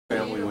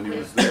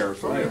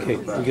Okay,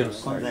 we're going to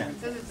start.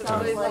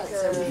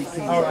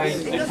 All right.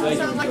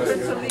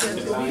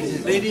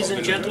 Ladies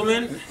and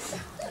gentlemen,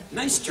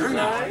 nice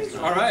turnout.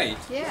 All right.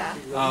 Yeah.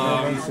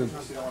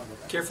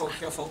 Careful,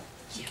 careful.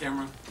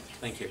 Camera.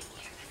 Thank you.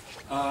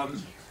 I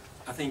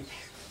think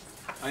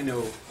I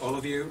know all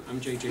of you. I'm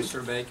J.J.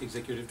 Surbeck,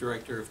 Executive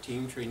Director of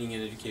Team Training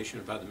and Education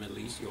about the Middle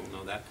East. You all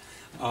know that.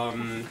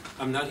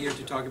 I'm not here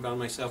to talk about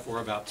myself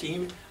or about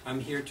Team. I'm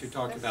here to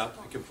talk about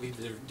a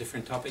completely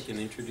different topic and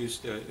introduce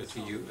to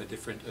you a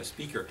different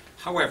speaker.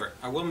 However,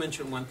 I will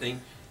mention one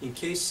thing. In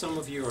case some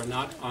of you are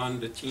not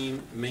on the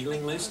Team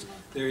mailing list,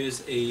 there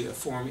is a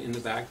form in the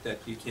back that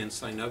you can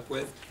sign up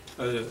with.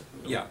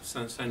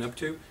 Sign up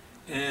to.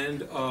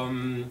 And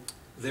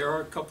there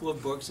are a couple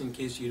of books in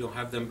case you don't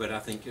have them, but I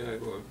think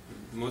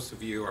most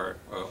of you are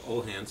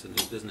old hands in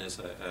this business,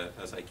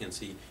 as I can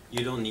see.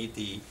 You don't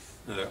need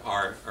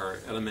our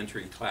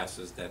elementary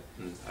classes that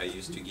I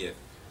used to give.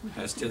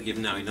 I still give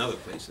now in other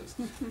places.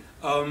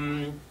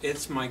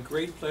 It's my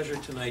great pleasure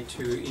tonight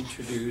to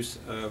introduce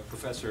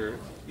Professor,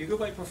 you go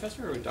by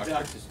Professor or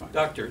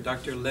Doctor?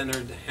 Dr.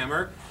 Leonard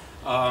Hammer.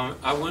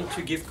 I want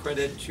to give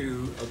credit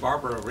to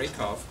Barbara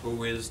Rakoff,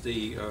 who is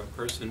the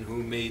person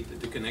who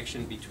made the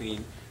connection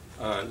between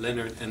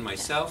Leonard and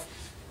myself.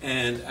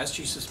 And as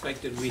she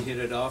suspected, we hit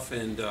it off.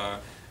 And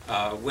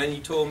when he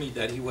told me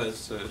that he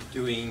was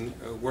doing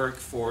work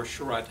for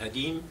Shurat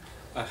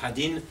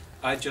HaDin,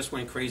 I just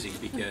went crazy,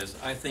 because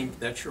I think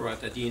that Shurat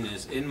HaDin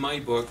is, in my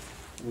book,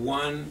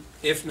 one,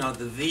 if not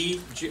the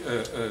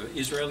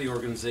Israeli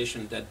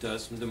organization that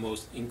does the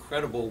most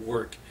incredible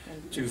work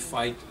to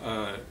fight,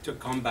 to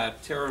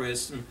combat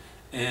terrorism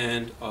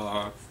and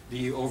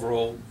the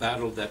overall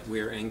battle that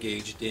we're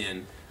engaged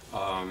in.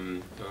 Not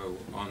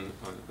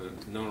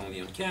only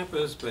on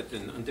campus, but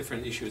on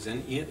different issues,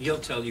 and he'll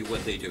tell you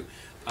what they do.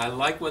 I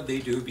like what they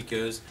do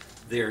because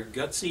they're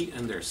gutsy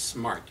and they're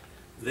smart.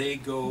 They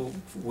go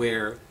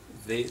where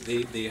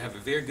they have a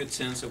very good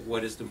sense of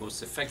what is the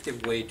most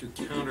effective way to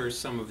counter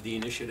some of the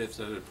initiatives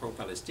of the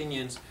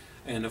pro-Palestinians.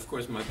 And of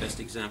course, my best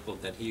example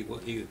that he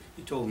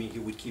told me he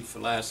would keep for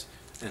last,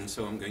 and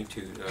so I'm going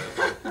to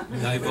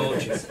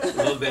divulge a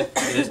little bit,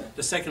 is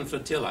the second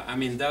flotilla. I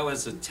mean, that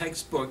was a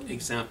textbook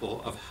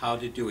example of how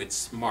to do it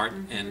smart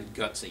and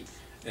gutsy,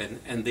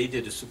 and they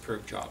did a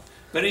superb job.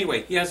 But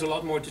anyway, he has a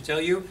lot more to tell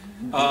you.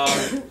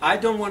 I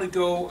don't want to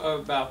go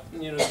about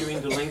doing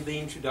the lengthy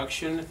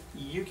introduction.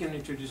 You can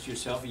introduce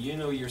yourself. You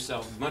know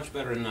yourself much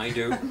better than I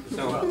do.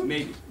 So well,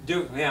 maybe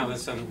do. Yeah,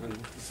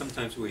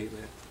 sometimes we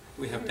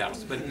have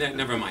doubts, but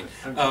never mind.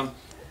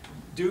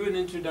 Do an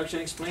introduction,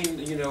 explain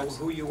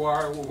who you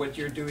are, what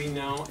you're doing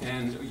now,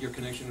 and your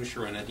connection with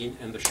Shurat HaDin,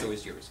 and the show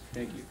is yours.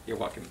 Thank you. You're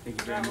welcome. Thank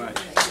you very much.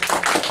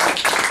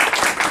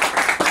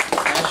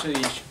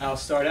 Actually, I'll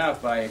start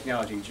out by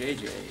acknowledging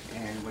JJ,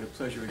 and what a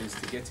pleasure it is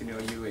to get to know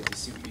you and to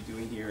see what you're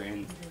doing here.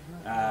 And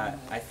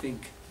I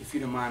think, if you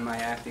don't mind my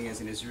acting as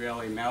an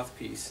Israeli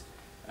mouthpiece,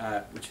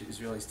 which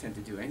Israelis tend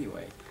to do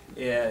anyway,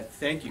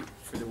 thank you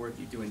for the work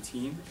you do in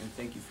Team, and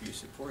thank you for your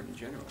support in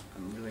general.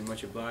 I'm really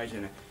much obliged,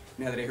 and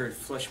now that I heard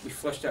we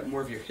flushed out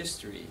more of your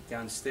history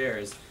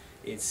downstairs,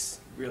 it's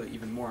really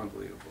even more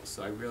unbelievable.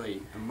 So I'm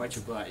much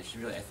obliged.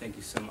 Really, I thank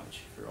you so much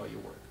for all your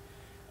work.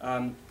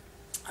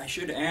 I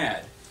should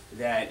add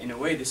that, in a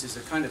way, this is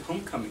a kind of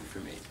homecoming for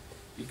me,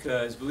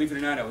 because, believe it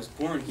or not, I was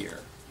born here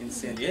in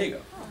San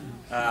Diego.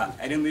 I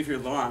didn't live here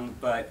long,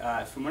 but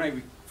from what I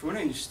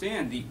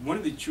understand, one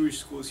of the Jewish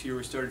schools here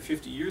was started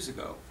 50 years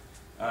ago,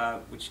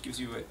 which gives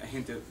you a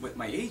hint of what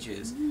my age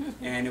is.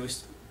 And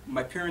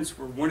my parents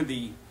were one of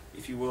the,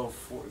 if you will,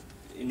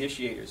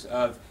 initiators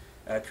of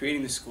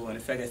creating the school. And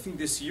in fact, I think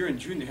this year in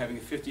June they're having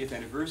a 50th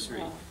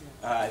anniversary.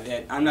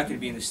 That I'm not going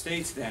to be in the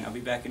States then. I'll be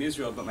back in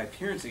Israel, but my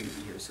parents are going to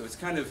be here. So it's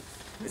kind of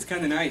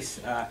nice.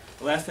 The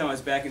last time I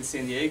was back in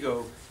San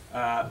Diego,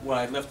 well,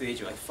 I left at the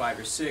age of like 5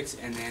 or 6,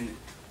 and then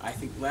I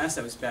think last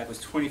I was back was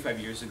 25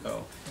 years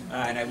ago,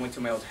 and I went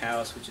to my old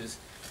house, which is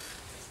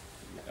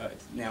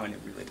now in a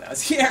really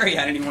lousy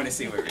area. I don't even want to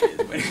say where it is,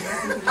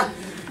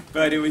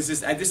 but it was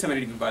just at this time I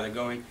didn't even bother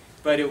going.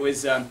 But it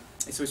was so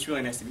it's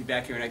really nice to be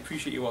back here, and I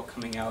appreciate you all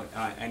coming out.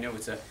 I know it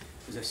was a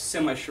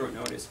semi-short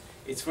notice.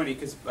 It's funny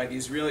because by the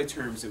Israeli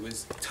terms it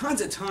was tons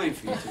of time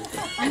for you to,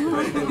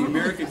 but in the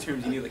American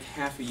terms you need like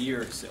half a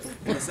year or so.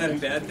 And it's not a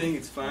bad thing.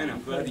 It's fine.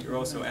 I'm glad that you're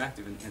all so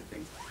active in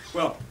things.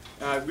 Well,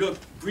 real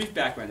brief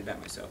background about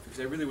myself, because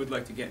I really would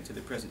like to get into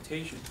the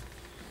presentation.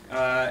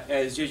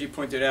 As JJ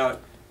pointed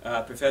out,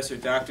 Professor,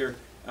 Doctor,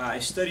 I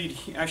studied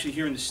actually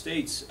here in the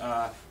States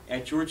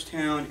at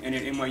Georgetown and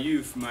at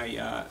NYU for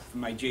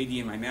my JD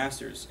and my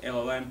Master's,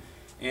 LLM.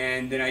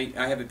 And then I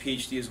have a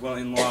PhD as well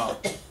in law.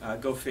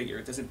 Go figure.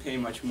 It doesn't pay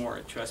much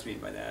more, trust me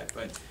by that.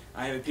 But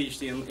I have a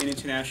PhD in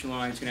international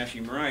law and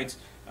international human rights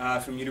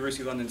from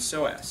University of London,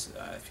 SOAS.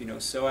 If you know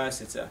SOAS,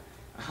 it's a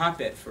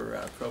hotbed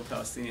for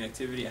pro-Palestinian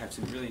activity. I have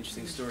some really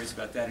interesting stories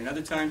about that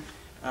another time.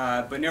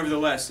 But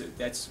nevertheless,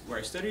 that's where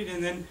I studied.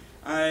 And then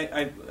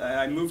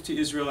I moved to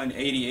Israel in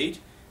 '88.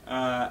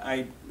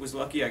 I was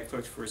lucky. I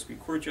clerked for a Supreme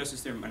Court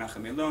Justice there,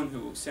 Menachem Elon,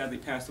 who sadly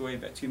passed away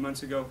about 2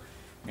 months ago.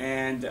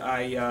 And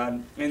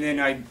then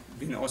I've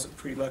been also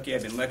pretty lucky.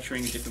 I've been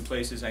lecturing in different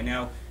places. I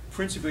now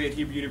principally at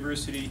Hebrew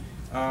University.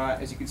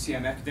 As you can see,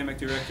 I'm academic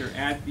director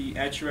at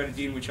Shurat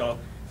HaDin, which I'll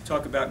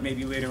talk about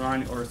maybe later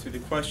on or through the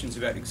questions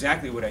about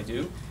exactly what I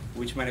do,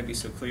 which might not be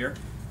so clear,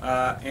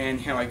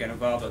 and how I got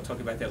involved. I'll talk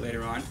about that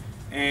later on.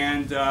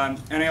 And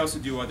I also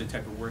do other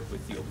type of work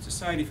with the Open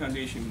Society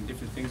Foundation and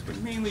different things, but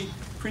mainly,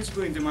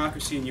 principally in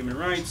democracy and human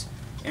rights.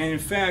 And in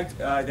fact,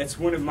 that's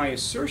one of my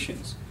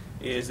assertions,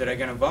 is that I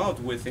got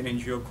involved with an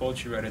NGO called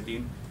Shurat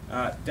HaDin,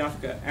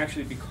 Dafka,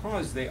 actually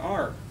because they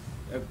are,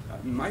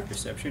 in my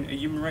perception, a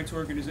human rights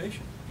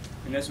organization.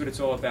 And that's what it's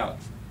all about.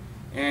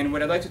 And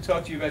what I'd like to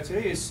talk to you about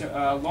today is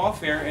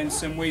lawfare and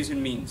some ways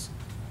and means.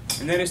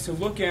 And that is to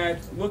look a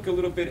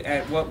little bit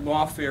at what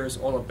lawfare is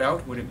all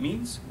about, what it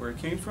means, where it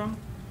came from,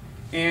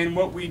 and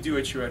what we do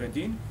at Shurat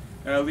HaDin,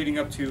 leading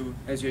up to,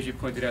 as you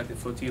pointed out, the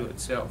flotilla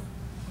itself.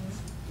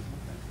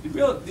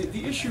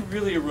 The issue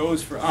really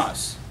arose for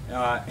us,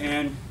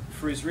 and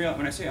for Israel,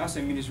 when I say us,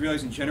 I mean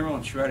Israelis in general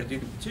and Shurat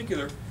HaDin in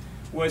particular,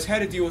 was how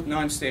to deal with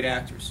non-state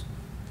actors.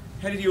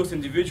 How to deal with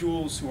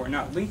individuals who are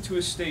not linked to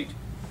a state,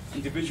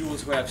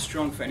 individuals who have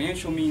strong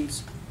financial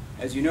means.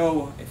 As you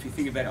know, if you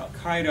think about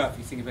Al-Qaeda, if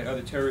you think about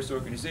other terrorist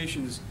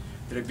organizations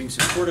that are being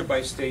supported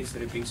by states,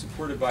 that are being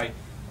supported by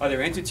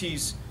other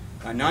entities,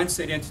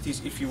 non-state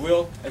entities, if you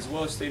will, as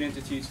well as state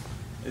entities,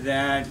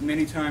 that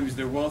many times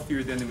they're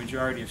wealthier than the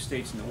majority of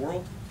states in the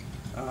world.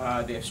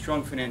 They have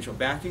strong financial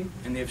backing,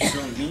 and they have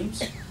strong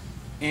means.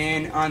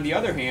 And on the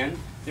other hand,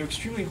 they're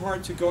extremely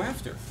hard to go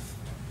after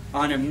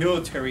on a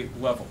military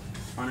level,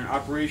 on an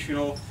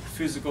operational,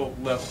 physical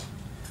level.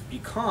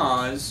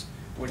 Because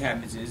what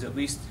happens is, at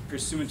least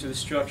pursuant to the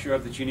structure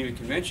of the Geneva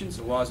Conventions,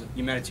 the laws of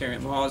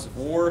humanitarian laws of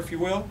war, if you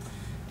will,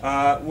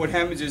 what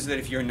happens is that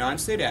if you're a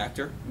non-state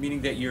actor,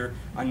 meaning that you're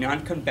a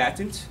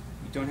non-combatant,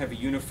 you don't have a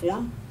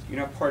uniform, you're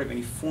not part of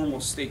any formal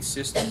state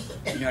system,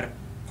 you're not a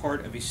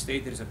part of a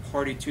state that is a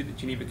party to the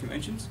Geneva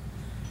Conventions,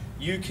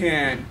 you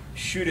can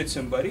shoot at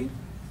somebody,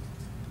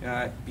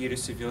 be it a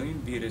civilian,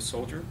 be it a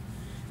soldier,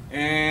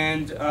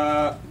 and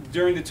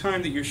during the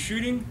time that you're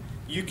shooting,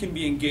 you can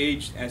be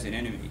engaged as an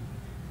enemy.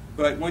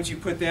 But once you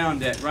put down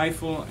that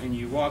rifle and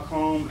you walk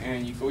home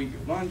and you go eat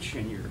your lunch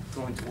and you're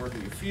going to work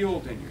in your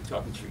field and you're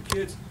talking to your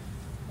kids,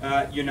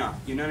 you're not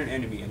an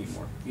enemy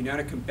anymore. You're not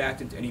a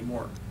combatant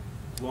anymore.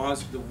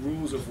 The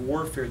rules of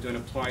warfare don't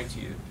apply to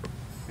you.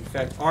 In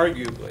fact,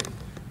 arguably,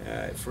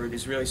 for an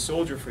Israeli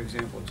soldier, for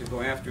example, to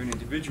go after an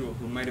individual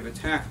who might have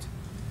attacked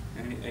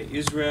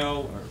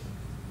Israel or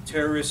a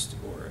terrorist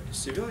or a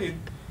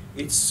civilian,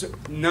 it's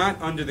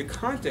not under the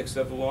context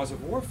of the laws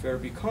of warfare,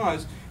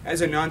 because as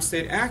a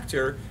non-state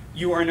actor,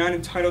 you are not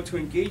entitled to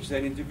engage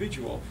that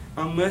individual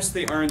unless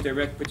they are in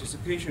direct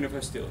participation of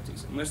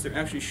hostilities, unless they're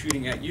actually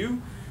shooting at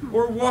you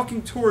or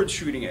walking towards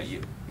shooting at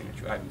you,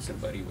 driving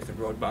somebody with a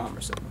road bomb or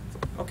something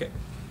like that. Okay.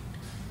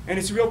 And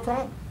it's a real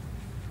problem,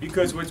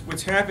 because what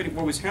was happening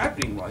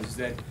was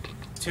that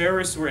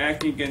terrorists were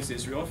acting against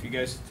Israel. If you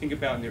guys think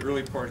about in the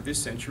early part of this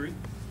century,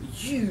 a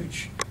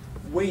huge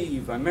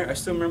wave. I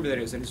still remember that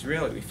as an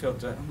Israeli. We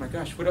felt, oh my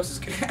gosh, what else is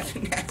going to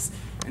happen next?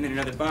 And then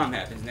another bomb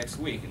happens next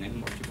week, and then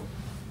more people.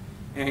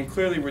 And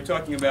clearly we're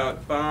talking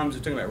about bombs,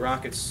 we're talking about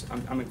rockets.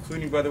 I'm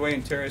including, by the way,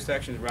 in terrorist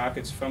actions,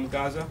 rockets from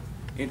Gaza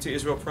into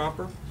Israel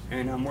proper.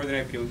 And I'm more than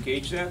happy to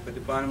engage that, but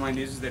the bottom line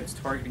is that it's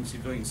targeting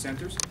civilian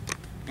centers.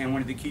 And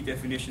one of the key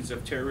definitions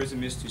of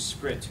terrorism is to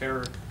spread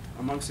terror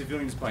among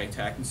civilians by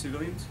attacking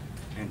civilians.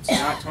 And it's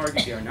not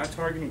they are not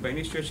targeting by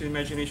any stretch of the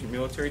imagination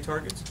military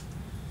targets.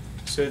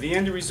 So the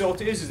end result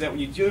is that when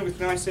you're dealing with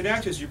non-state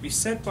actors, you're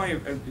beset by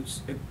an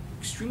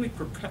extremely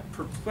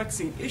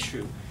perplexing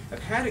issue of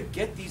how to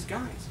get these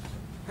guys,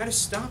 how to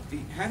stop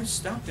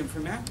them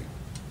from acting.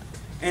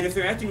 And if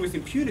they're acting with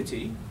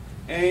impunity,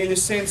 in the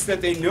sense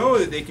that they know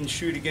that they can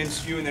shoot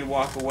against you and then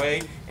walk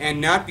away and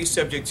not be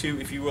subject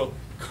to, if you will,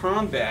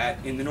 combat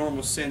in the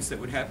normal sense that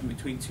would happen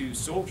between two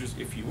soldiers,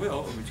 if you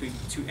will, or between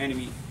two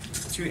militaries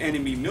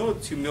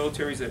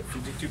that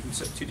from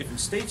two different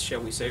states,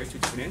 shall we say, or two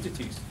different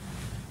entities.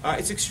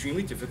 It's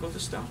extremely difficult to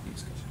stop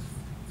these guys.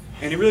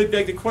 And it really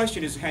begs the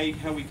question is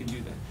how we can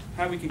do that.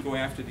 How we can go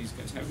after these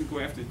guys. How we can go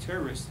after the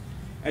terrorists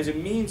as a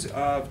means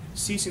of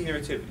ceasing their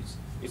activities.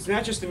 It's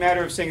not just a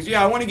matter of saying,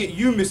 yeah, I want to get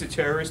you, Mr.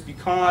 Terrorist,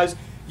 because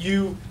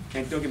you,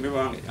 and don't get me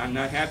wrong, I'm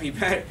not happy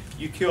about it,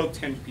 you killed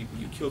 10 people,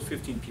 you killed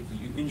 15 people,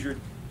 you injured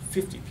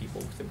 50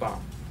 people with a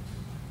bomb.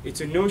 It's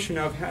a notion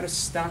of how to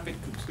stop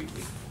it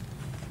completely.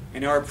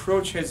 And our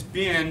approach has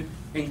been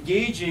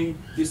engaging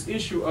this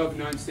issue of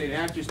non-state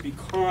actors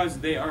because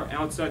they are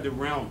outside the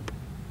realm.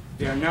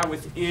 They are not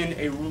within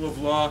a rule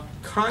of law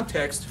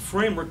context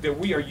framework that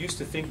we are used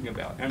to thinking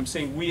about. And I'm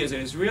saying we as an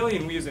Israeli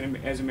and we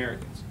as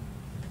Americans.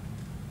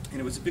 And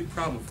it was a big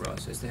problem for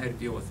us as to how to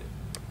deal with it.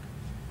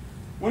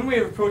 One way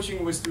of approaching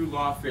it was through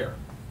lawfare.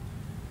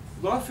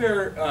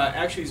 Lawfare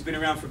actually has been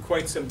around for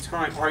quite some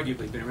time,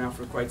 arguably been around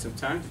for quite some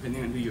time,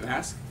 depending on who you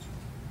ask.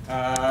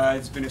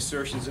 It's been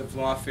assertions of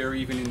lawfare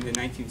even in the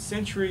 19th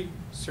century,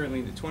 certainly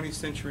in the 20th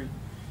century,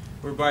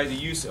 whereby the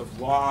use of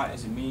law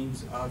as a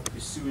means of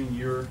pursuing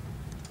your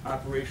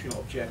operational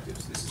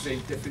objectives. This is a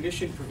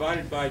definition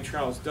provided by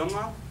Charles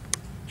Dunlop.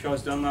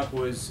 Charles Dunlop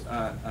was,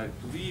 I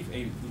believe,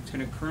 a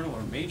lieutenant colonel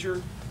or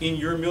major in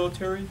your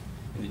military,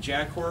 in the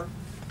JAG Corps.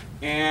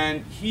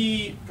 And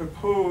he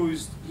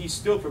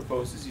still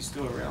proposes, he's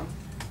still around,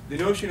 the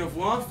notion of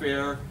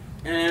lawfare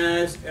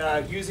as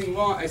using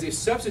law as a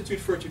substitute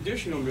for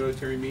traditional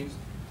military means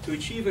to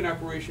achieve an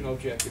operational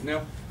objective.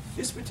 Now,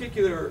 this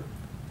particular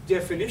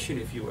definition,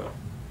 if you will,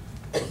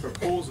 or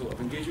proposal of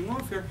engaging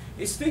lawfare,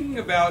 is thinking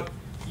about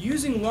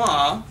using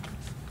law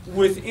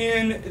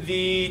within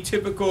the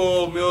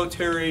typical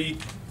military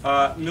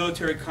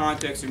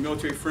context or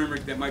military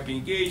framework that might be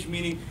engaged,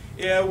 meaning,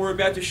 yeah, we're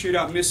about to shoot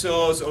out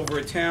missiles over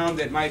a town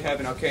that might have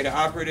an al-Qaeda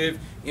operative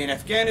in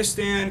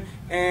Afghanistan,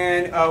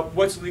 and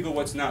what's legal,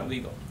 what's not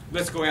legal.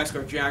 Let's go ask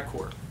our JAG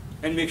Corps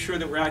and make sure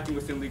that we're acting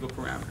within legal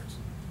parameters.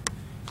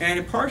 And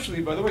it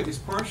partially, by the way, this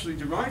partially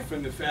derived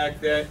from the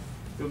fact that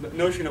the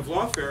notion of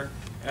lawfare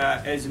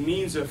as a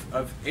means of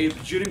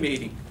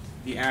legitimating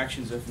the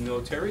actions of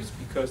militaries,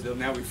 because they'll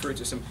now refer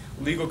to some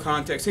legal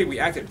context. Hey, we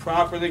acted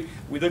properly,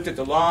 we looked at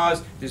the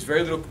laws,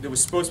 there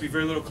was supposed to be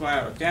very little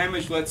collateral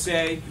damage, let's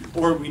say,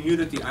 or we knew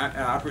that the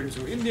operatives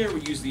were in there,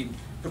 we used the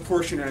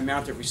proportionate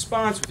amount of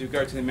response with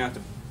regard to the amount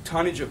of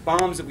tonnage of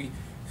bombs that we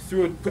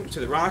threw and put into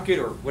the rocket,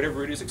 or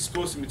whatever it is,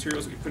 explosive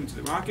materials that we put into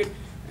the rocket,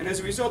 and as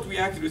a result we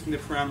acted within the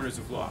parameters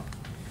of law.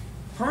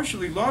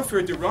 Partially,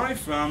 lawfare derived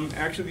from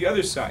actually the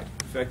other side.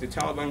 In fact, the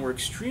Taliban were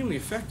extremely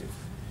effective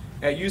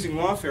at using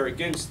lawfare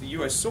against the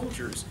U.S.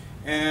 soldiers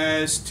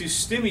as to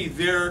stymie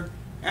their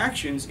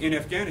actions in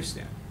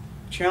Afghanistan,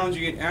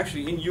 challenging it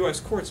actually in U.S.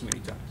 courts many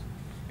times.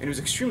 And it was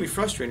extremely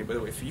frustrating, by the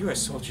way, for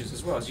U.S. soldiers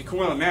as well, as you can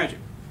well imagine.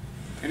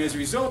 And as a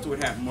result, what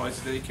happened was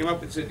that they came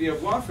up with this idea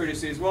of lawfare to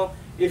say, well,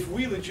 if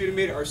we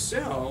legitimate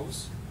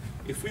ourselves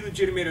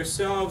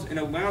and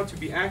allowed to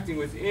be acting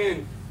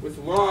with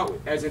law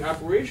as an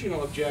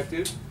operational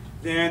objective,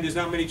 then there's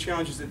not many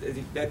challenges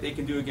that they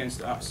can do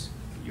against us,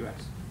 the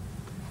U.S.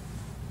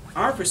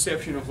 Our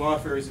perception of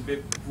lawfare is a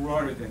bit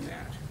broader than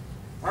that.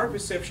 Our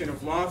perception of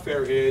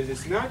lawfare is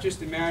it's not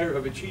just a matter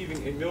of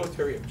achieving a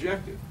military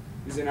objective.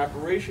 It's an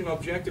operational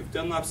objective.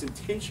 Dunlop's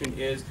intention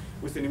is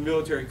within a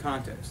military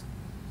context.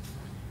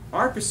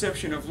 Our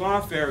perception of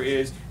lawfare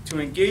is to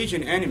engage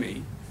an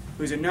enemy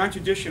who is a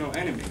non-traditional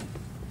enemy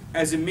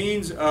as a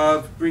means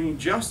of bringing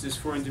justice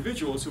for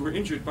individuals who were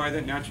injured by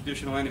that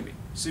non-traditional enemy.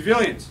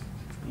 Civilians.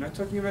 I'm not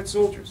talking about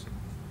soldiers,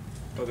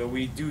 although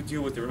we do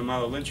deal with the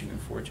Ramallah lynching,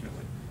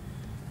 unfortunately.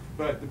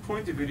 But the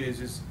point of it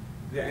is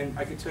that, and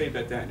I can tell you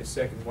about that in a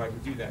second, why we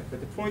do that, but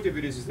the point of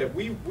it is that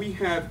we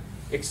have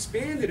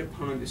expanded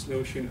upon this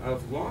notion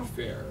of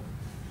lawfare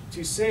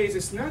to say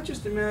it's not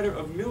just a matter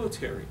of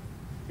military.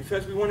 In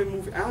fact, we want to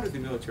move out of the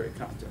military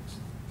context.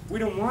 We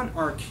don't want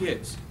our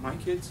kids, my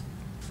kids,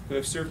 who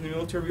have served in the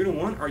military, we don't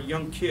want our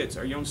young kids,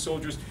 our young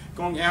soldiers,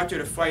 going out there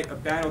to fight a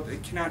battle that they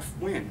cannot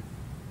win.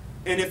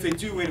 And if they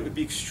do win, it would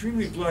be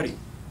extremely bloody.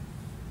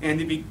 And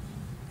there'd be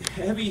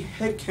heavy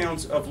head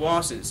counts of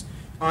losses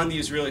on the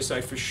Israeli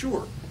side for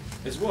sure,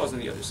 as well as on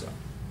the other side.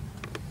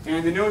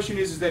 And the notion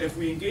is that if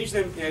we engage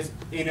them as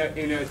in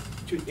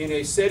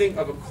a setting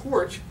of a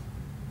court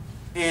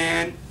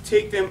and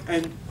take them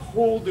and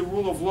hold the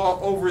rule of law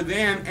over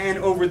them and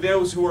over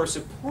those who are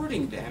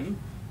supporting them,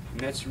 and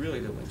that's really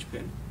the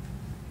linchpin,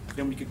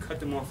 then we could cut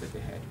them off at the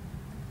head.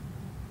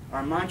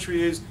 Our mantra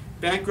is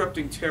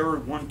bankrupting terror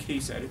one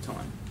case at a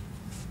time.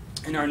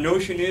 And our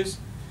notion is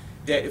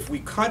that if we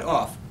cut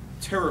off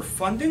terror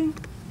funding,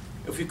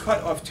 if we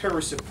cut off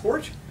terror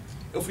support,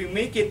 if we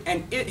make it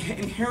an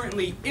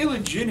inherently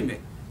illegitimate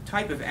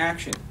type of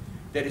action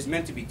that is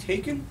meant to be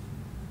taken,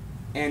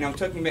 and I'm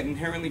talking about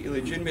inherently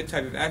illegitimate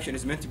type of action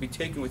is meant to be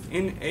taken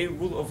within a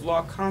rule of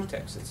law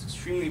context, that's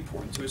extremely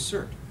important to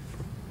assert,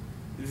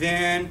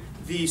 then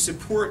the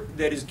support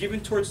that is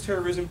given towards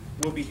terrorism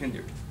will be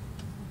hindered.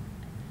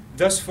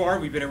 Thus far,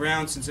 we've been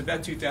around since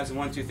about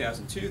 2001,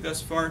 2002.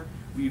 Thus far,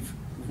 we've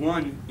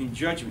won in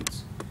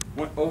judgments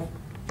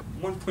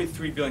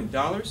 $1.3 billion.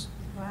 Wow.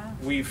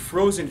 We've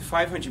frozen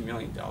 $500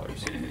 million.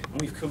 And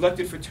we've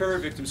collected for terror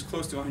victims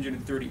close to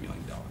 $130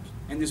 million.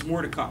 And there's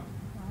more to come.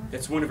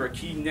 That's one of our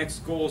key next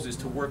goals, is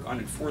to work on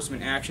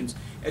enforcement actions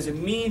as a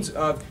means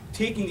of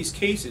taking these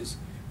cases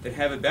that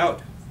have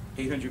about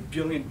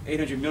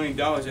 $800 million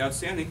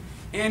outstanding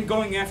and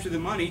going after the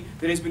money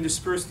that has been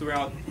dispersed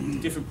throughout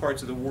different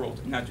parts of the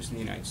world, not just in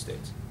the United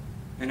States.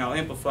 And I'll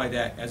amplify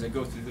that as I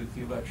go through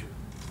the lecture.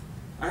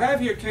 I have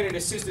here, can it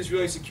assist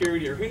Israeli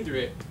security or hinder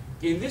it?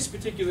 In this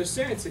particular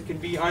sense, it can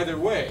be either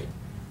way,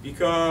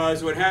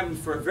 because what happened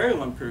for a very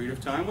long period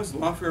of time was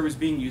lawfare was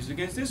being used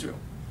against Israel.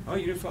 Oh,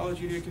 you didn't follow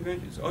Geneva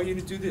Conventions. Oh, you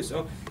didn't do this.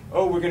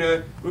 Oh, we're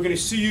gonna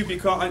sue you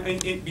because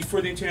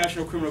before the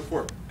International Criminal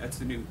Court. That's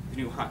the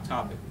new hot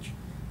topic, which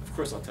of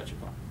course I'll touch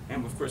upon,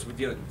 and of course we're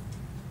dealing with.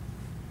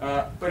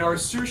 But our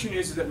assertion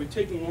is that we're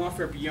taking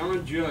lawfare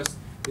beyond just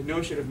the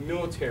notion of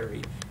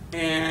military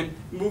and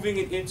moving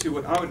it into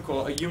what I would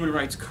call a human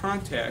rights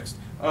context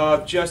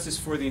of justice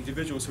for the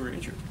individuals who are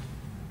injured.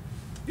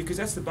 Because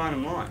that's the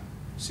bottom line.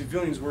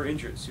 Civilians were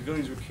injured.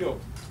 Civilians were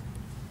killed.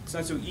 It's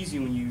not so easy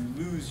when you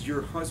lose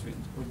your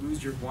husband or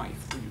lose your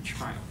wife or your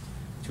child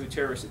to a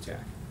terrorist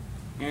attack.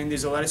 And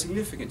there's a lot of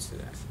significance to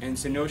that. And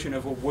it's a notion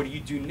of, well, what do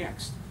you do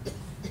next?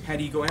 How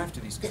do you go after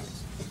these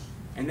guys?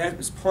 And that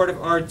was part of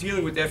our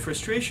dealing with that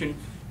frustration,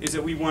 is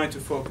that we wanted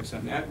to focus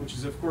on that, which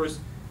is, of course,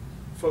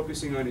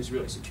 focusing on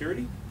Israeli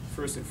security,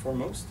 first and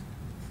foremost.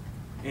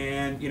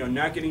 And,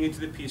 not getting into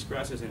the peace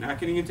process and not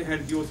getting into how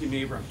to deal with your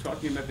neighbor. I'm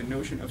talking about the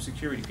notion of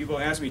security. People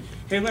ask me,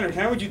 hey, Leonard,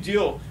 how would you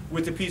deal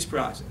with the peace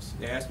process?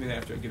 They asked me that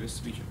after I give a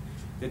speech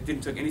that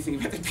didn't talk anything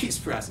about the peace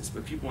process,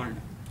 but people want to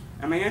know.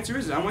 And my answer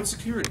is, I want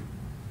security.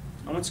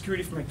 I want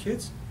security for my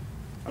kids.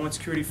 I want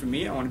security for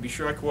me. I want to be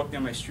sure I can walk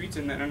down my streets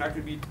and that I'm not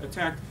going to be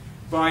attacked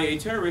by a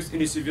terrorist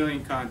in a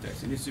civilian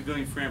context, in a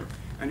civilian framework,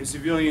 in a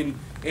civilian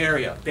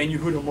area, Ben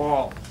Yehuda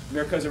Mall,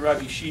 Merkaz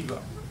Arabi Shiva,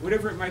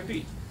 whatever it might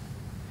be.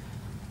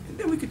 And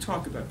then we could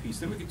talk about peace.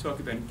 Then we could talk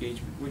about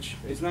engagement, which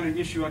is not an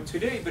issue on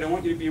today, but I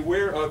want you to be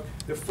aware of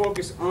the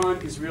focus on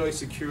Israeli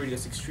security.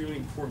 That's extremely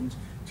important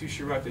to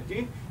Shurat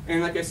HaDin.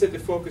 And like I said, the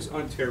focus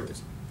on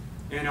terrorism.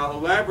 And I'll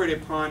elaborate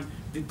upon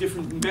the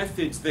different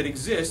methods that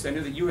exist. I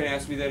know that you had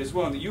asked me that as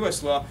well in the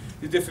U.S. law,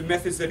 the different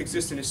methods that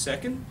exist in a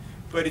second.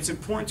 But it's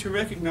important to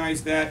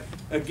recognize that,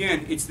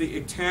 again, it's the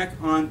attack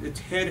on the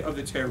head of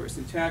the terrorist,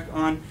 the attack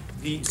on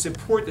the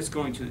support that's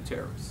going to the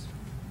terrorists.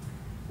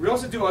 We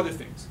also do other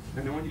things,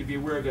 and I want you to be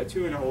aware of that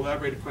too, and I'll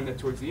elaborate upon that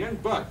towards the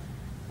end. But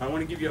I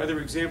want to give you other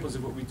examples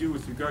of what we do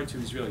with regard to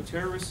Israeli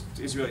terrorists,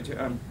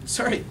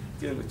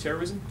 dealing with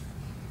terrorism.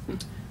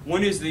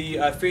 One is the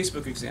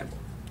Facebook example.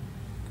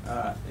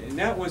 And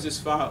that was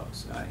as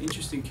follows.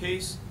 Interesting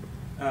case.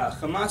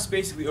 Hamas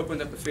basically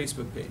opened up a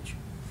Facebook page.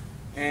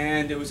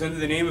 And it was under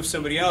the name of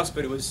somebody else,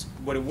 but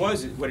what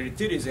it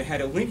did is it had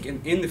a link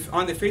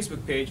on the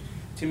Facebook page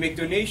to make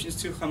donations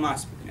to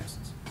Hamas, in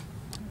essence.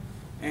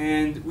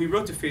 And we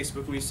wrote to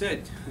Facebook and we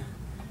said,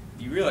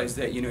 you realize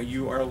that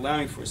you are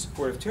allowing for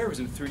support of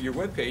terrorism through your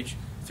webpage,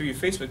 through your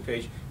Facebook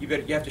page, you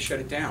have to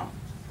shut it down.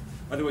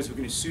 Otherwise we're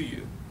going to sue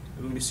you.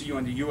 We're going to sue you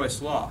under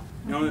U.S. law.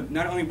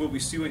 Not only will we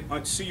sue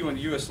you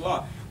under U.S.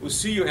 law, we'll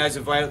sue you as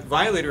a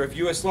violator of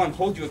U.S. law and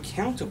hold you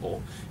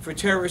accountable for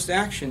terrorist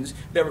actions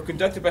that were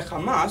conducted by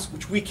Hamas,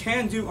 which we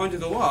can do under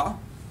the law,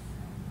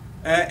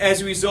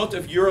 as a result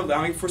of your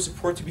allowing for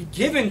support to be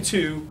given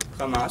to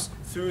Hamas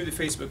through the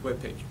Facebook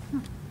webpage.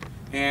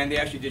 And they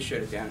actually did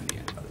shut it down in the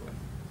end, by the way.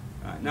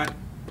 Not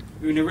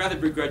in a rather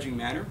begrudging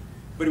manner,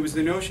 but it was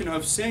the notion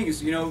of saying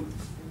is,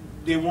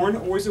 they weren't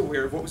always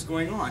aware of what was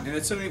going on. And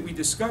that's something that we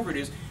discovered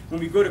is when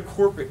we go to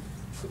corporate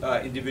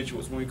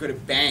individuals, when we go to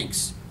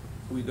banks,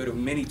 we go to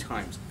many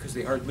times, because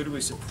they are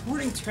literally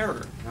supporting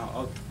terror.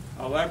 Now,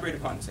 I'll elaborate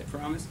upon this, I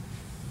promise.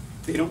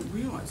 They don't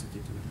realize that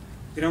they're doing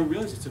it. They don't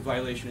realize it's a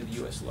violation of the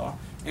U.S. law,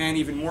 and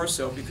even more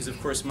so because, of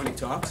course, money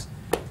talks.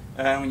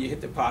 When you hit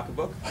the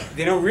pocketbook,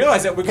 they don't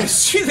realize that we're going to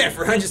sue them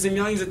for hundreds of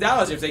millions of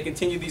dollars if they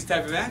continue these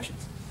type of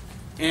actions.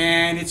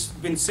 And it's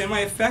been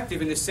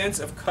semi-effective in the sense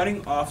of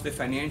cutting off the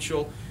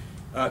financial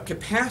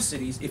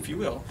capacities, if you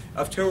will,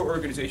 of terror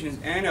organizations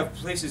and of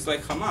places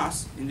like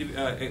Hamas,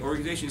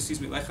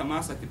 organizations, like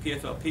Hamas, like the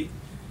PFLP,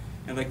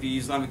 and like the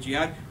Islamic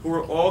Jihad, who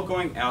are all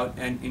going out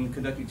and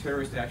conducting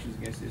terrorist actions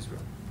against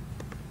Israel.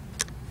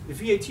 The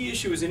VAT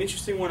issue is an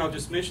interesting one. I'll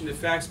just mention the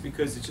facts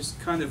because it's just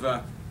kind of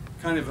a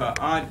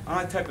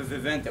odd type of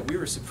event that we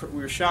were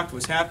shocked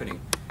was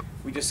happening.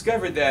 We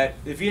discovered that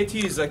the VAT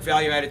is like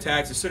value-added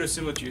tax. It's sort of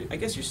similar to, I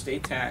guess, your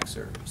state tax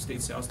or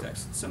state sales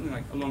tax, something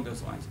like along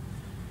those lines.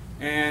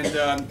 And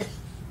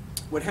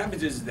what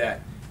happens is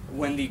that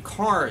when the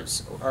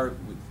cars are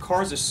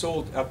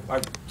sold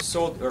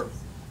to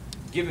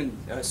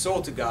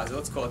Gaza,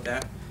 let's call it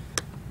that,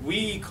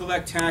 we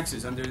collect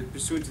taxes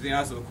pursuant to the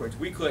Oslo Accords.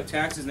 We collect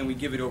taxes and then we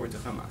give it over to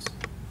Hamas,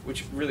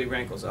 which really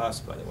rankles us,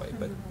 by the way,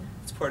 but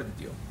it's part of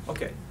the deal.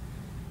 Okay.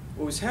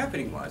 What was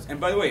happening was, and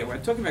by the way, when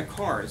I'm talking about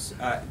cars,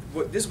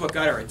 this is what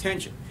got our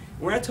attention.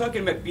 We're not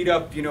talking about beat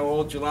up,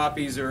 old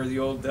jalopies or the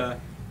old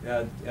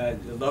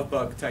love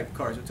bug type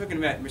cars. We're talking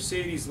about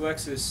Mercedes,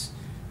 Lexus,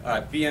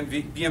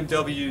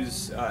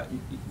 BMWs,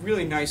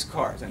 really nice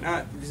cars. And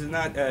these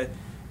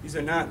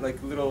are not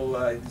like little.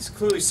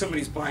 Clearly,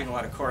 somebody's buying a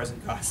lot of cars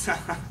in Gaza,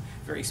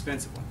 very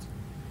expensive ones.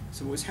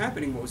 So what was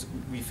happening,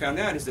 we found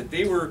out, is that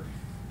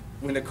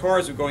when the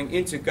cars were going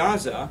into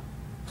Gaza,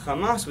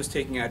 Hamas was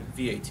taking out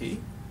VAT,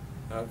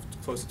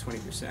 close to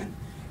 20%,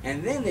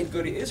 and then they'd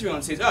go to Israel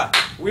and say,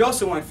 we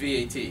also want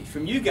VAT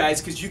from you guys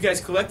because you guys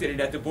collected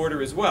it at the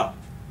border as well.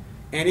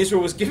 And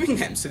Israel was giving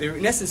them, so they were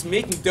in essence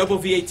making double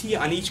VAT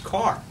on each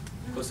car,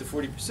 close to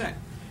 40%.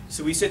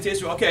 So we said to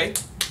Israel, okay,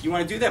 you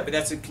want to do that, but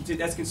that's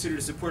considered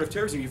a support of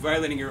terrorism. You're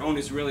violating your own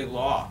Israeli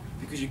law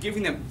because you're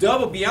giving them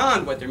double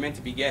beyond what they're meant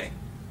to be getting.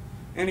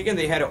 And again,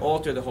 they had to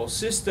alter the whole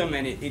system,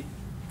 and it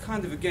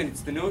kind of, again,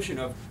 it's the notion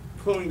of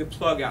pulling the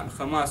plug out on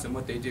Hamas and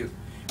what they do.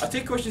 I'll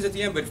take questions at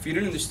the end, but if you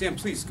don't understand,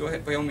 please go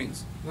ahead, by all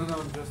means. No,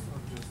 I'm just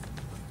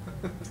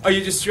Oh,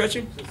 you're just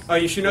stretching? Oh,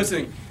 you should know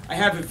something. I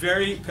have a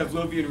very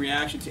Pavlovian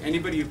reaction to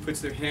anybody who puts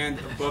their hand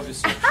above the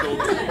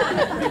shoulder,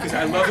 because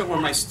I love it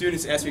when my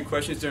students ask me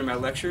questions during my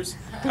lectures.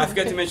 I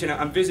forgot to mention,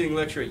 I'm visiting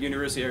lecturer at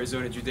University of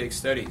Arizona Judaic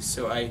Studies,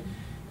 so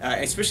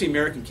especially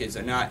American kids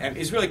are not,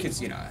 Israeli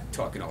kids,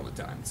 talking all the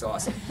time, it's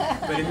awesome.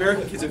 But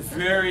American kids are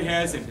very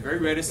hesitant, very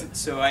reticent,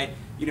 so I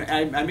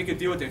make a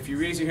deal with them. If you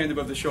raise your hand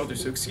above the shoulder,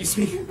 so excuse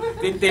me,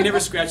 they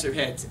never scratch their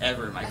heads,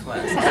 ever, in my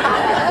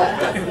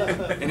class.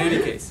 But in any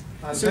case.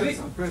 So these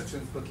some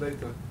questions, but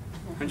later.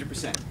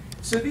 100%.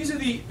 So these are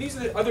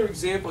the other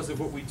examples of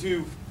what we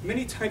do,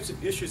 many types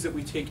of issues that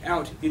we take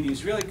out in the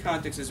Israeli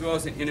context as well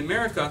as in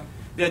America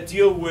that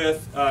deal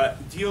with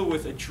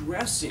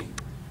addressing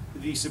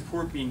the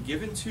support being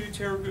given to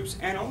terror groups,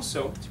 and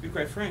also, to be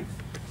quite frank,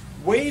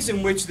 ways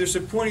in which they're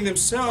supporting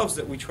themselves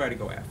that we try to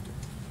go after.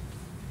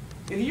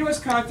 In the U.S.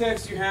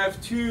 context, you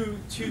have two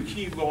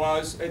key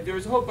laws.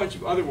 There's a whole bunch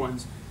of other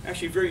ones.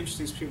 Actually, a very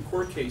interesting Supreme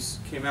Court case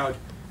came out,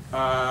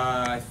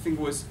 I think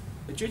it was,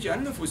 JJ, I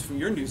don't know if it was from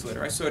your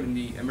newsletter. I saw it in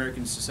the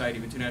American Society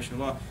of International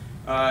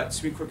Law.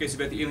 Supreme Court case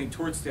about the Alien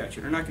Tort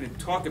Statute. I'm not going to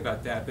talk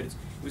about that, but it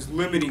was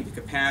limiting the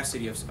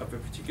capacity of a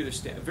particular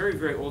a very,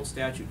 very old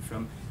statute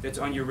that's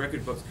on your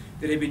record books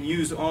that had been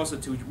used also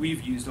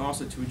we've used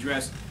also to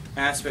address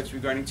aspects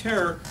regarding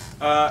terror,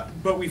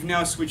 but we've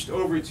now switched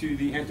over to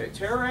the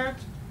Anti-Terror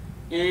Act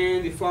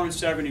and the Foreign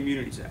Sovereign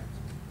Immunities Act.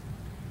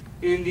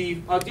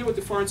 I'll deal with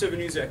the Foreign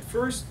Sovereign Immunities Act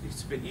first.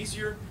 It's a bit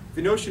easier.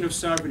 The notion of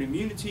sovereign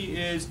immunity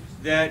is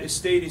that a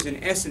state is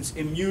in essence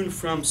immune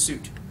from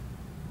suit.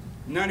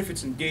 Not if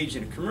it's engaged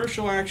in a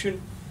commercial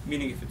action,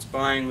 meaning if it's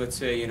buying, let's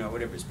say,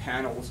 whatever is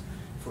panels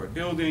for a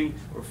building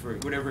or for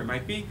whatever it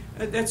might be.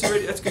 That's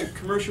good.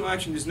 Commercial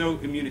action, there's no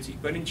immunity.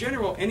 But in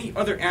general, any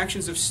other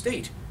actions of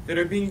state that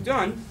are being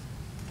done,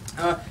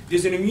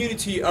 there's an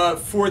immunity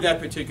for that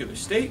particular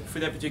state, for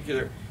that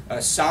particular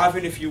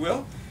sovereign, if you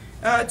will,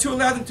 to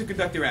allow them to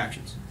conduct their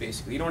actions,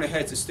 basically. You don't want to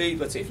head to state,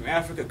 let's say from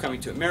Africa,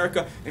 coming to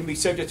America, and be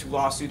subject to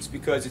lawsuits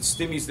because it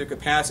stymies their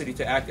capacity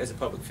to act as a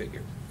public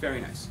figure. Very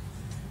nice.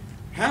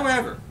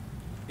 However,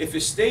 if a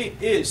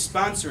state is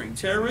sponsoring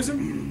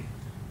terrorism,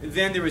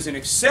 then there is an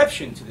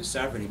exception to the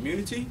sovereign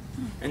immunity,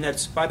 and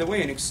that's, by the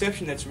way, an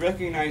exception that's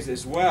recognized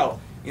as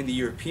well in the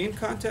European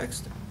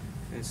context.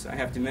 I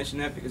have to mention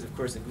that because, of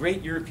course, the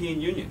great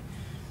European Union.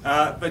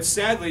 But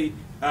sadly,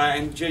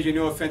 and JJ,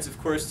 no offense, of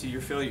course, to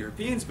your fellow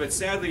Europeans, but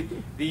sadly,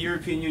 the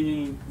European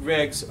Union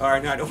regs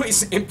are not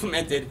always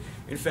implemented.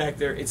 In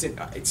fact,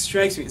 it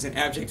strikes me as an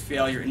abject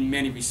failure in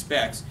many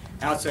respects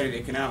outside of the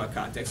economic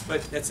context,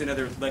 but that's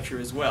another lecture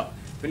as well.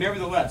 But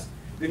nevertheless,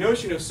 the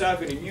notion of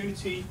sovereign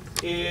immunity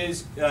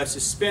is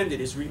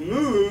suspended, is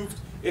removed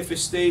if a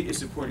state is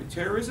supporting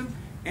terrorism,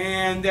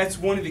 and that's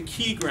one of the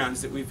key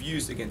grounds that we've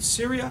used against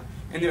Syria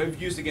and that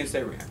we've used against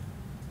Iran.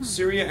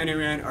 Syria and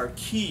Iran are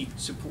key.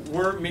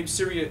 Maybe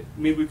Syria,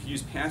 maybe we could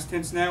use past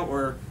tense now,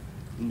 or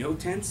no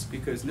tense,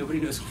 because nobody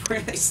knows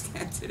where they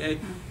stand today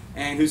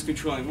and who's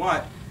controlling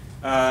what,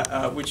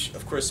 which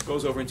of course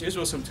goes over into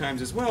Israel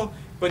sometimes as well.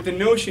 But the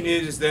notion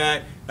is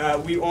that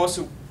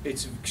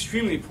it's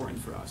extremely important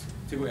for us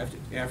to go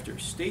after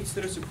states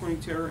that are supporting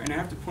terror. And I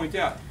have to point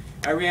out,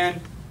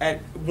 Iran at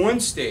one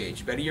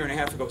stage, about a year and a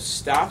half ago,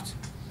 stopped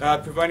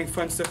providing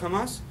funds to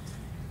Hamas.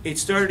 It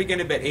started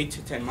again about 8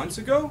 to 10 months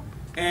ago.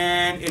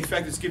 And in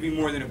fact, it's giving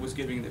more than it was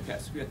giving in the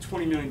past. We got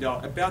 $20 million,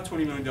 about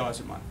 $20 million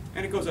a month,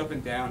 and it goes up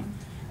and down.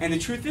 And the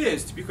truth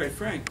is, to be quite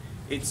frank,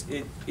 it's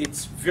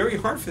very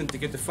hard for them to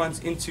get the funds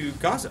into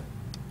Gaza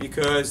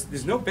because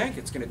there's no bank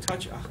that's going to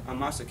touch a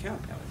Hamas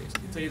account nowadays. I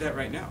can tell you that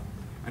right now.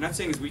 I'm not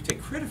saying is we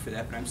take credit for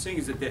that, but I'm saying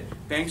is that the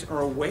banks are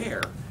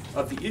aware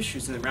of the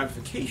issues and the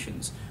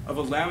ramifications of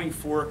allowing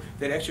for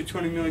that extra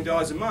 $20 million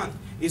a month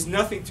is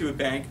nothing to a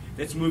bank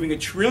that's moving $1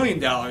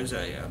 trillion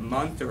a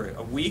month or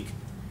a week,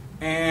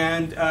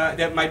 and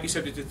that might be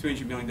subject to a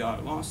 $300 million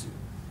lawsuit.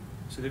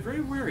 So they're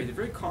very wary, they're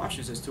very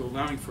cautious as to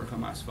allowing for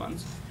Hamas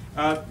funds.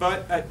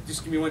 But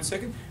just give me 1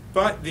 second.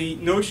 But the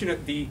notion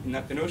of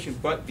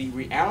but the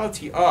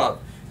reality of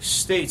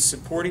states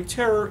supporting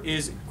terror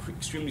is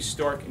extremely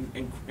stark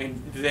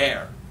and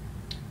there.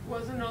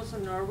 Wasn't also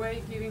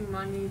Norway giving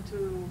money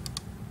to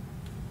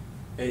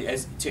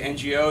to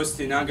NGOs,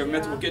 to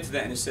non-governmental? Yeah. We'll get to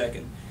that in a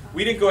second.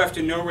 We didn't go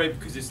after Norway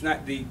because it's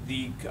not the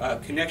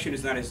connection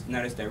is not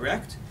as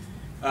direct.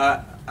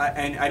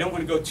 And I don't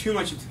want to go too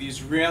much into the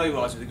Israeli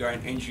laws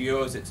regarding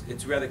NGOs.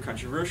 It's rather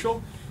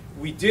controversial.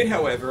 We did,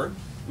 however,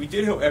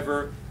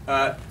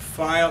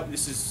 file.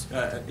 This is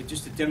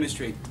just to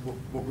demonstrate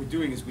what we're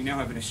doing. Is we now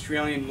have an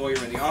Australian lawyer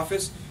in the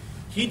office.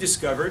 He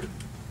discovered,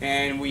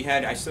 and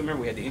I still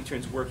remember we had the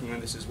interns working on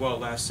this as well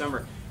last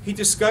summer. He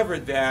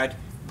discovered that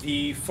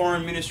the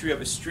Foreign Ministry of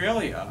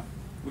Australia,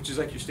 which is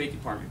like your State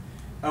Department,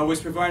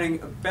 was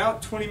providing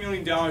about $20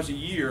 million a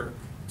year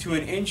to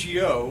an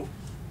NGO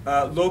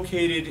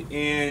located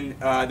in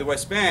the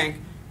West Bank,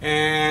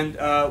 and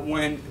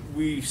when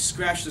we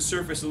scratched the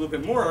surface a little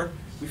bit more,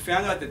 we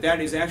found out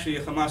that is actually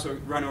a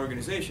Hamas-run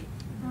organization,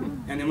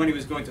 and the money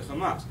was going to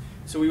Hamas.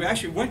 So we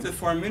actually went to the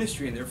Foreign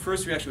Ministry, and their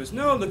first reaction was,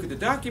 no, look at the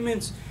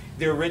documents.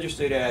 they're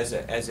registered as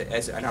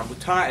an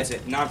amuta, as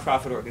a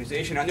non-profit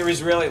organization under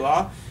Israeli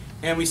law,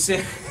 and we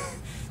said,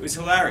 it was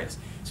hilarious.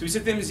 So we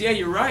said to them, yeah,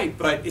 you're right,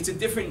 but it's a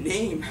different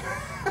name.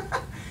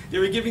 They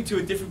were giving to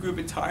a different group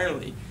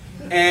entirely.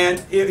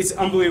 And it's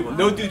unbelievable.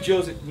 No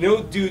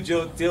due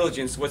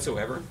diligence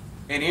whatsoever.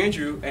 And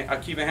Andrew,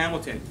 Akiva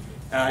Hamilton,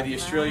 the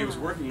Australia was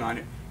working on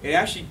it. It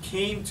actually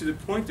came to the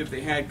point that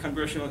they had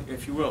congressional,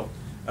 if you will,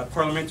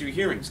 parliamentary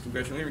hearings,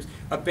 congressional hearings,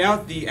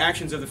 about the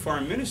actions of the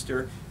foreign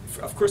minister.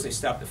 Of course, they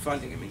stopped the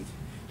funding. I mean,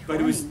 but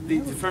it was the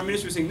foreign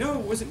minister was saying, no,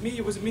 it wasn't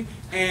me,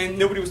 and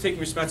nobody was taking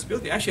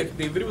responsibility. Actually,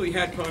 they literally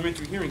had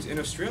parliamentary hearings in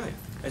Australia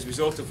as a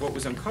result of what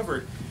was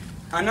uncovered.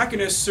 I'm not going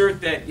to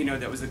assert that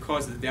that was the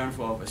cause of the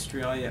downfall of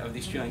Australia, of the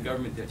Australian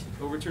government that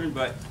overturned,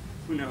 but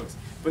who knows?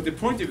 But the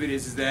point of it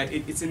is that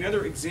it's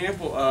another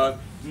example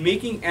of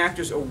making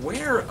actors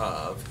aware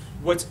of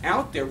what's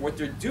out there, what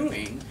they're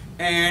doing,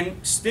 and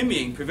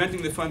stemming,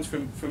 preventing the funds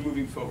from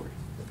moving forward.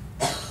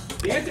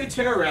 The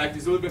Anti-Terror Act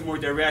is a little bit more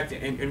direct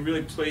and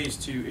really plays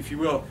to, if you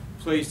will,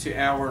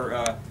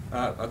 our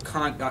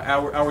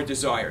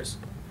desires.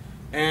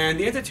 And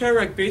the Anti-Terror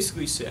Act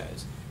basically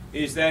says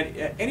is that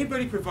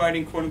anybody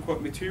providing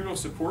quote-unquote material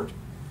support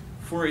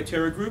for a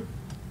terror group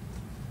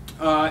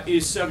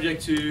is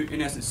subject to,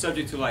 in essence,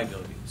 subject to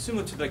liability,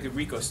 similar to like the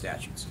RICO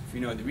statutes. If you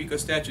know the RICO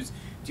statutes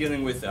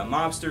dealing with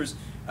mobsters,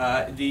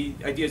 the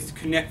idea is to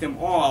connect them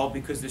all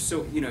because they're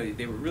so,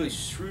 they were really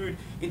shrewd,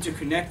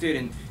 interconnected,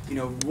 and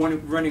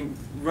one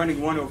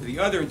running one over the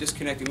other and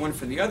disconnecting one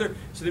from the other.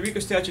 So the RICO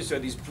statutes are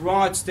these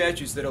broad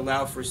statutes that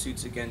allow for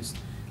suits against,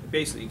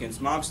 basically against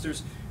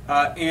mobsters.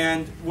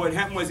 And what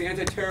happened was the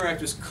Anti-Terror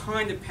Act was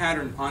kind of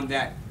patterned on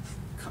that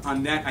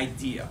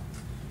idea.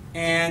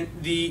 And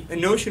the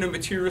notion of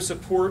material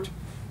support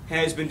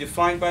has been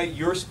defined by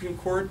your Supreme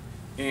Court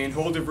in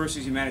Holder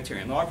versus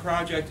Humanitarian Law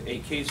Project, a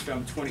case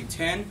from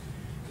 2010,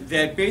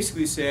 that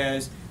basically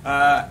says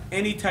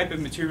any type of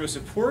material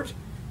support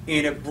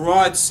in a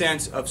broad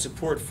sense of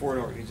support for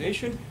an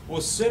organization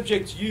will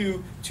subject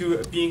you to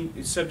a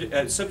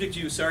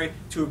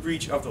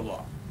breach of the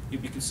law.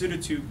 You'd be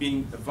considered to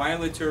being a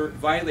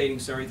violating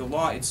the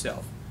law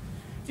itself.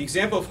 The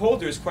example of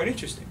Holder is quite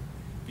interesting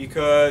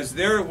because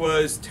there it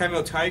was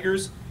Tamil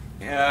Tigers,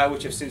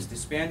 which have since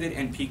disbanded,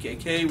 and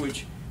PKK,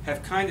 which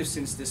have kind of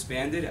since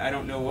disbanded. I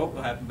don't know what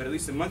will happen, but at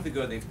least a month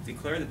ago they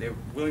declared that they're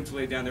willing to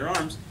lay down their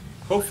arms.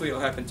 Hopefully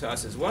it'll happen to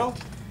us as well.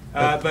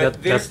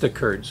 That's the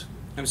Kurds.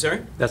 I'm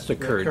sorry? That's the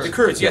Kurds. The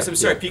Kurds, yes, Yeah, I'm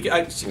sorry.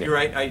 yeah. You're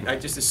right. I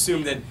just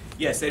assumed that,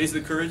 yes, that is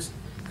the Kurds,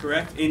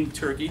 correct, in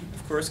Turkey,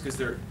 of course, because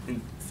they're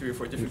in 3 or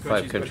 4 different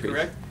countries, but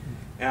correct.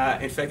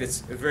 In fact,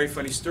 it's a very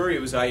funny story.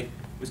 It was I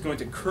was going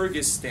to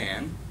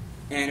Kyrgyzstan,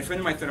 and a friend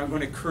of mine thought I'm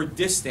going to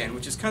Kurdistan,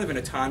 which is kind of an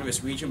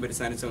autonomous region, but it's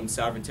not its own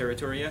sovereign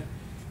territory yet.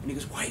 And he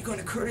goes, "Why are you going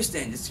to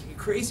Kurdistan? It's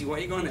crazy. Why are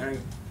you going there?"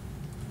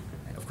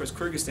 Of course,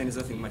 Kyrgyzstan is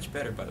nothing much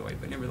better, by the way,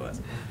 but nevertheless.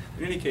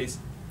 In any case,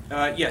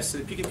 yes, so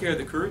the PKK are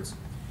the Kurds.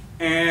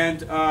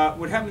 And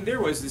what happened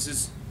there was, this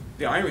is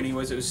the irony,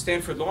 was it was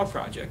Stanford Law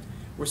Project.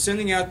 We're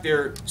sending out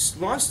their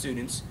law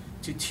students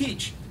to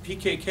teach the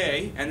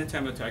PKK and the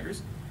Tamil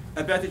Tigers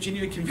about the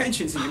Geneva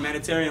Conventions in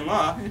humanitarian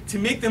law to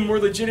make them more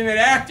legitimate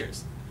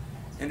actors.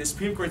 And the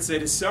Supreme Court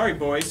said, sorry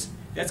boys,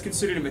 that's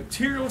considered a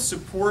material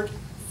support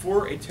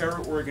for a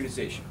terror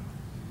organization.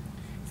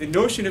 The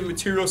notion of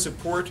material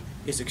support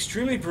is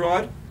extremely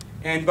broad,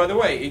 and by the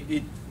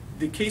way,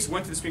 the case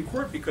went to the Supreme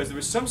Court because there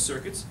were some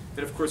circuits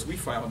that, of course, we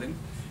filed in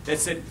that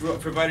said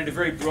provided a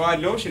very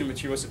broad notion of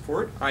material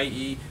support,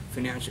 i.e.,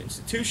 financial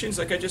institutions,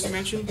 like I just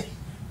mentioned,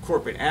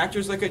 corporate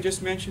actors, like I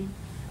just mentioned,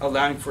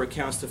 allowing for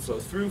accounts to flow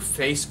through,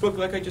 Facebook,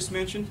 like I just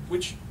mentioned,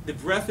 which the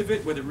breadth of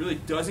it, whether it really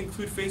does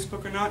include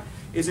Facebook or not,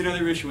 is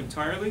another issue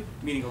entirely,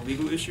 meaning a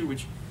legal issue,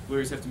 which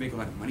lawyers have to make a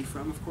lot of money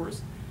from, of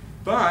course.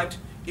 But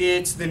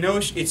it's the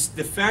notion, it's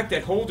the fact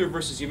that Holder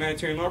versus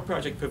Humanitarian Law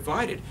Project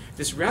provided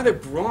this rather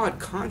broad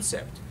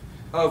concept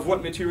of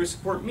what material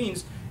support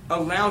means,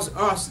 allows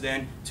us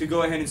then to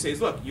go ahead and say,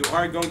 look, you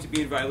are going to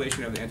be in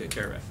violation of the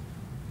Anti-Terror Act.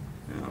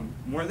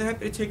 More than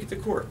happy to take it to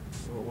court.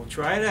 We'll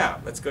try it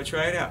out. Let's go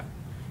try it out.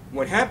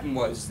 What happened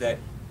was that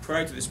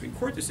prior to the Supreme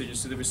Court decision,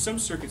 so there were some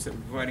circuits that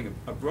were providing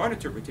a broad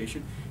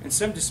interpretation, and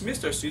some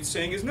dismissed our suits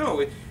saying,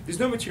 no, there's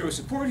no material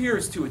support here,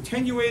 it's too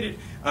attenuated,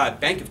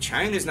 Bank of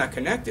China is not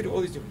connected,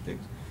 all these different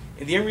things.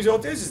 And the end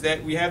result is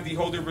that we have the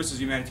Holder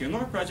versus Humanitarian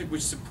Law Project,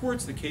 which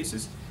supports the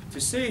cases to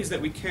say is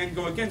that we can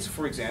go against,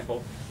 for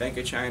example, Bank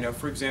of China,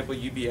 for example,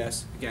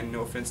 UBS, again,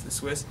 no offense to the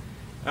Swiss.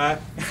 I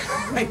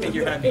think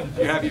you're happy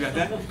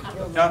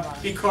about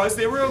that. Because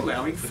they were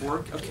allowing for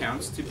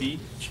accounts to be,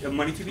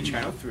 money to be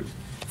channeled through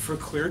for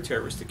clear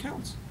terrorist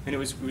accounts. And it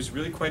was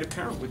really quite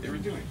apparent what they were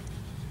doing.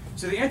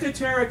 So the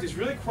Anti-Terror Act is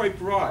really quite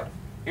broad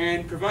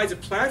and provides a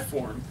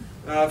platform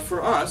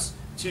for us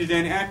to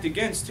then act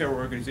against terror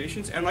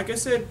organizations. And like I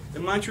said, the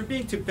mantra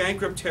being to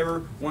bankrupt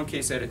terror one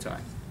case at a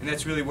time. And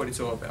that's really what it's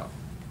all about.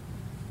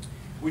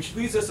 Which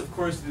leads us, of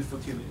course, to the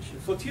flotilla issue.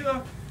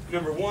 Flotilla,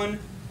 number one,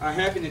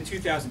 happened in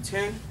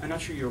 2010. I'm not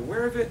sure you're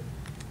aware of it.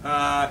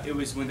 It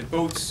was when the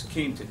boats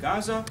came to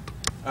Gaza,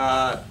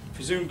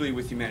 presumably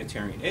with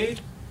humanitarian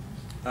aid.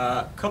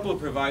 A couple of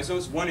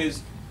provisos. One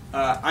is,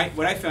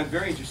 what I found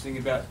very interesting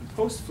about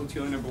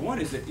post-flotilla number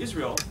 1 is that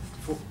Israel,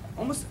 for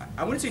almost,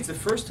 I wouldn't say it's the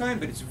first time,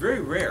 but it's very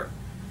rare,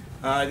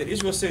 that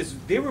Israel says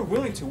they were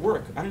willing to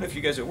work. I don't know if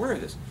you guys are aware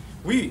of this.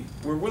 We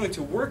were willing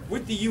to work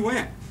with the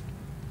UN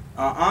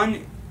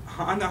on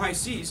the high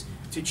seas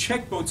to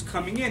check boats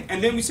coming in.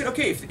 And then we said,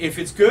 okay, if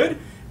it's good,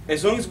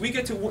 as long as we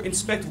get to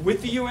inspect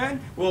with the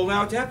UN, we'll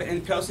allow it to happen.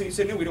 And the Palestinians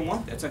said, no, we don't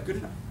want that. It's not good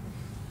enough.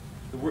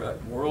 The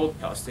world,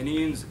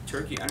 Palestinians,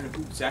 Turkey, I don't know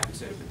who exactly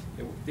said it,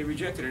 but they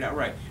rejected it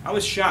outright. I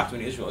was shocked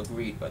when Israel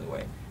agreed, by the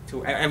way.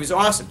 It was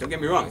awesome, don't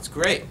get me wrong, it's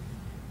great.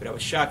 But I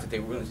was shocked that they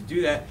were willing to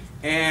do that,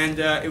 and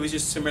it was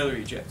just summarily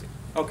rejected.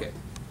 Okay,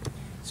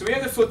 so we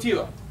have the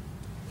flotilla.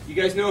 You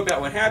guys know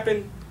about what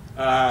happened.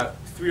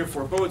 3 or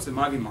 4 boats, the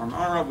Mavi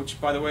Marmara,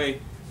 which, by the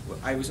way,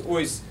 I was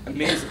always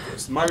amazed at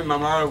this. Mavi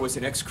Marmara was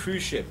an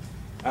ex-cruise ship.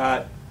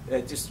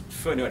 Just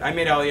footnote, I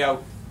made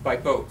Aliyah by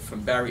boat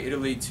from Bari,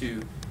 Italy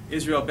to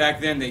Israel.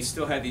 Back then, they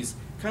still had these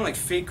kind of like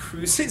fake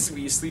cruises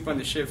where you sleep on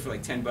the ship for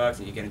like $10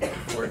 and you get into the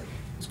port. It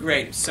was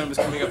great. If the sun was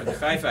coming up at the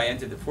Haifa, I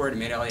entered the port and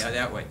made Aliyah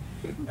that way.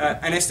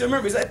 And I still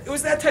remember it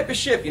was that type of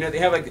ship. You know, they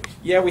have like,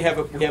 yeah, we have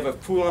a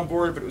pool on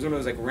board, but it was one of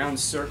those like round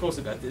circles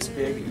about this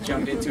big. You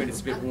jump into it,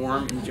 it's a bit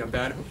warm, and you jump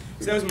out of it.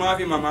 So that was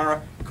Mavi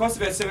Marmara. It cost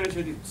about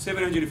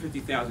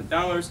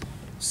 $750,000.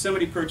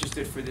 Somebody purchased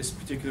it for this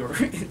particular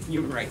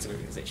human rights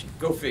organization.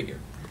 Go figure.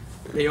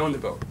 They own the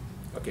boat.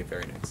 Okay,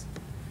 very nice.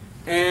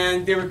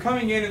 And they were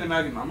coming in the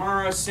Mavi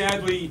Marmara.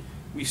 Sadly,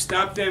 we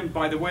stopped them.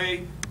 By the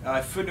way,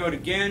 footnote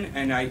again,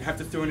 and I have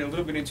to throw in a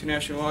little bit of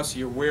international law so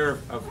you're aware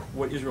of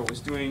what Israel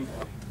was doing.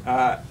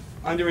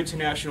 Under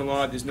international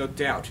law, there's no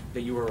doubt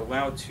that you are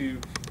allowed to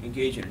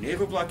engage in a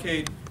naval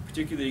blockade,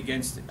 particularly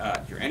against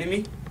your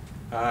enemy.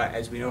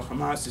 As we know,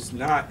 Hamas is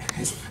not,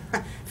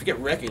 forget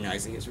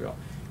recognizing Israel,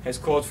 has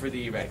called for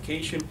the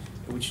eradication,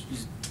 which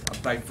is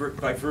by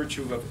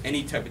virtue of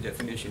any type of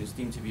definition is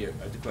deemed to be a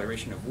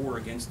declaration of war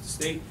against the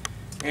state.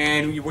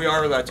 And we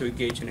are allowed to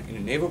engage in a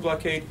naval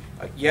blockade.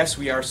 Yes,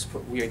 we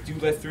do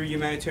let through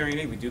humanitarian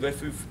aid. We do let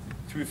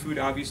through food,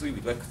 obviously. We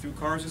let through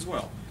cars as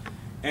well.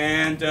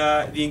 And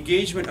the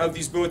engagement of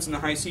these boats in the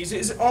high seas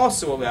is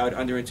also allowed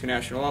under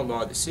international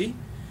law of the sea,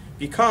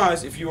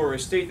 because if you are a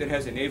state that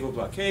has a naval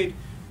blockade,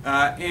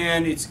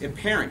 and it's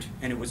apparent,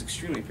 and it was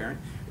extremely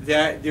apparent,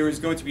 that there is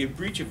going to be a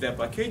breach of that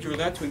blockade, you're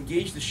allowed to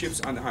engage the ships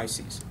on the high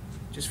seas,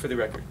 just for the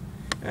record.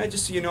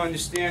 Just so you know,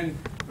 understand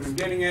what I'm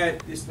getting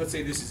at, let's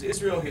say this is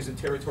Israel, here's a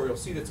territorial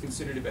sea that's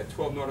considered about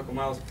 12 nautical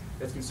miles,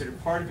 that's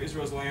considered part of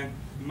Israel's land.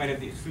 You might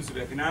have the exclusive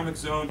economic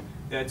zone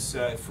that's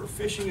for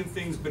fishing and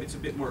things, but it's a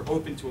bit more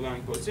open to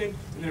allowing boats in.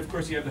 And then, of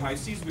course, you have the high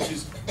seas, which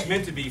is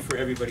meant to be for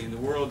everybody in the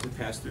world to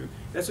pass through.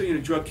 That's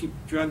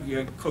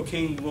why,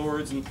 cocaine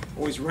lords and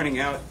always running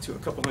out to a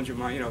couple hundred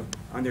miles,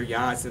 on their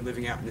yachts and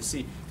living out in the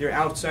sea. They're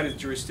outside of the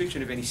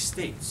jurisdiction of any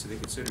state, so they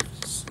consider,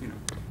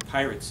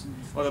 pirates.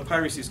 Although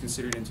piracy is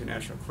considered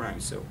international crime,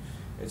 so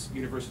it's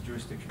universal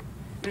jurisdiction.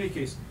 In any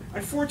case,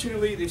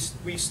 unfortunately,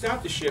 we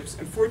stopped the ships.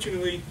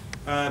 Unfortunately,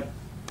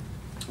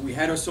 we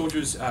had our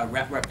soldiers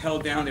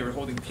rappelled down. They were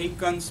holding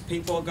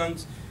paintball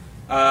guns.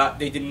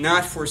 They did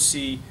not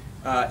foresee,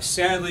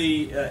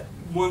 sadly,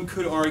 one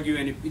could argue,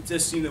 and it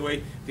does seem the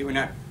way, they were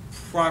not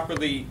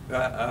properly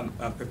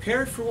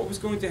prepared for what was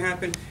going to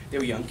happen. They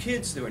were young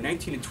kids. There were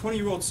 19 and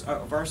 20-year-olds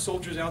of our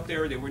soldiers out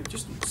there. They were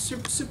just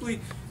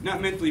simply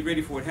not mentally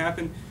ready for what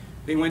happened.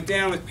 They went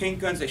down with paint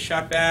guns. They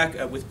shot back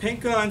with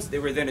paint guns. They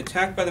were then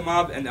attacked by the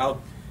mob, and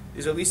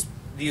there's at least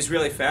the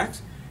Israeli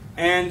facts.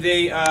 And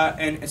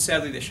and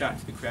sadly, they shot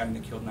into the crowd and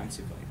they killed 9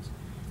 civilians.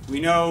 We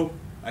know,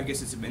 I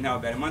guess it's been now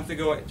about a month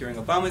ago, during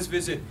Obama's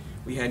visit,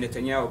 we had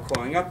Netanyahu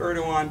calling up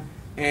Erdogan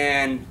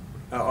and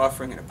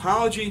offering an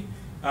apology.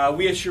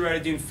 We at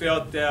Shurat HaDin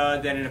felt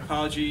that an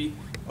apology,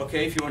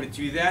 okay, if you want to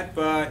do that,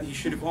 but he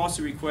should have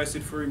also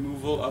requested for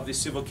removal of the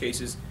civil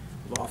cases,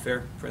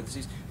 lawfare,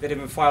 parentheses, that have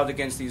been filed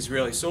against the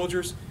Israeli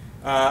soldiers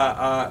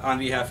on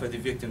behalf of the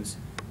victims,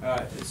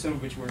 some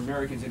of which were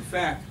Americans. In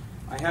fact,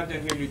 I have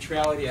down here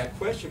Neutrality Act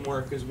question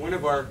mark, because one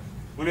of our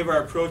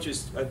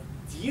approaches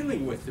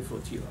dealing with the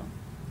flotilla,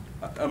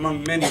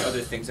 among many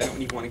other things, I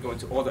don't even want to go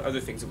into all the other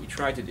things that we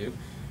tried to do,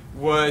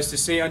 was to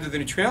say under the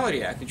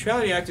Neutrality Act.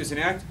 Neutrality Act is an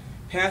act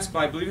passed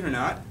by, believe it or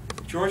not,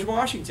 George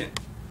Washington.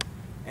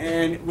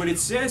 And what it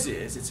says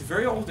is, it's a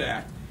very old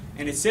act,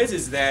 and it says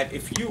is that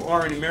if you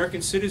are an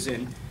American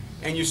citizen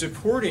and you're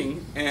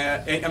supporting,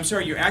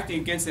 you're acting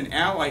against an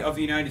ally of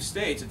the United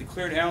States, a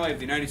declared ally of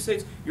the United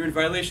States, you're in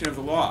violation of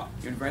the law.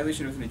 You're in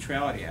violation of the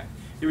Neutrality Act.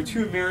 There were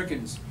 2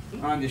 Americans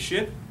on the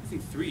ship, I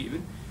think 3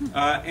 even,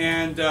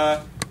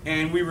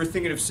 and we were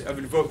thinking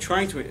of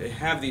trying to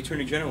have the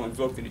Attorney General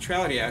invoke the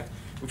Neutrality Act,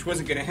 which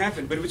wasn't going to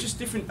happen, but it was just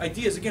different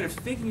ideas, again, of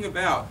thinking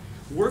about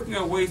working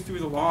our way through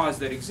the laws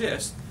that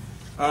exist,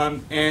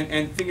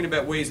 and thinking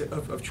about ways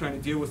of trying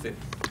to deal with it.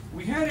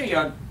 We had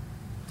a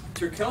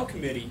Turkel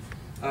committee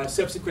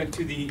subsequent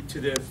to the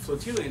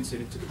flotilla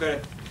incident. It took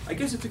about, I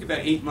guess it took about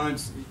 8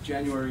 months,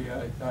 January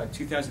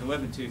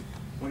 2011,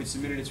 when it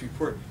submitted its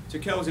report.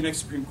 Turkel was an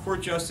ex-Supreme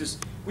Court justice.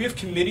 We have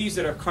committees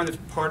that are kind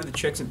of part of the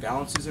checks and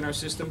balances in our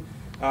system.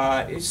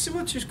 It's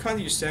similar to kind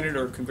of your Senate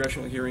or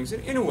congressional hearings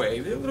in a way.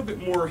 They're a little bit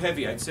more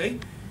heavy, I'd say.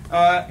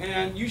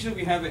 And usually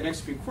we have an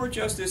ex-Supreme Court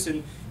justice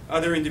and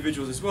other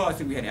individuals as well. I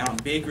think we had Alan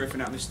Baker, if I'm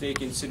not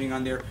mistaken, sitting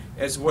on there,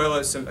 as well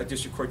as a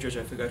district court judge.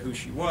 I forgot who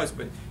she was,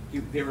 but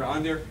they were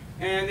on there.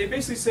 And they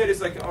basically said,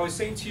 it's like I was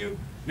saying to you,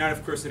 not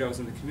of course that I was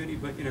on the committee,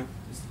 but you know,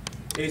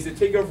 is the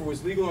takeover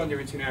was legal under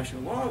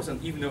international law,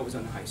 even though it was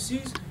on the high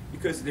seas,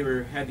 because they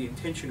had the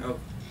intention of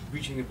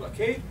reaching a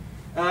blockade.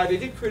 They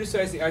did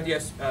criticize the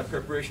IDF's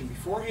preparation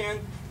beforehand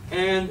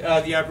and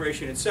the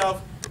operation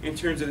itself in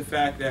terms of the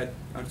fact that,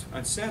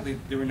 sadly,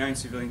 there were 9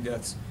 civilian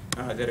deaths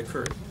that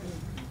occurred.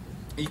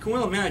 You can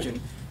well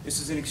imagine this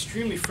is an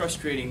extremely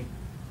frustrating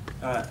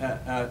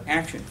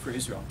action for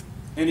Israel.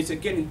 And it's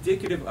again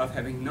indicative of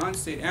having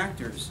non-state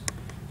actors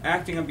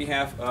acting on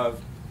behalf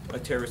of a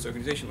terrorist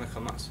organization like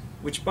Hamas,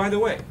 which, by the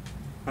way,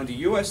 under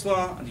U.S.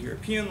 law, under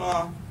European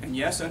law, and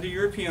yes, under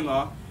European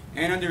law,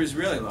 and under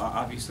Israeli law,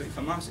 obviously,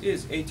 Hamas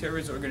is a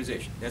terrorist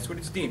organization. That's what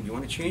it's deemed. You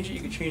want to change it,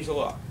 you can change the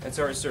law. That's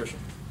our assertion.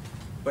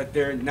 But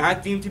they're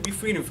not deemed to be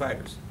freedom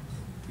fighters.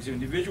 These are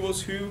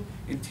individuals who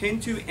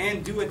intend to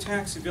and do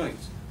attack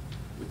civilians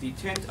with the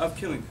intent of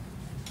killing them.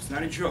 It's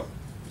not a joke.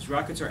 These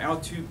rockets are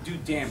out to do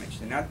damage.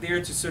 They're not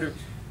there to sort of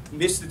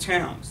miss the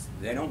towns.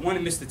 They don't want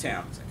to miss the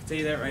towns. I can tell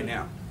you that right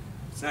now.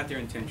 It's not their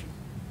intention.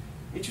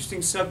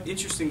 Interesting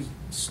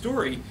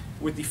story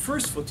with the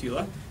first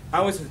flotilla.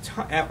 I was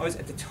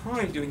at the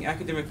time doing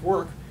academic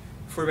work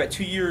for about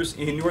 2 years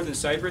in northern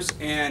Cyprus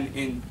and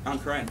in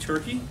Ankara in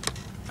Turkey.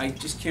 I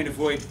just can't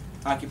avoid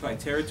occupied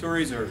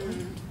territories or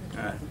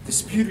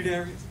disputed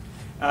areas.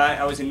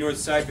 I was in North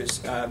Cyprus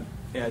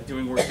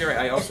doing work there.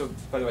 I also,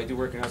 by the way, do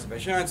work in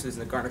Azerbaijan, so there's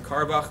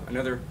Nagorno-Karabakh,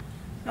 another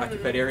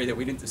occupied area that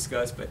we didn't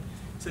discuss. But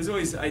so as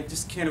always, I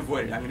just can't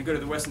avoid it. I'm going to go to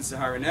the Western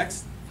Sahara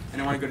next,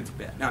 and I want to go to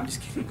Tibet. No, I'm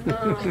just kidding.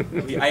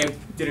 I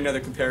did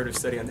another comparative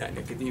study on that in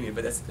academia,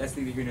 but that's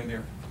neither here nor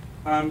there.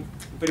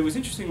 But it was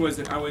interesting was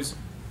that I was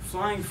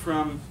flying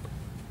from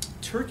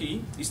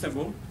Turkey,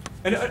 Istanbul,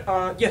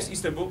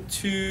 Istanbul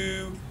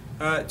to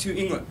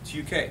England,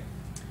 to UK.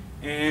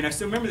 And I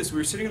still remember this. We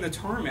were sitting on the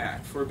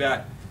tarmac for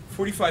about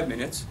 45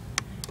 minutes,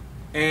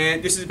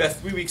 and this is about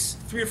 3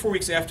 or 4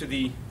 weeks after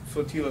the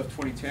flotilla of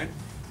 2010.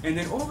 And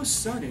then all of a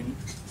sudden,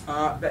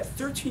 about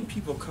 13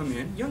 people come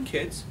in, young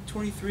kids,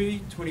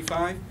 23,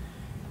 25,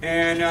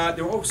 and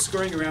they were all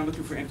scurrying around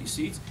looking for empty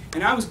seats.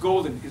 And I was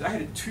golden because I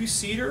had a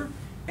 2-seater,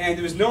 and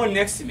there was no one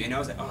next to me. And I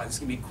was like, oh, this is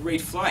going to be a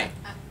great flight.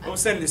 All of a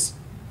sudden, this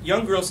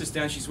young girl sits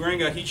down. She's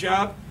wearing a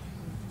hijab,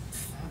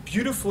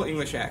 beautiful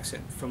English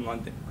accent from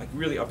London, like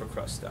really upper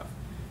crust stuff.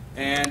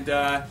 And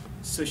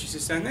so she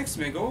sits down next to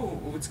me. I go, oh,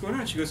 what's going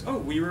on? She goes, oh,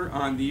 we were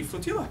on the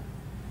flotilla.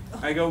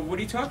 I go, what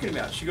are you talking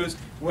about? She goes,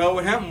 well,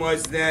 what happened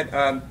was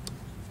that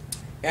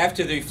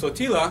after the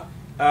flotilla,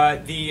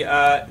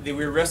 they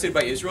were arrested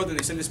by Israel. Then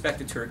they sent us back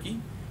to Turkey.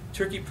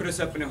 Turkey put us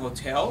up in a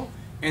hotel.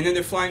 And then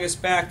they're flying us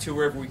back to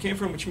wherever we came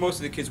from, which most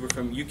of the kids were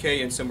from UK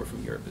and some were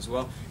from Europe as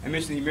well. I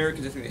mentioned the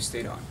Americans. I think they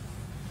stayed on.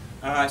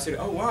 I said,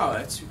 oh,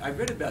 wow, I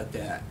read about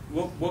that.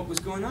 What was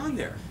going on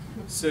there?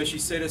 So she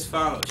said as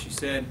follows. She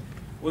said,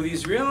 well, the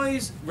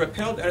Israelis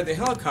rappelled out of the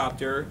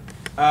helicopter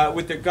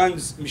with their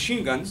guns,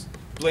 machine guns,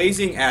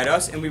 blazing at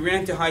us, and we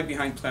ran to hide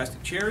behind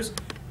plastic chairs,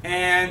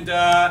 and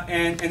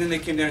then they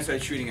came down and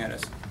started shooting at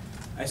us.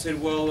 I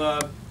said, well,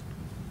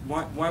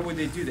 why would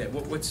they do that?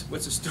 What's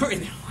the story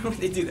there? Why would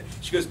they do that?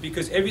 She goes,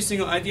 because every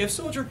single IDF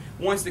soldier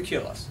wants to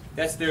kill us.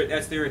 That's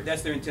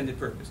their intended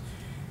purpose.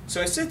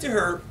 So I said to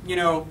her, you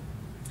know,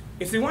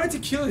 if they wanted to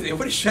kill you, they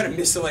would have shot a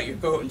missile at your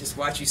boat and just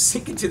watch you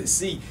sink into the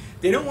sea.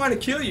 They don't want to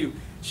kill you.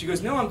 She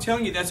goes, no, I'm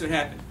telling you that's what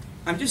happened.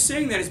 I'm just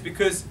saying that is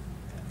because,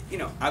 you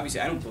know,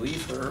 obviously I don't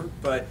believe her,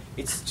 but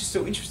it's just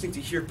so interesting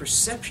to hear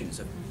perceptions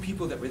of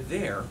people that were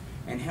there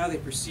and how they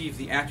perceive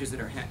the actors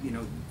that are,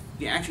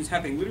 the actions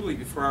happening literally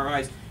before our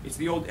eyes. It's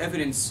the old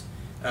evidence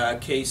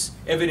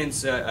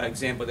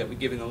example that we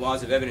give in the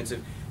laws of evidence.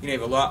 Of, you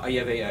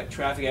have a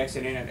traffic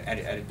accident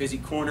at a busy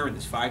corner, and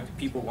there's 5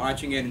 people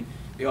watching it, and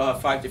they all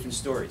have 5 different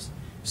stories.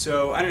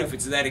 So I don't know if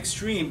it's that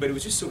extreme, but it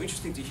was just so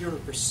interesting to hear her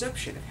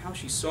perception of how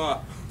she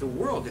saw the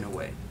world in a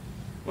way.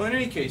 Well, in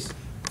any case,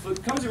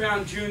 it comes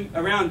around June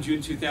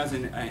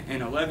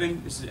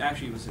 2011. This is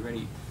actually was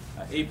already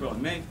April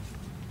and May,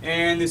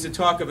 and there's a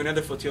talk of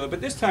another flotilla.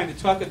 But this time, the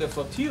talk of the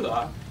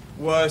flotilla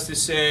was to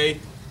say,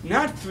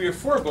 not 3 or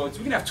 4 boats.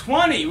 We're going to have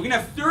 20. We're going to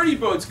have 30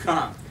 boats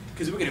come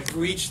because we're going to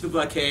breach the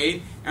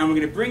blockade, and we're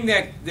going to bring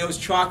those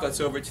chocolates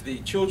over to the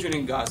children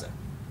in Gaza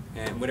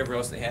and whatever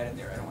else they had in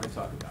there. I don't want to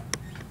talk about.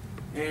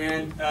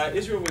 And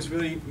Israel was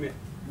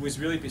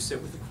really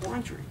beset with a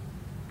quandary.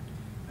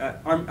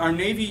 Our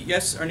Navy,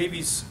 yes, our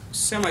Navy's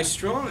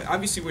semi-strong.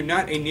 Obviously, we're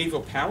not a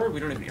naval power. We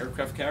don't have an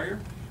aircraft carrier.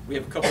 We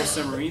have a couple of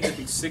submarines, I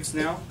think 6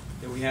 now,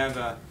 that we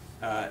have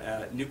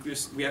nuclear.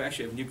 We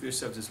actually have nuclear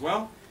subs as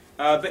well.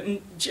 But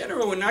in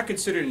general, we're not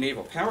considered a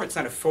naval power. It's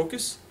not a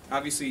focus.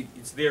 Obviously,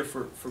 it's there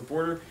for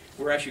border.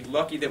 We're actually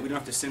lucky that we don't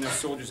have to send our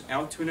soldiers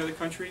out to another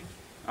country.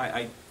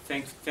 I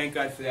thank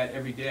God for that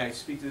every day. I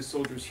speak to the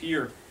soldiers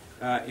here,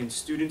 and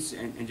students,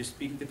 and just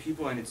speaking to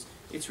people, and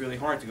it's really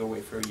hard to go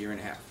away for a year and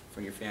a half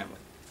from your family,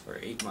 or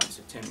 8 months,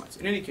 or 10 months.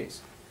 In any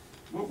case,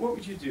 what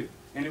would you do?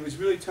 And it was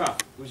really tough.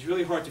 It was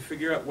really hard to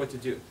figure out what to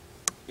do.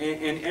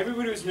 And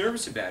everybody was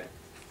nervous about it,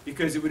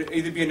 because it would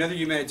either be another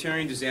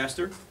humanitarian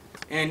disaster,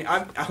 and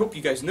I hope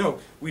you guys know,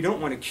 we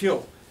don't want to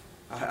kill.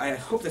 I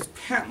hope that's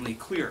patently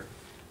clear.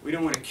 We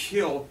don't want to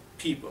kill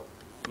people.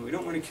 We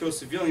don't want to kill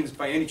civilians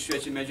by any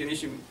stretch of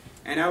imagination.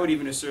 And I would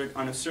even assert,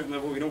 on a certain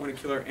level, we don't want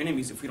to kill our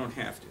enemies if we don't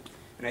have to.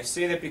 And I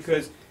say that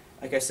because,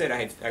 like I said,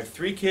 I have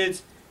 3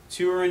 kids,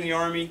 2 are in the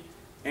Army,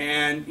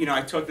 and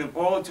I talk to them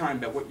all the time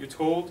about what you're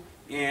told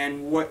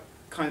and what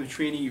kind of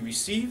training you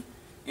receive.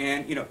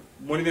 And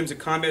one of them's a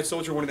combat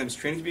soldier, one of them's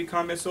training to be a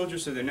combat soldier,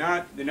 so they're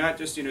not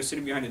just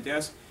sitting behind a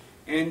desk.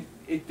 And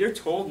they're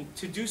told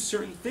to do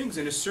certain things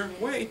in a certain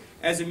way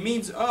as a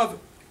means of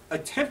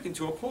attempting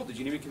to uphold the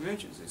Geneva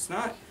Conventions. It's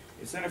not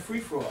a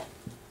free-for-all.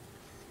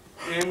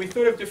 And we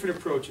thought of different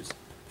approaches.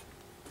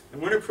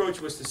 And one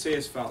approach was to say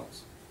as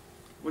follows.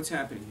 What's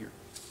happening here?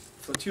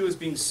 Flotilla is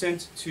being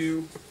sent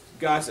to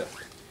Gaza.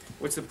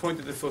 What's the point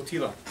of the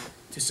flotilla?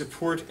 To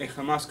support a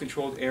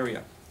Hamas-controlled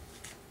area.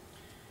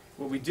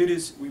 What we did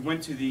is we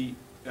went to the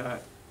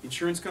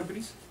insurance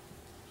companies,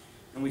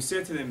 and we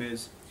said to them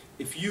is,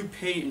 if you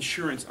pay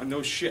insurance on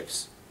those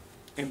ships,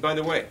 and by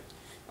the way,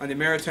 under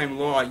maritime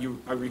law, you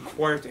are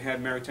required to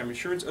have maritime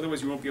insurance,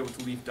 otherwise you won't be able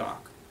to leave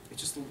dock. It's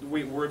just the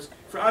way it works.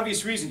 For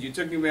obvious reasons, you're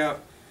talking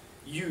about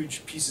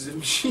huge pieces of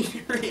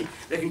machinery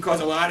that can cause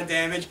a lot of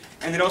damage,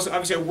 and that also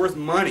obviously are worth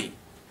money.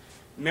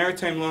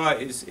 Maritime law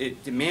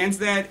it demands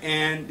that,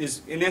 and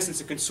is in essence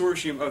a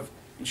consortium of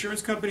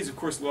insurance companies. Of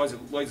course, Lloyd's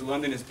of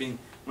London as being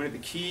one of the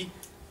key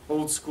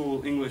old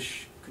school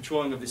English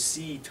controlling of the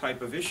sea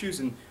type of issues,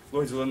 and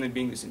Lloyd's of London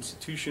being this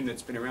institution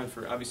that's been around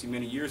for obviously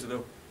many years,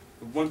 although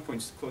at one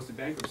point it's close to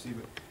bankruptcy.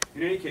 But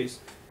in any case,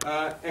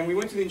 and we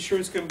went to the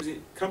insurance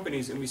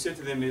companies and we said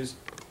to them is,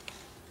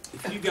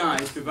 if you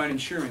guys provide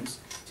insurance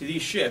to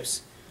these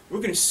ships, we're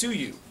going to sue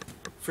you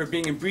for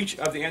being in breach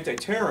of the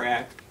Anti-Terror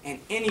Act, and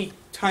any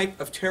type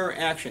of terror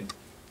action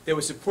that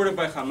was supported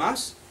by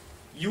Hamas,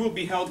 you will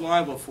be held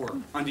liable for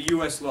under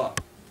U.S. law.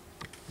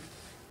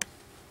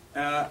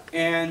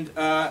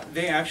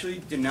 They actually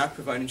did not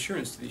provide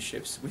insurance to these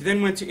ships. We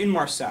then went to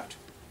Inmarsat,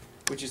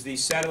 which is the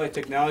satellite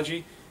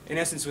technology. In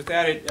essence,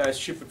 without it, a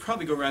ship would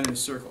probably go around in a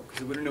circle,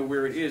 because it wouldn't know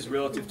where it is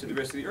relative to the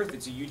rest of the Earth.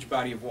 It's a huge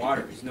body of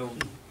water.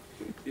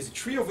 There's a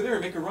tree over there,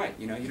 make a right.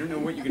 You don't know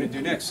what you're going to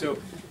do next. So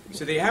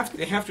they have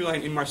to rely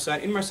on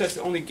Inmarsat. Inmarsat's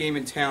the only game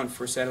in town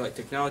for satellite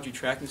technology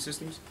tracking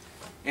systems.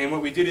 And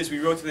what we did is we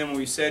wrote to them and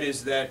we said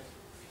is that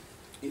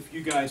if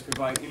you guys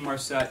provide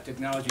Inmarsat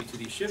technology to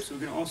these ships, we're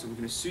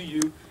going to sue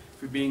you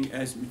for being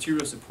as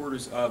material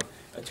supporters of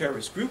a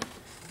terrorist group,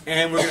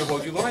 and we're going to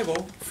hold you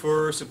liable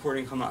for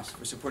supporting Hamas,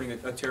 for supporting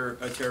a terror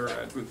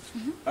group.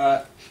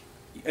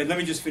 And let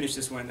me just finish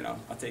this one, and then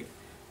I'll take.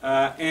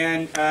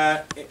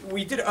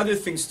 We did other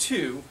things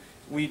too.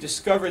 We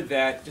discovered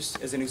that,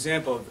 just as an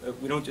example,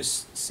 we don't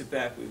just sit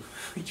back.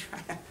 We try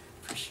to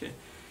push it.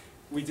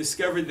 We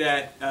discovered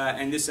that,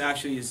 and this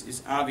actually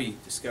is Avi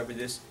discovered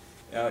this,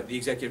 the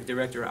executive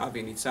director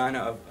Attorney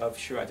Nitsana of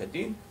Shurat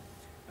HaDin,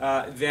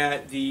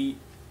 that the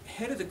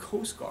head of the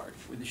Coast Guard,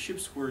 where the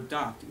ships were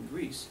docked in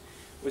Greece,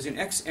 was an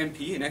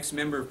ex-MP, an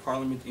ex-member of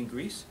Parliament in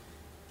Greece,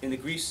 in the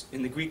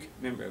Greek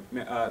member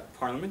of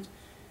Parliament,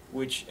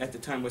 which at the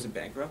time wasn't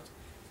bankrupt,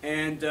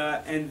 and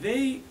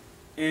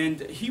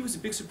he was a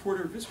big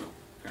supporter of Israel,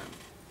 apparently.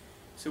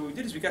 So what we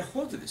did is we got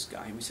hold of this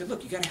guy and we said,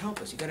 look, you got to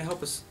help us. You got to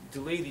help us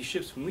delay these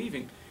ships from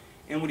leaving.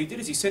 And what he did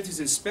is he sent his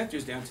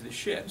inspectors down to the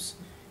ships,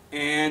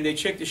 and they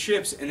checked the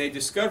ships, and they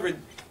discovered,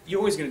 you're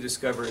always going to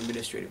discover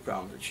administrative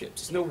problems with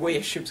ships. There's no way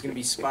a ship's going to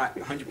be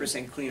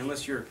 100% clean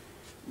unless you're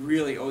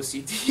really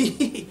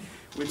OCD,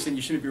 which then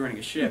you shouldn't be running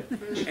a ship.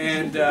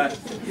 And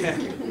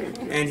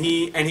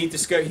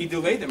he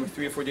delayed them for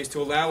 3 or 4 days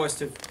to allow us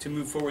to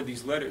move forward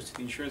these letters to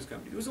the insurance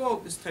company. There was all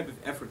this type of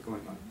effort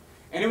going on,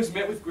 and it was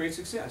met with great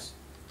success.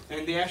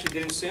 And they actually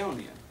didn't sail in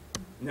the end.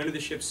 None of the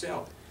ships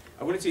sailed.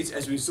 I wouldn't say it's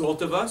as a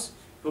result of us,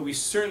 but we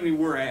certainly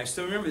were. I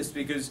still remember this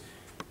because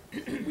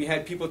we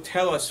had people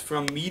tell us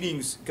from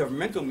meetings,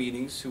 governmental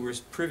meetings, who were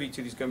privy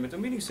to these governmental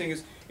meetings, saying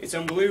it's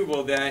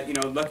unbelievable that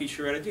lucky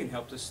Shurat HaDin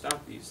helped us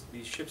stop these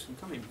ships from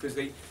coming, because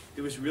there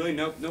was really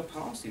no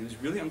policy. It was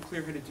really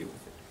unclear how to deal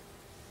with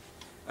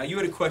it. You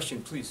had a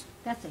question, please.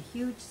 That's a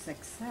huge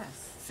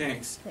success.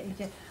 Thanks. That you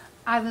did.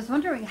 I was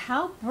wondering,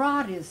 how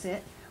broad is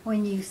it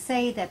when you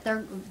say that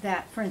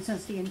for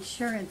instance, the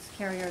insurance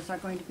carriers are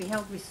going to be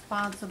held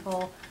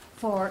responsible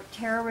for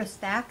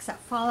terrorist acts that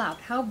fall out?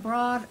 How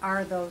broad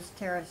are those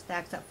terrorist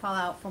acts that fall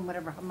out from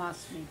whatever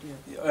Hamas may do?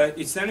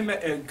 It's not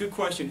a good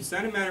question. It's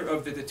not a matter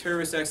of the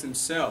terrorist acts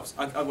themselves.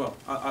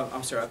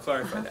 I'm sorry, I'll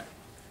clarify that.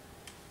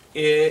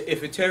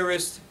 If a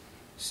terrorist,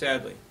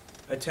 sadly,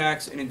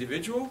 attacks an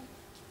individual,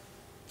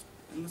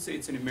 and let's say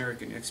it's an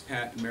American,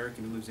 expat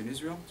American who lives in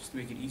Israel, just to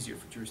make it easier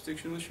for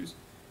jurisdictional issues,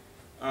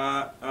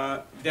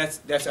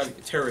 that's a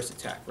terrorist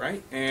attack,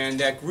 right? And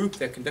that group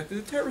that conducted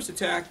the terrorist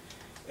attack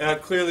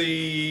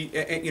clearly,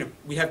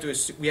 we have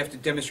to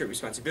demonstrate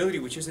responsibility,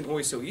 which isn't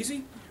always so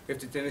easy. We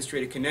have to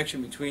demonstrate a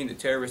connection between the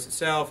terrorist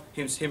itself,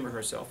 him or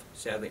herself,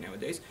 sadly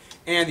nowadays,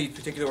 and the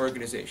particular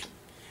organization.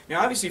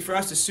 Now, obviously, for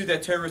us to sue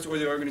that terrorist or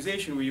the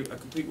organization would be a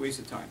complete waste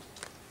of time,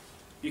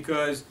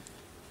 because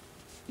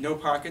no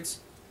pockets,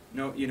 they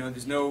don't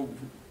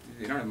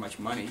have much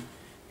money,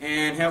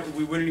 and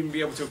we wouldn't even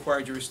be able to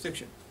acquire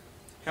jurisdiction.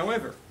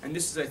 However, and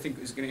this is, I think,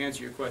 is going to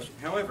answer your question.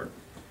 However,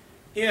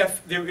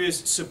 if there is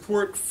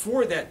support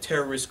for that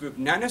terrorist group,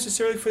 not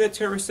necessarily for that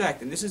terrorist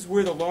act, and this is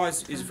where the law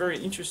is very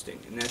interesting,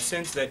 in that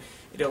sense that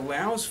it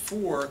allows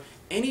for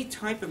any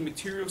type of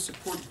material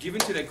support given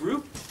to that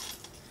group,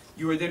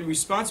 you are then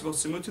responsible,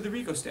 similar to the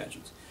RICO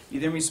statutes.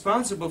 You're then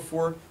responsible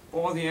for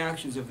all the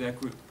actions of that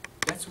group.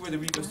 That's where the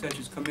RICO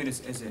statutes come in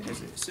as an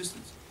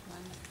assistance.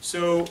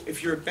 So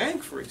if you're a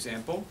bank, for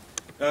example,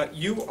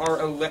 you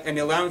are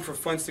allowing for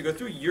funds to go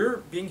through, you're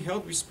being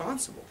held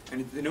responsible.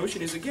 And the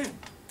notion is, again,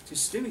 to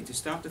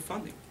stop the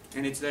funding.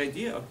 And it's the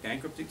idea of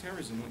bankrupting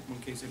terrorism one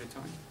case at a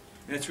time.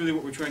 And that's really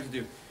what we're trying to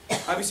do.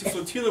 Obviously,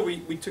 Flotilla,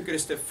 we took it a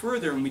step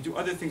further, and we do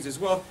other things as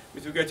well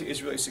with regard to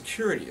Israeli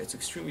security. That's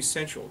extremely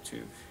central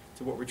to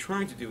what we're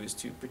trying to do, is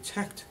to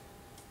protect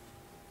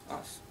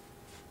us.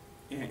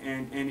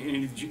 And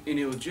in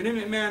a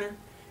legitimate manner,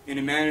 in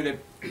a manner that,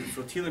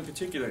 Flotilla in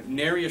particular,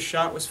 nary a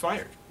shot was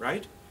fired,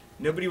 right?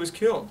 Nobody was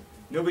killed.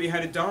 Nobody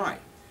had to die.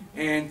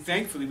 And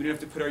thankfully, we didn't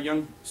have to put our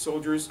young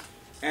soldiers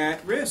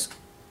at risk.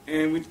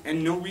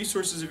 And no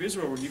resources of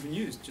Israel were even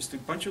used. Just a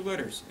bunch of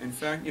letters and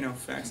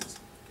faxes,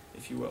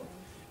 if you will.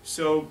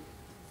 So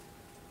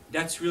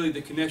that's really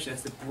the connection.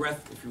 That's the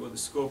breadth, if you will, the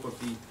scope of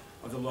the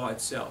law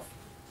itself,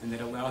 and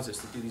that allows us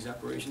to do these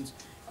operations.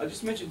 I'll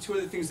just mention two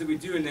other things that we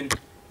do, and then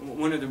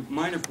one other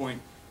minor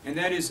point, and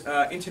that is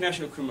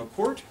International Criminal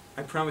Court.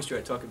 I promised you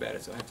I'd talk about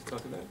it, so I have to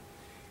talk about it.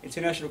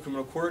 International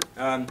Criminal Court.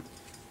 I'm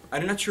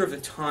not sure of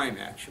the time,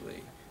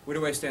 actually. Where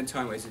do I stand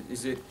time-wise?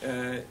 Is it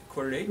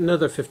 7:45?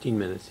 Another 15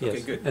 minutes, yes.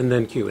 Okay, good. And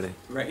then Q&A.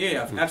 Right,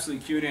 yeah,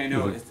 absolutely. Q&A, I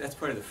know. That's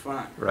part of the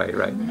fun. Right.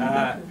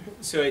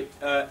 So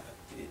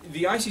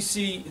the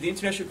ICC, the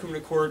International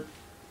Criminal Court,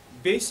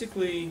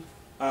 basically,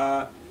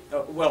 the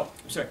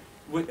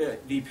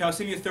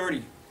Palestinian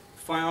Authority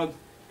filed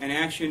an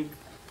action,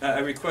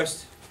 a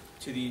request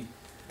to the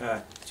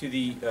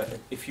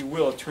if you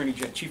will,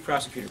 Chief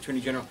Prosecutor,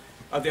 Attorney General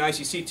of the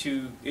ICC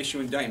to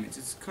issue indictments.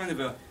 It's kind of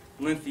a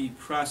lengthy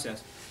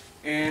process.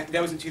 And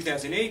that was in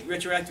 2008,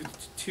 retroactive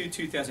to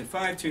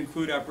 2005 to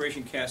include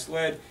Operation Cast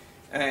Lead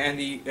and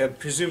the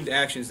presumed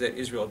actions that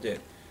Israel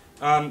did.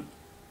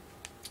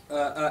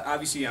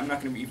 Obviously, I'm not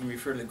going to even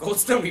refer to the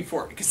Goldstone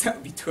report, because that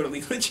would be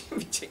totally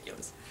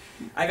ridiculous.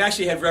 I've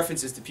actually had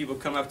references to people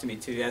come up to me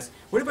to ask,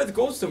 what about the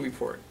Goldstone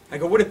report? I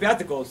go, what about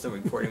the Goldstone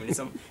report? I mean, it's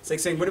like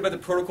saying, what about the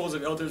Protocols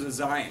of Elders of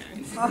Zion?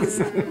 I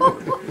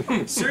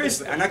mean,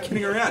 seriously, I'm not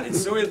kidding around.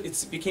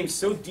 It became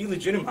so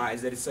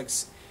delegitimized that it's like,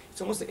 it's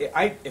almost,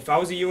 if I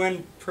was a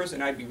UN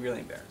person, I'd be really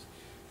embarrassed.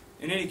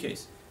 In any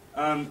case,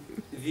 and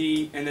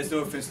there's no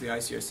offense to the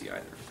ICRC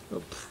either.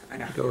 Oh, I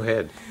know. go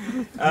ahead.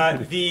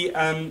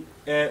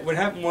 What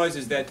happened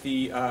was that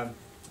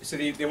so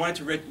they wanted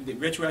to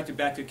retroactive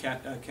back to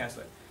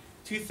Caslet.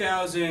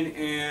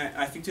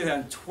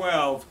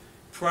 2012,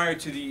 prior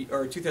to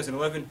or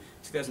 2011,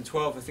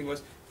 2012, I think it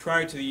was,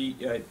 prior to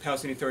the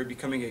Palestinian Authority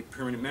becoming a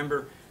permanent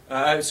member,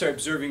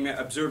 observing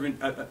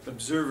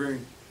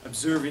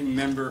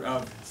member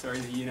of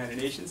the United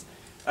Nations,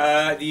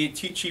 the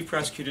Chief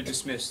Prosecutor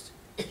dismissed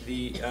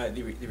the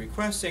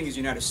request, saying, as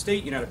you're not a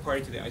state, you're not a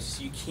party to the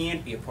ICC, you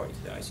can't be a party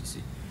to the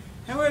ICC.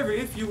 However,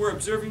 if you were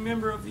observing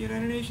member of the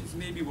United Nations,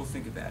 maybe we'll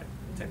think about it,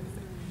 type of thing.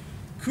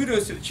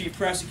 Kudos to the Chief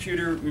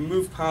Prosecutor,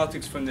 removed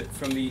politics from the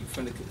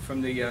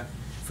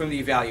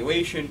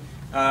evaluation.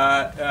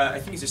 I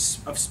think he's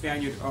of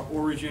Spaniard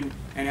origin,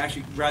 and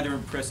actually rather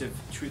impressive,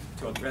 truth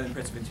told, rather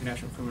impressive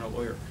international criminal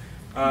lawyer.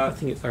 I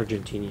think it's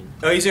Argentinian.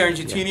 Oh, he's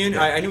Argentinian?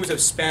 Yeah. I knew he was of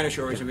Spanish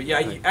origin, but yeah,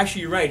 Right.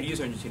 actually you're right, he is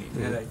Argentinian,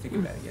 now that I think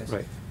about it, yes.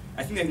 Right.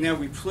 I think they've now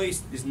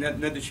replaced this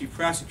another Chief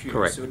Prosecutor,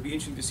 Correct. so it'd be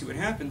interesting to see what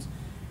happens.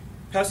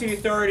 Palestinian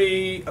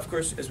Authority, of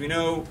course, as we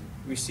know,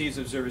 receives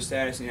observer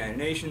status in the United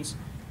Nations.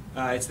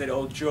 It's that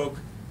old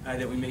joke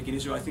that we make in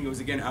Israel. I think it was,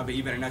 again, Abba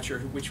Eban, I'm not sure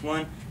which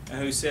one,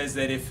 who says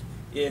that if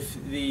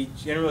the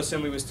General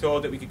Assembly was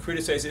told that we could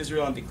criticize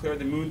Israel and declare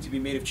the moon to be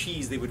made of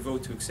cheese, they would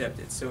vote to accept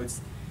it. So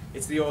it's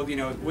the old,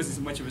 it wasn't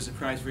so much of a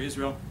surprise for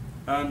Israel.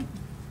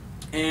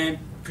 And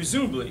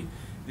presumably,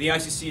 the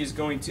ICC is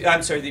going to,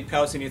 the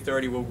Palestinian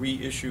Authority will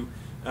reissue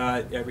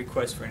a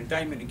request for an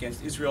indictment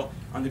against Israel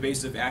on the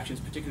basis of actions,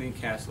 particularly in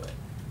Caslet.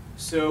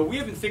 So we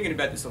have been thinking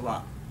about this a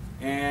lot.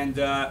 And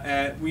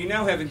we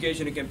now have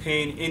engaged in a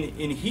campaign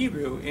in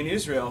Hebrew in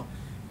Israel.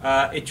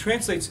 It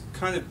translates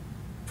kind of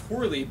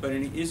poorly, but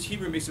in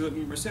Hebrew makes a little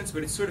more sense.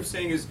 But it's sort of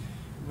saying is,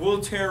 we'll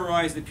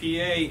terrorize the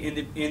PA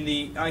in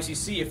the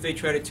ICC if they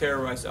try to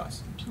terrorize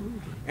us.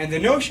 And the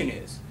notion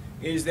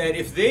is that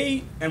if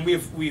they, and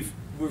we've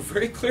we're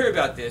very clear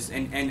about this,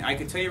 and I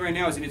can tell you right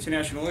now, as an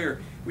international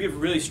lawyer, we have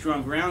really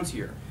strong grounds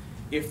here.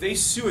 If they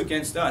sue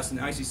against us in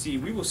the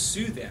ICC, we will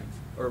sue them,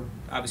 or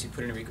obviously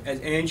put in as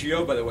an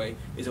NGO, by the way,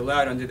 is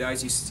allowed under the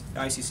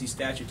ICC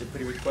statute to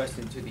put a request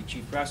into the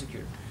chief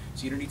prosecutor.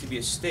 So you don't need to be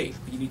a state,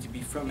 but you need to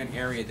be from an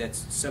area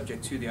that's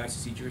subject to the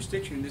ICC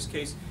jurisdiction. In this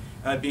case,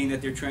 being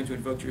that they're trying to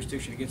invoke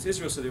jurisdiction against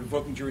Israel, so they're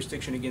invoking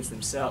jurisdiction against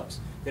themselves.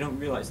 They don't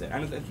realize that. I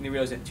don't think they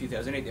realized that in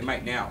 2008. They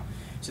might now.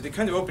 So they're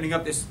kind of opening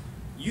up this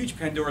huge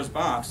Pandora's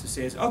box that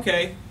says,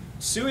 okay,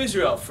 sue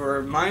Israel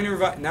for minor,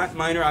 not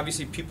minor,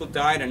 obviously people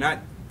died. I'm not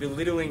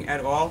belittling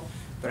at all.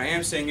 But I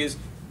am saying is,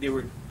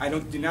 I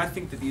do not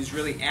think that the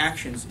Israeli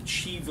actions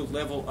achieve the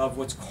level of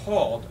what's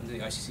called, under the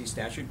ICC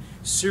statute,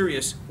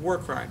 serious war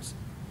crimes.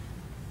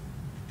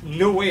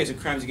 No way is it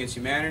crimes against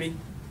humanity.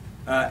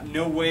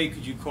 No way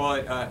could you call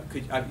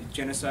it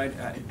genocide.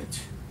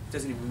 It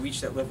doesn't even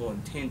reach that level of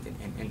intent,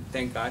 and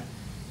thank God.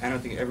 I don't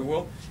think it ever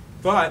will.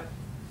 But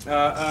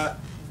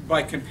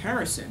by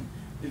comparison,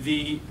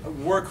 the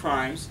war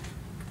crimes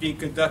being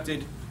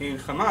conducted in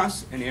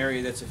Hamas, an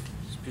area that's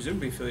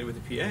presumably affiliated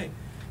with the PA,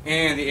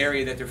 and the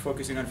area that they're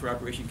focusing on for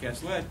Operation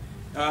Cast Lead,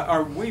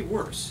 are way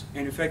worse.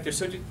 And in fact, they're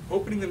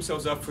opening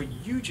themselves up for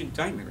huge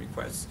indictment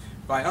requests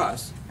by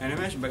us, and I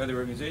imagine by other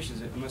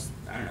organizations, unless,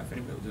 I don't know if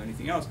anybody will do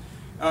anything else,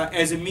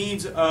 as a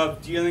means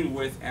of dealing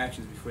with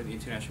actions before the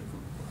International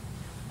Criminal Court.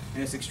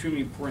 And it's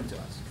extremely important to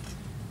us.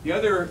 The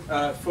other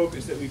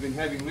focus that we've been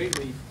having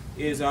lately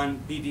is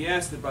on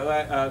BDS, the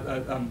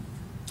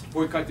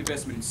Boycott,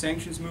 Divestment, and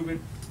Sanctions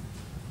movement.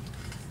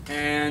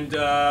 And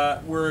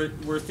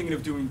we're thinking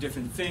of doing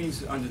different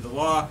things under the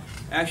law.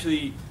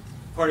 Actually,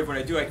 part of what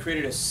I do, I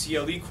created a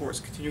CLE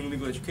course, continuing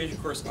legal education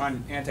course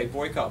on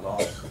anti-boycott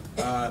law,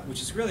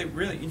 which is really,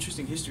 really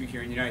interesting history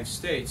here in the United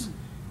States.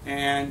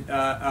 And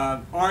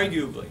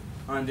arguably,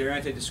 under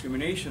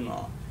anti-discrimination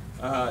law,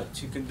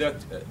 to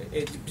conduct,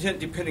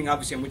 depending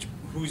obviously on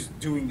who's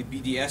doing the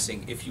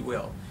BDSing, if you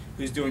will,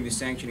 who's doing the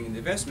sanctioning and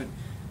divestment,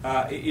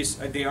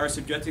 they are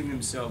subjecting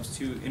themselves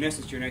to, in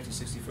essence, your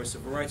 1964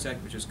 Civil Rights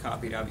Act, which was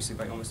copied obviously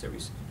by almost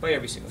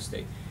every single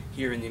state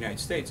here in the United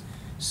States.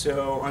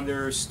 So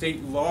under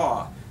state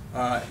law,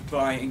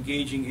 by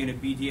engaging in a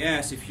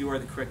BDS, if you are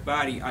the correct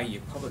body, i.e.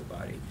 a public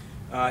body,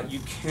 you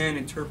can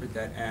interpret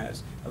that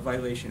as a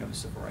violation of the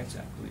Civil Rights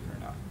Act, believe it or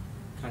not.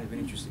 Kind of an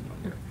interesting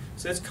one there.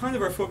 So that's kind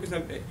of our focus.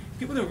 Now,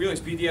 people don't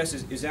realize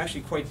BDS is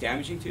actually quite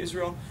damaging to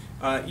Israel,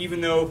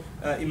 even though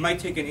it might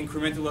take an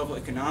incremental level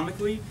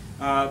economically,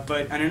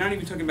 and I'm not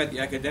even talking about the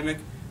academic,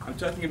 I'm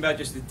talking about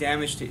just the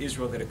damage to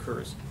Israel that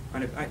occurs.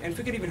 And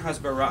forget even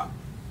Hasbara,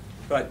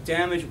 but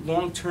damage,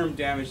 long-term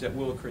damage that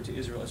will occur to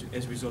Israel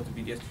as a result of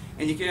BDS.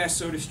 And you can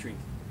ask SodaStream.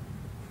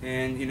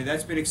 And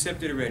that's been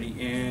accepted already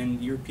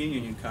in European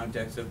Union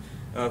context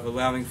of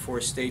allowing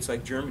for states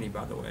like Germany,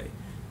 by the way,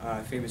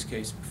 a famous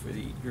case for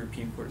the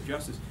European Court of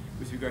Justice,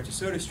 with regard to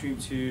SodaStream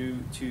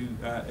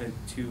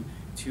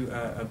to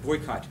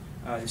boycott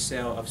the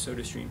sale of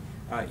SodaStream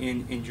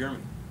in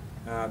Germany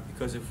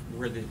because of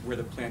where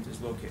the plant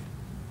is located.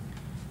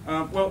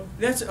 Well,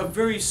 that's a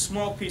very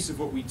small piece of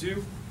what we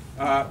do.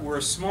 We're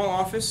a small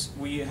office.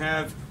 We've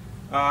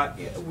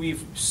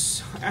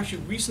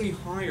actually recently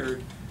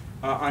hired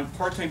on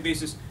part-time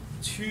basis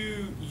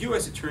 2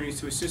 U.S. attorneys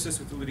to assist us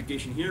with the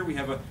litigation here. We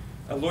have a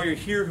lawyer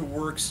here who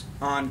works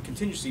on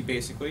contingency,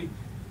 basically.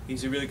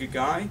 He's a really good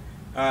guy.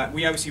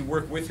 We obviously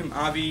work with him.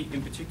 Avi,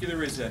 in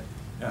particular, is a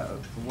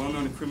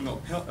well-known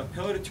criminal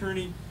appellate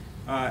attorney.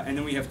 And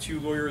then we have 2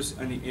 lawyers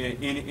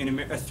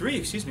three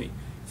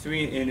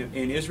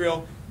in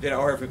Israel that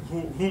are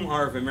whom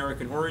are of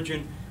American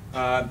origin,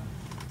 from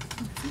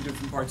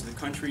different parts of the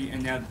country,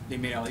 and now they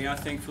made Aliyah,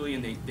 thankfully,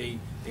 and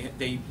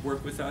they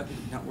work with us.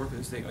 Not work with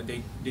us. They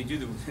do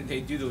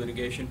the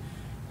litigation.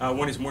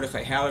 One is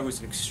Mordechai Haller, who's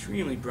an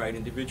extremely bright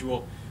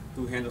individual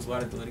who handles a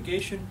lot of the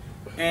litigation,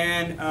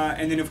 and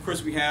then of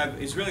course we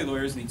have Israeli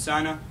lawyers,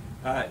 Nitsana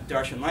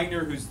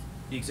Darshan-Leitner, who's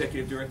the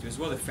executive director as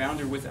well, the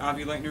founder with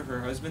Avi Leitner,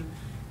 her husband,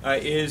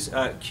 is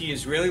a key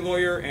Israeli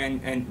lawyer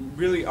and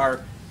really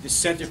are the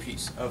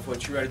centerpiece of what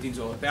Shurat HaDin is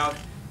all about,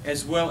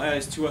 as well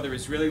as 2 other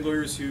Israeli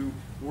lawyers who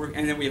work,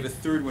 and then we have a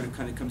 3rd one who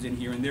kind of comes in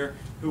here and there,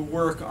 who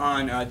work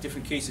on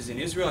different cases in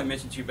Israel. I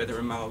mentioned to you about the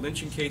Ramallah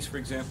lynching case, for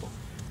example.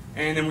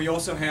 And then we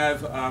also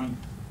have,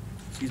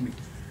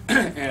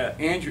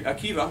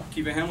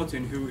 Akiva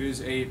Hamilton, who is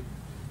an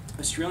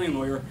Australian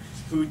lawyer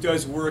who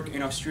does work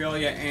in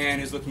Australia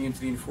and is looking into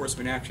the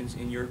enforcement actions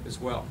in Europe as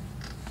well.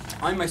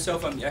 I'm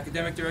the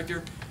academic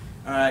director.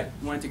 I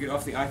wanted to get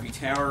off the ivory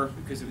tower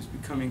because it was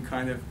becoming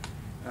kind of,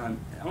 I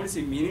want to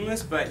say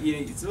meaningless, but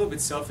it's a little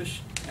bit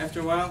selfish after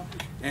a while.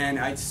 And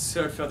I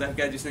sort of felt I've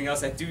got to do something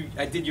else. I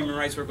did human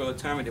rights work all the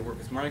time. I did work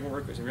with migrant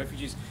workers and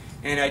refugees,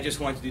 and I just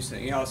wanted to do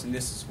something else. And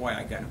this is why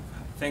I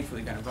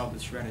thankfully got involved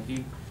with Shurat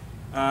HaDin.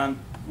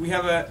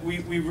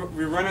 We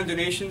run on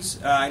donations.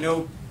 I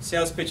know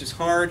sales pitch is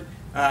hard,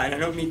 and I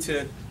don't mean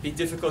to be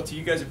difficult to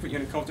you guys or put you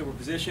in a comfortable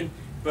position,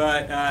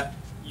 but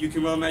you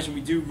can well imagine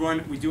we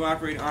do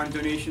operate on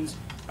donations.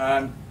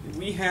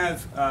 We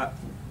have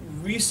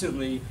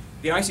recently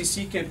The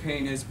ICC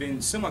campaign has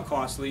been somewhat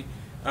costly,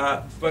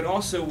 but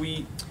also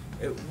it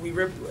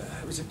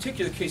was a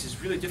particular case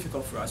that's really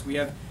difficult for us.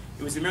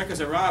 It was the Merkaz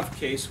Arav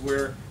case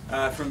where,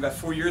 from about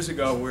 4 years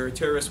ago, where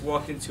terrorists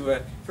walked into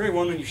a very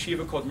well-known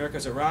yeshiva called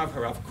Merkaz Arav,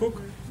 Harav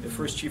Kook, the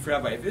first chief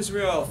rabbi of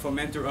Israel,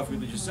 fomenter of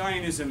religious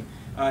Zionism,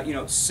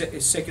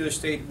 secular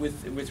state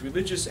with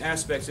religious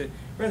aspects, a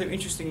rather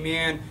interesting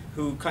man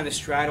who kind of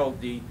straddled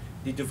the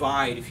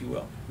divide, if you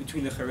will,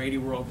 between the Haredi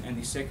world and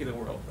the secular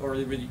world, or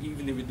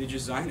even the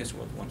religious Zionist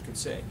world, one could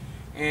say.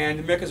 And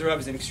the Merkaz Arav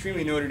is an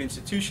extremely noted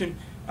institution.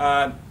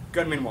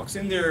 Gunman walks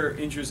in there,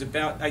 injures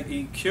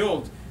he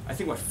killed, I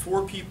think,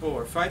 4 people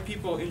or 5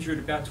 people, injured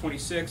about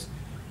 26.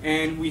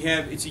 And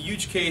it's a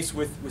huge case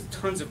with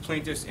tons of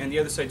plaintiffs, and the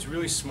other side's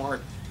really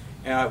smart.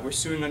 We're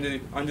suing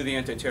under the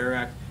Anti-Terror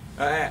Act,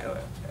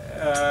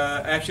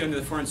 actually under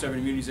the Foreign Sovereign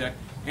Immunities Act.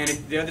 And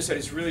the other side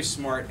is really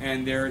smart,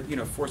 and they're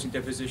forcing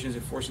depositions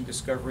and forcing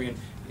discovery, and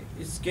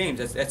it's games.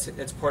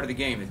 That's part of the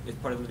game. It's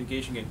part of the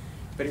litigation game.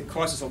 But it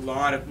costs us a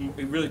lot it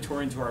really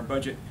tore into our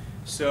budget.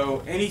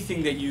 So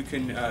anything that you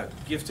can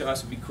give to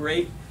us would be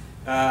great.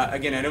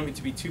 Again, I don't mean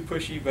to be too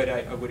pushy, but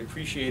I would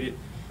appreciate it.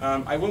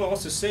 I will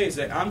also say is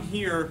that I'm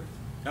here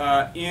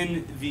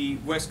in the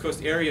West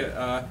Coast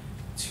area.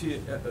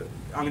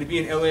 I'm going to be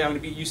in LA. I'm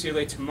going to be at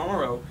UCLA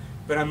tomorrow.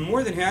 But I'm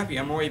more than happy.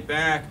 I'm already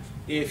back.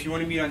 If you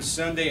want to meet on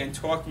Sunday and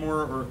talk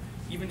more, or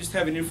even just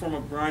have an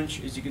informal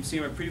brunch, as you can see,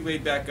 I'm a pretty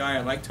laid-back guy.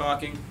 I like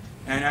talking,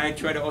 and I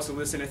try to also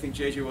listen. I think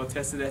JJ will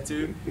attest to that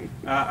too.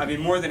 I'd be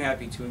more than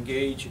happy to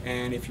engage,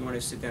 and if you want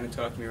to sit down and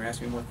talk to me or ask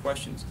me more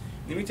questions.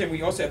 In the meantime,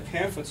 we also have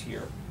pamphlets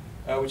here,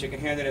 which I can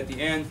hand out at the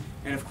end,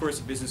 and of course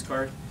a business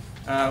card,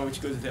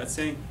 which goes without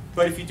saying.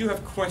 But if you do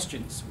have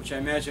questions, which I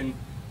imagine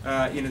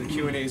the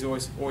Q&A is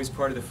always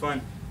part of the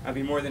fun, I'd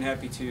be more than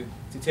happy to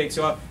take.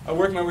 So I'll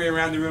work my way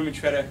around the room and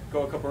try to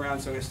go a couple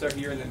rounds. So I'm going to start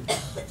here and then,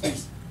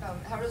 please.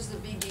 How does the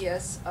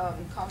BDS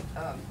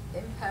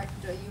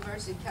impact the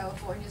University of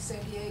California,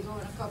 San Diego,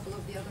 and a couple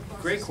of the other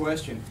courses? Great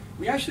question.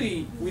 We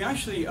actually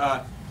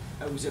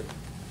it was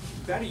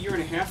about a year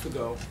and a half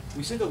ago,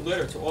 we sent a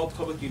letter to all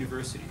public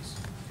universities.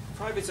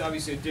 Private's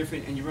obviously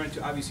different, and you run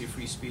into obviously a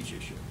free speech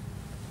issue.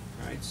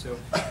 Right? So,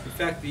 in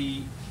fact,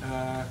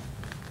 I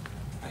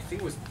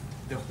think it was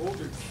the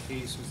Holder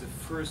case was the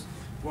first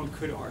one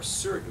could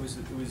assert it was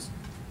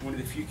one of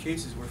the few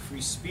cases where free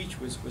speech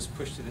was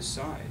pushed to the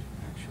side,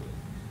 actually,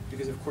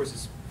 because of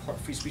course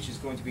free speech is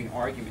going to be an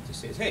argument to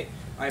say, hey,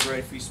 I have a right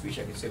of free speech.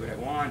 I can say what I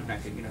want, and I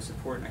can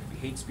support, and I can be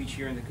hate speech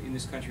here in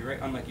this country, right?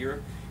 Unlike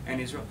Europe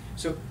and Israel,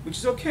 so which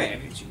is okay. I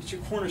mean, it's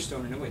your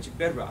cornerstone in a way. It's a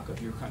bedrock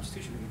of your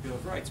Constitution and your Bill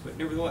of Rights. But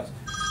nevertheless,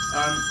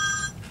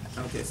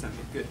 okay, it's not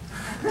good.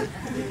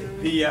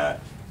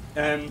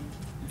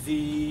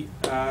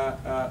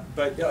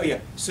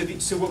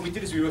 So what we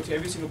did is we wrote to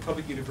every single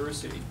public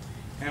university,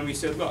 and we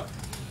said, look,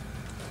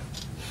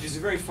 there's a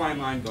very fine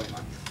line going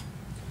on here,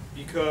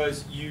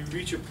 because you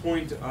reach a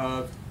point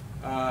of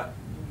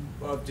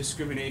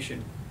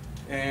discrimination,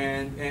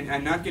 and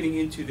I'm not getting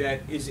into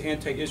that is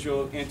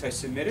anti-Israel,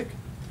 anti-Semitic,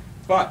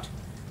 but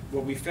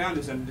what we found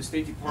is under the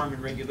State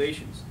Department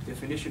regulations,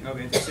 definition of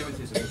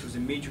anti-Semitism, which was a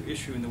major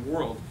issue in the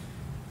world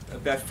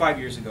about 5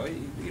 years ago.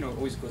 It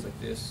always goes like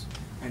this.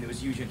 And there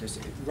was huge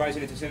rise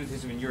in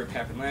anti-Semitism in Europe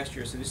happened last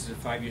year, so this is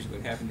 5 years ago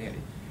it happened.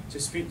 So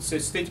the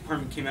State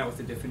Department came out with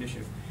the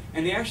definition.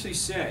 And they actually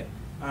said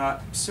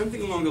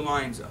something along the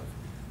lines of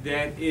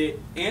that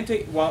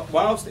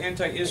whilst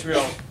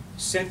anti-Israel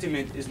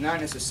sentiment is not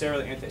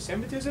necessarily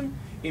anti-Semitism,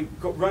 it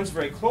runs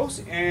very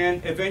close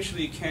and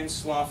eventually can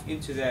slough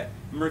into that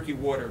murky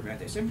water of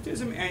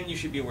anti-Semitism, and you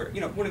should be aware.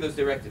 One of those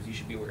directives, you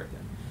should be aware of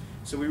that.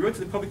 So we wrote to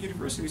the public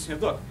university, we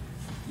said, look,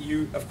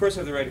 you, of course,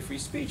 have the right of free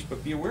speech,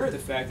 but be aware of the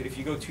fact that if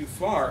you go too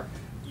far,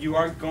 you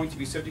are going to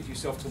be subject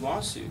yourself to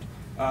lawsuit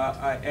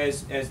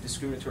as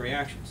discriminatory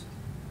actions.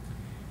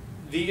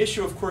 The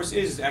issue, of course,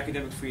 is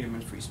academic freedom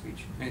and free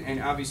speech,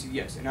 and obviously,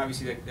 yes, and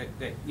obviously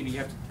that you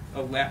have to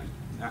allow.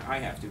 I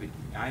have to, but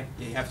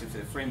you have to for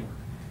the framework.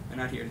 I'm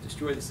not here to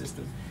destroy the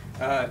system,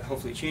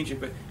 hopefully change it,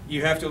 but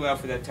you have to allow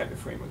for that type of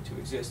framework to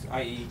exist,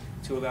 i.e.,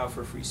 to allow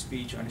for free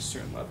speech on a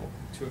certain level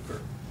to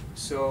occur.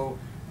 So.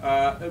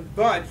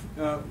 But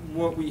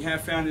what we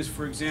have found is,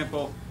 for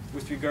example,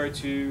 with regard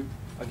to,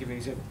 I'll give you an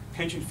example,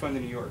 pension fund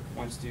in New York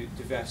wants to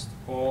divest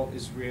all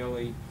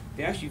Israeli,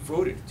 they actually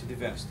voted to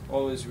divest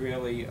all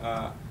Israeli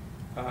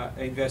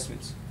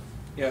investments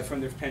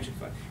from their pension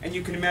fund. And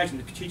you can imagine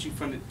the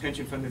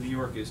pension fund in New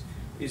York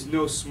is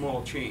no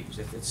small change.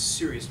 That's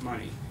serious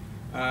money.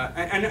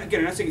 And again,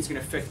 I'm not saying it's going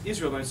to affect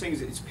Israel, but I'm saying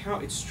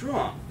it's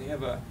strong. They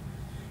have a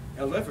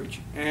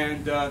leverage.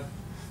 And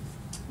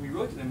we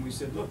wrote to them. We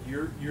said, look,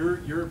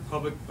 you're a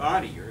public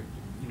body. What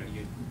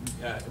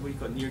do you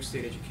call it? New York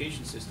State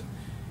education system,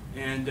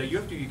 and you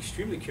have to be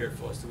extremely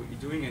careful as to what you're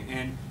doing.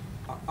 And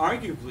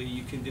arguably,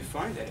 you can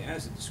define that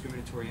as a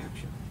discriminatory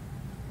action.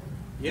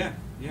 Yeah.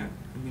 I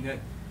mean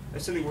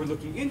that's something we're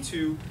looking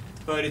into,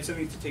 but it's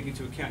something to take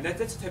into account.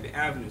 That's the type of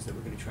avenues that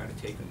we're going to try to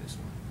take on this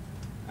one.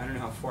 I don't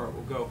know how far it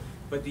will go,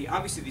 but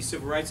obviously the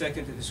Civil Rights Act,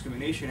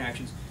 anti-discrimination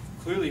actions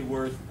clearly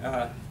were,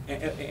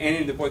 and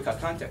in the boycott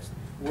context,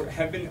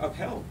 have been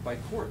upheld by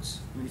courts.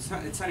 I mean,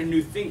 it's not a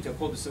new thing to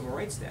uphold the civil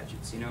rights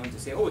statutes, and to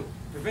say, oh, it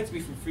prevents me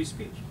from free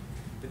speech.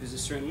 But there's a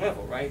certain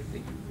level, right, that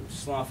you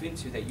slough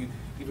into, that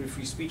even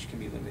free speech can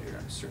be limited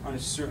on a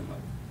certain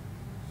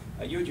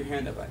level. You had your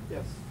hand up, Ed.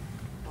 Yes.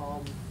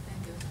 Thank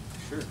you.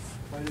 Sure.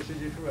 If I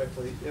understood you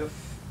correctly,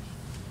 if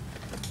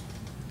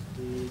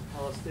the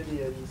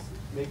Palestinians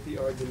make the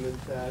argument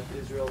that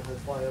Israel has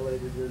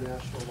violated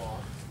international law,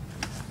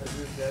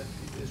 that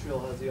Israel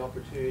has the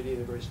opportunity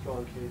in a very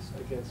strong case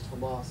against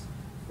Hamas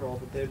for all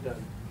that they've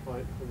done,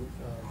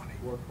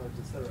 war crimes,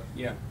 etc.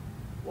 Yeah.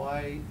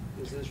 Why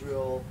is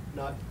Israel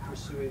not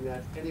pursuing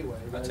that anyway?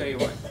 I'll tell you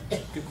what.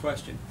 Good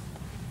question.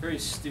 Very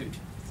astute.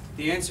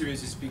 The answer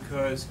is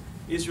because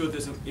Israel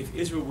doesn't. If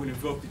Israel would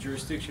invoke the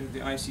jurisdiction of the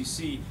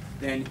ICC,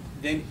 then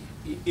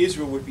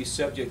Israel would be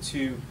subject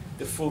to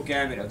the full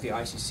gamut of the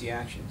ICC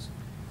actions.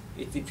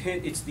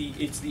 It's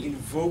the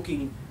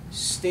invoking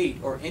state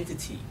or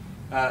entity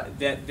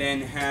that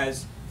then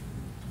has.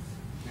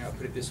 Now I'll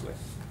put it this way.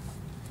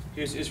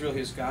 Here's Israel.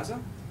 Here's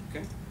Gaza.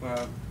 Okay.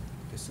 Well,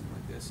 there's something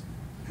like this.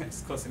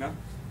 It's close enough.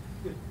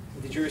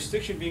 The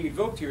jurisdiction being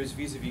invoked here is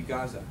vis-a-vis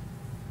Gaza.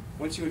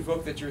 Once you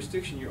invoke that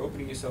jurisdiction, you're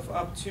opening yourself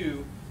up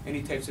to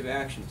any types of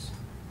actions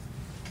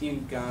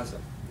in Gaza.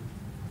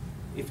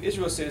 If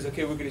Israel says,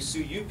 okay, we're going to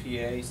sue you,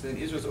 PA, so then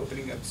Israel's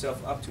opening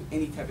itself up to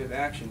any type of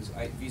actions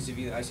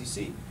vis-a-vis the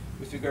ICC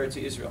with regard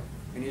to Israel.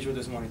 And Israel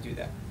doesn't want to do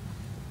that.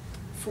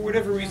 For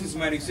whatever reasons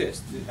might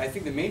exist. I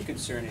think the main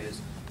concern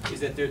is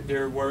that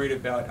they're worried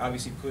about,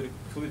 obviously,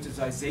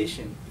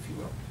 politicization, if you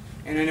will.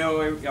 And I know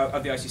of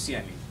the ICC,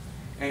 I mean.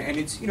 And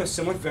it's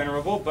somewhat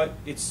venerable, but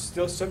it's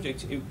still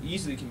subject. It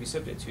easily can be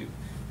subject to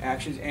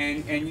actions.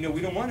 And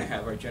we don't want to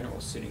have our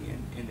generals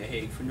sitting in The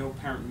Hague for no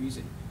apparent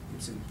reason.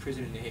 It's in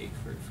prison in The Hague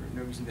for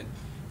no reason. That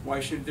why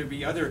should there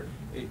be other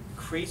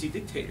crazy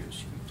dictators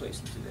should be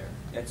placed into there?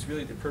 That's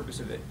really the purpose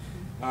of it.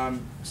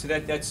 So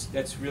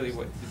that's really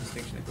what the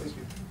distinction that goes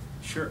here.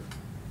 Sure.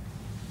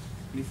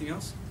 Anything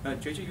else?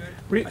 JJ, you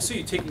had? I saw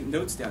you taking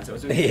notes down, so I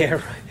was yeah,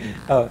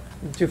 right.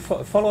 To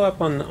follow up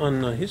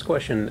on his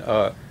question,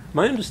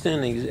 my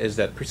understanding is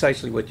that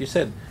precisely what you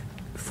said.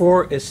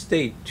 For a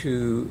state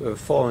to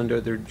fall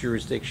under the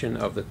jurisdiction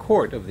of the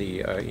court, of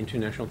the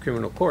International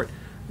Criminal Court,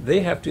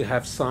 they have to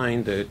have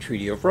signed the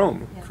Treaty of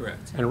Rome. Yeah.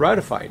 Correct. And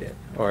ratified it,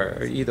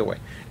 or either way,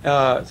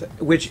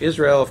 which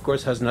Israel, of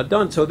course, has not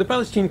done. So the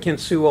Palestinians can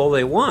sue all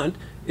they want.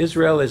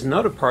 Israel is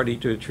not a party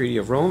to the Treaty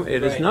of Rome.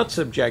 It is not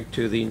subject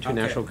to the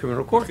International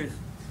Criminal Court.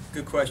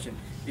 Good question.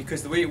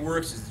 Because the way it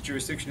works is the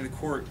jurisdiction of the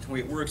court, the way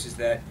it works is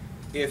that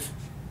if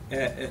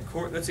a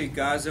court, let's say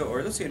Gaza,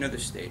 or let's say another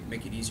state,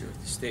 make it easier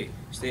with the state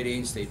A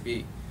and state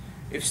B.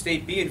 If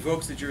state B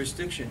invokes the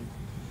jurisdiction,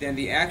 then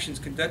the actions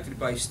conducted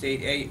by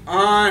state A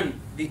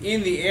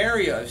in the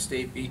area of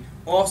state B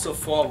also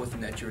fall within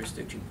that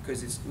jurisdiction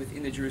because it's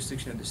within the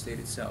jurisdiction of the state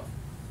itself.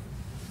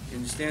 You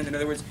understand? In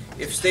other words,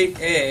 if state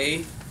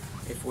A,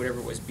 if whatever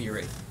it was, B or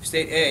A, if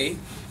state A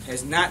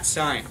has not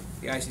signed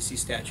the ICC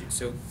statute,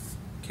 so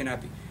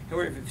cannot be.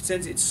 However, if it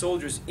sends its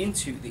soldiers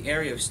into the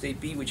area of state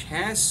B which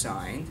has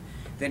signed,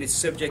 then it's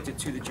subjected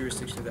to the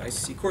jurisdiction of the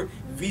ICC court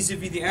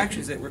vis-a-vis the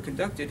actions that were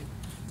conducted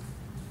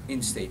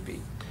in state B.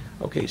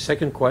 Okay,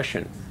 second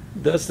question.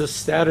 Does the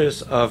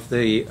status of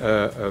the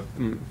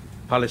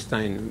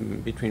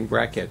Palestine, between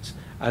brackets,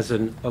 as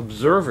an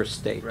observer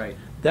state,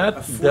 that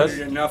afforded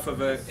enough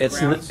of a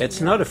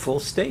it's not a full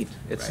state.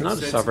 It's not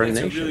a sovereign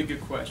nation. That's a really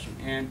good question.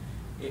 And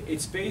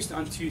it's based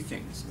on two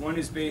things. One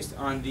is based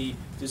on the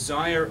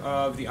desire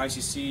of the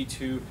ICC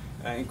to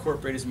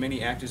incorporate as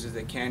many actors as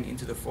they can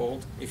into the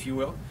fold, if you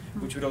will,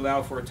 which would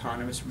allow for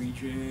autonomous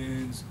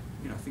regions.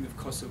 Think of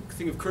Kosovo,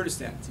 think of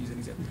Kurdistan, to use an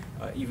example.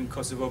 Even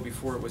Kosovo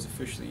before it was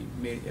officially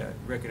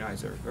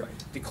recognized or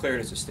declared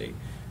as a state.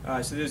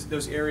 So there's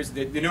those areas.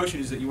 The notion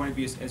is that you want to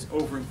be as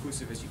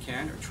over-inclusive as you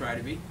can, or try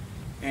to be.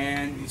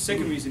 And the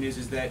second reason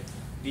is that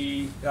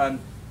the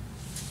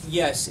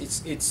yes,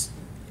 it's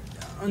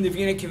on the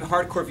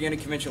hardcore Vienna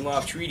Convention law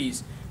of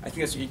treaties. I think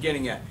that's what you're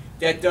getting at.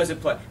 That does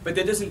apply, but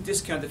that doesn't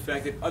discount the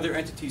fact that other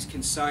entities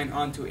can sign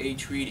onto a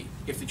treaty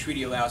if the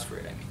treaty allows for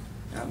it. I mean.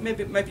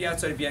 Maybe it might be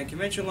outside of Vienna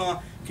Convention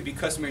law, it could be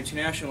customary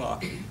international law,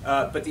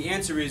 but the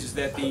answer is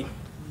that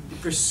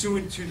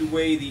pursuant to the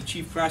way the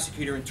chief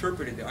prosecutor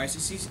interpreted the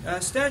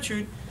ICC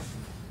statute,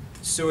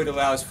 so it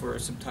allows for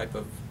some type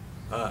of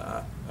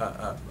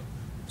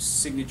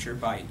signature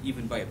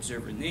even by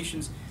observer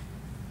nations,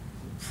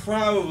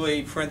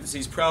 probably,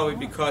 parentheses, probably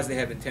because they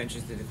have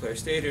intentions to declare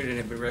statehood and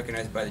have been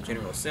recognized by the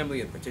General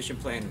Assembly, a partition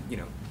plan,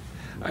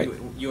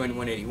 UN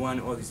 181,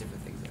 all these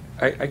different things.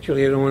 I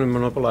don't want to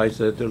monopolize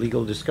the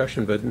legal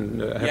discussion, but I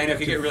know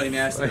if you get really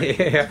nasty.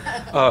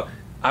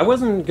 I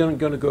wasn't going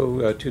to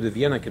go to the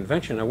Vienna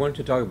Convention. I wanted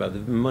to talk about the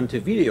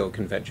Montevideo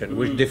Convention,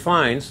 which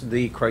defines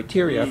the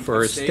criteria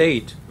for a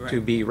state to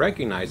be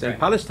recognized, and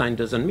Palestine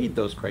doesn't meet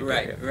those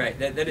criteria. Right.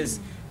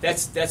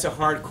 That's a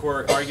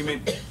hardcore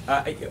argument.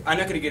 I'm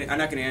not going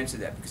to answer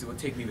that because it will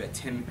take me about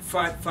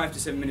 5 to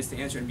 7 minutes to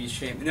answer and be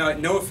ashamed.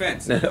 No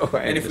offense.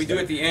 And if we do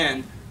at the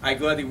end, I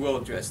gladly will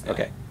address that.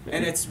 Okay.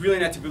 And it's really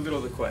not to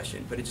belittle the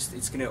question, but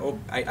it's going to.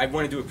 I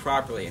want to do it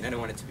properly, and I don't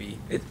want it to be.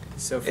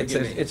 So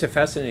forgive me. It's a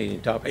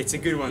fascinating topic. It's a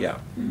good one, yeah.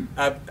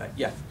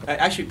 though.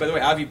 Actually, by the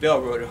way, Avi Bell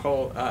wrote a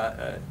whole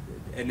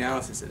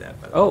analysis of that.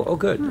 By the way. Oh,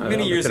 good.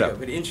 Many years ago,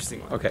 but an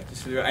interesting one. Okay.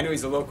 I know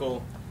he's a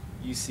local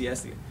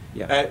UCS guy.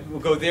 Yeah. We'll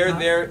go there,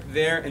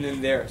 and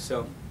then there.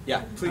 So,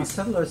 yeah, please.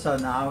 Settlers are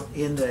now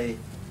in the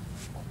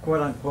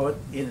quote unquote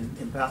in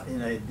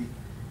a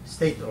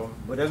state or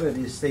whatever it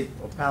is, state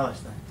of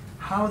Palestine.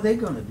 How are they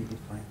going to be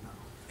defined now?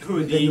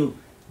 Who the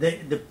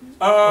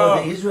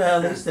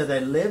Israelis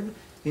that live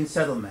in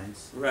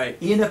settlements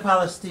in a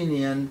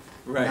Palestinian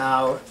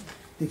now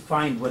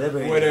defined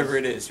whatever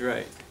it is.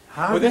 Right.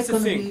 How are they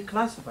going to be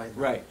classified?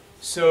 Right.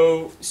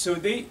 So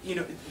they,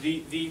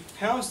 the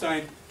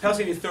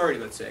Palestinian Authority,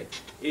 let's say,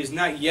 is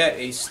not yet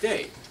a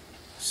state.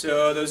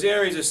 So those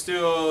areas are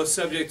still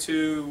subject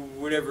to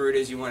whatever it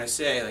is you want to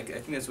say. Like I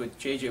think that's what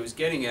JJ was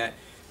getting at.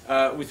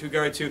 With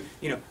regard to,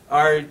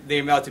 are they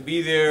allowed to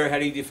be there? How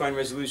do you define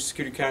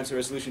Security Council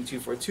Resolution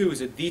 242?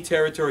 Is it the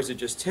territories or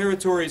just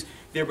territories?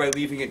 Thereby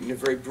leaving it in a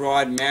very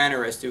broad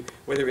manner as to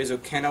whether Israel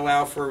can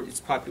allow for its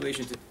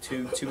population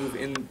to move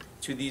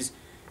into these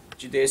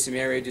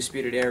Judea-Samaria,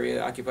 disputed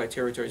area, occupied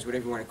territories,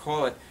 whatever you want to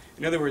call it.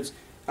 In other words,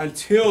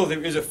 until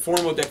there is a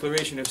formal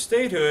declaration of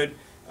statehood,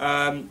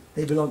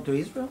 they belong to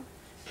Israel?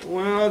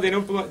 Well, they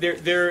don't belong.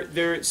 They're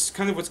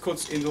kind of what's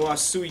called in the law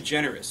sui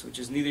generis, which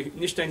is neither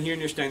nishtan here,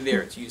 nishtan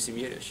there, to use some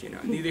Yiddish.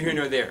 Neither here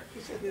nor there.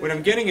 What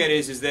I'm getting at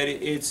is that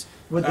it's.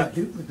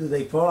 Do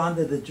they fall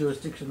under the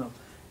jurisdiction of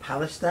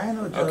Palestine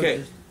or?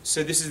 Okay,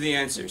 so this is the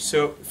answer.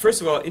 So first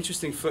of all,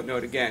 interesting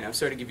footnote again. I'm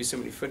sorry to give you so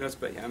many footnotes,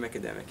 but I'm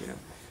academic.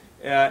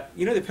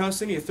 The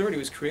Palestinian Authority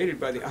was created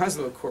by the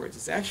Oslo Accords.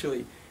 It's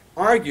actually,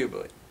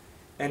 arguably,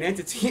 an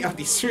entity of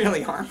the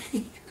Israeli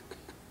army.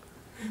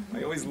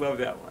 I always love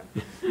that one.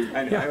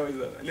 I know, I always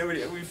love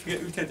it. We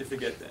tend to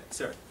forget that.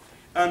 Sorry.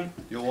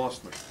 You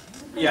lost me.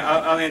 Yeah,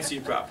 I'll answer you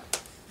properly.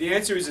 The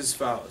answer is as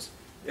follows.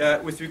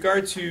 With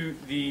regard to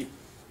the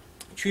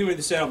treatment of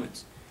the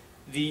settlements,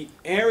 the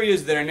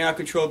areas that are now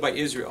controlled by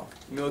Israel,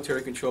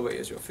 military controlled by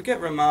Israel, forget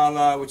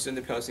Ramallah, which is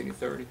under Palestinian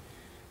Authority,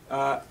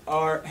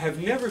 have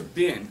never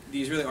been,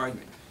 the Israeli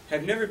argument,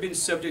 have never been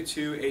subject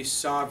to a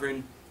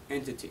sovereign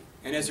entity.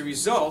 And as a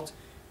result,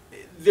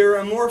 they're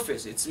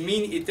amorphous. It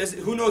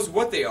doesn't. Who knows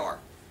what they are?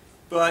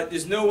 But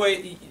there's no way.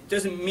 It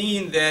doesn't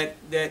mean that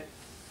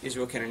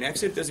Israel can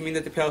annex it. It doesn't mean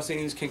that the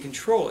Palestinians can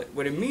control it.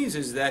 What it means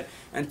is that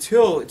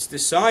until it's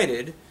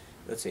decided,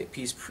 let's say a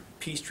peace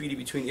treaty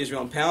between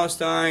Israel and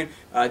Palestine,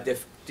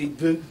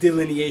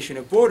 delineation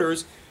of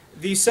borders,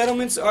 the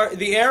settlements are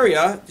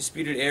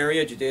disputed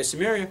area, Judea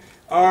Samaria,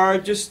 are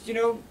just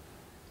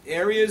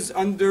areas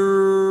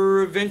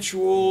under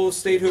eventual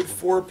statehood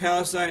for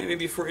Palestine and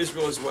maybe for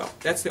Israel as well.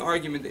 That's the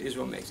argument that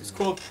Israel makes. It's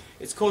called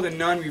a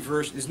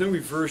non-reversion. There's no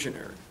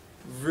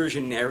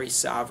reversionary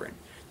sovereign.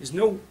 There's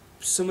no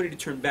somebody to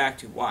turn back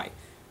to. Why?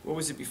 What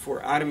was it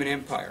before? Ottoman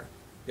Empire.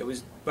 That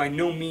was by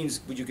no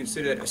means would you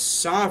consider that a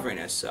sovereign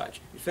as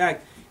such. In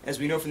fact, as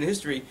we know from the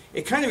history,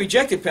 it kind of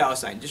rejected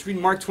Palestine. Just read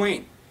Mark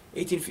Twain.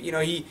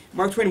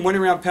 Mark Twain went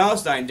around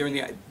Palestine during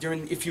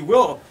if you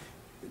will,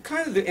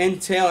 kind of the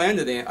tail end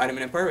of the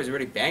Ottoman Empire. Was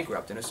already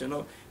bankrupt,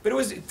 but it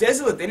was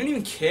desolate. They didn't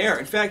even care.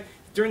 In fact,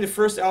 during the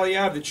first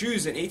Aliyah of the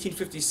Jews in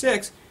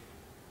 1856,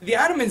 the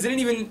Ottomans didn't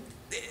even,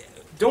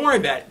 don't worry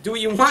about it, do what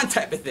you want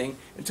type of thing,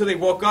 until they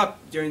woke up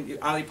during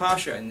Ali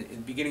Pasha in the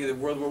beginning of the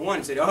World War I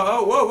and said,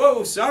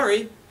 whoa,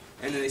 sorry.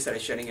 And then they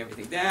started shutting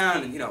everything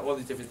down and all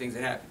these different things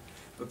that happened.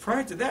 But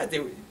prior to that,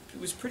 it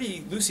was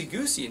pretty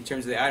loosey-goosey in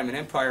terms of the Ottoman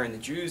Empire and the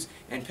Jews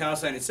and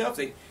Palestine itself.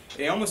 They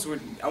almost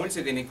were, I wouldn't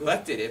say they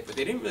neglected it, but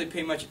they didn't really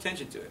pay much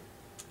attention to it.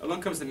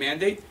 Along comes the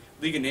mandate,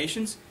 League of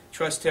Nations,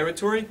 trust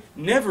territory,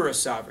 never a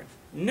sovereign,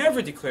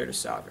 never declared a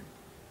sovereign.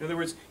 In other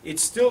words,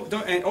 it's still,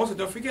 and also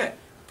don't forget,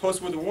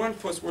 post-World War I,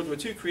 post-World War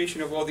II,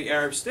 creation of all the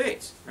Arab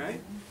states, right?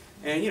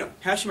 And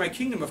Hashemite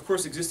Kingdom, of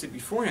course, existed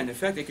beforehand. In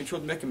fact, they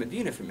controlled Mecca and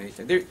Medina for many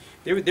times.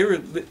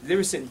 They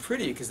were sitting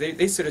pretty because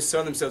they sort of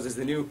saw themselves as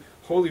the new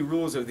holy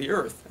rulers of the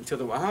earth until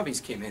the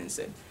Wahhabis came in and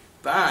said,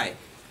 bye.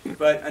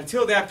 But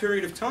until that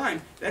period of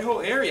time, that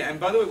whole area, and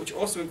by the way, which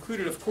also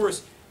included, of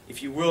course,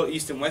 if you will,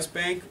 East and West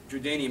Bank,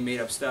 Jordanian made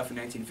up stuff in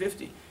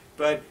 1950.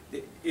 But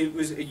it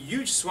was a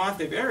huge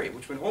swath of area,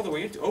 which went all the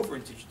way over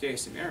into Judea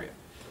Samaria.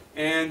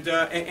 And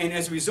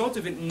as a result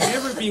of it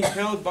never being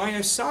held by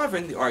a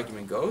sovereign, the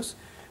argument goes,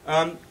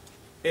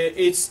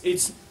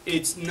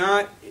 it's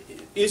not,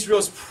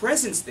 Israel's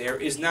presence there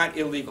is not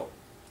illegal.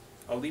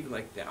 I'll leave it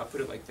like that. I'll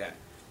put it like that.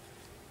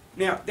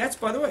 Now, that's,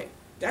 by the way,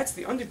 that's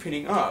the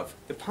underpinning of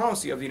the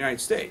policy of the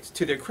United States,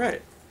 to their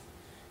credit,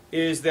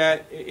 is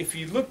that if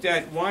you looked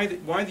at why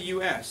the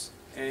U.S.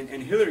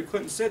 and Hillary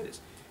Clinton said this.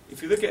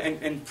 If you look at,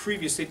 and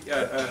previous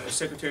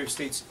Secretary of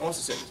State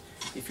also said this,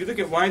 if you look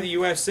at why the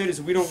U.S. said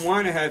is we don't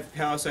want to have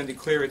Palestine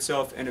declare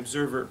itself an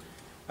observer,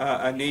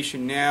 a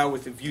nation now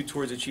with a view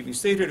towards achieving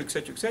statehood,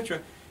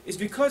 etc., is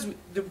because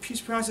the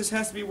peace process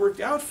has to be worked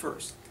out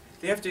first.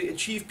 They have to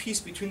achieve peace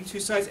between the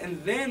two sides,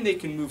 and then they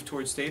can move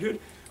towards statehood.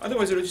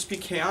 Otherwise, it'll just be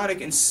chaotic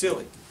and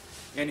silly.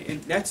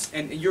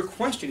 And your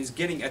question is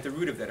getting at the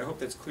root of that. I hope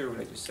that's clear what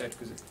I just said,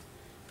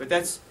 but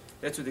that's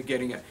what they're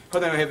getting at.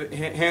 Hold on, I have a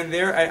hand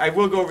there. I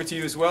will go over to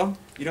you as well.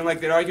 You don't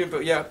like that argument,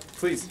 but yeah,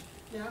 please.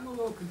 Yeah, I'm a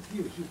little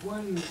confused. You've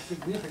won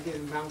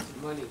significant amounts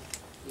of money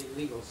in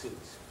legal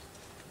suits.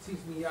 It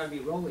seems to me you ought to be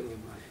rolling in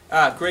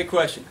money. Great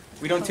question.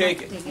 We don't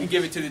take it. We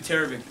give it to the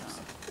terror victims.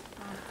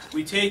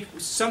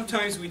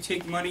 Sometimes we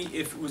take money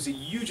if it was a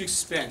huge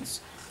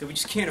expense that we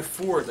just can't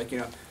afford. Like,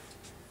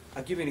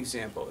 I'll give you an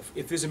example.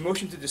 If there's a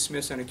motion to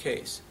dismiss on a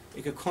case,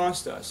 it could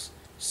cost us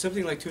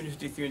something like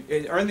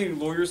 $250. Are there any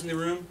lawyers in the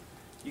room?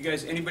 You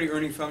guys, anybody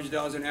earning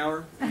 $500 an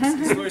hour?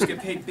 These lawyers get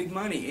paid big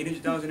money,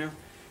 $800 an hour.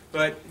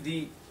 But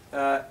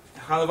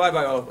halavai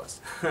by all of us.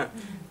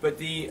 But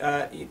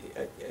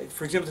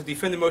for example, to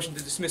defend the motion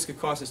to dismiss could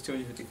cost us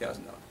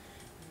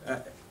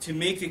 $250,000. To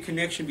make the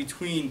connection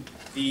between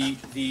the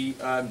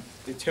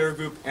terror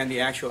group and the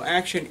actual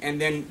action, and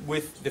then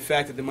with the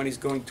fact that the money is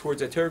going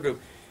towards that terror group,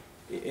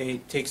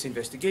 it takes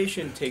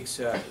investigation, takes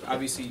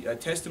obviously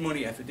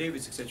testimony,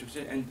 affidavits, etc.,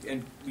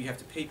 and we have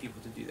to pay people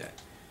to do that.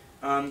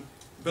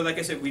 But like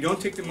I said, we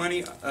don't take the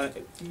money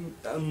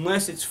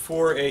unless it's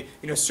for a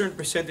certain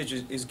percentage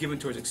is given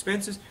towards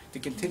expenses. The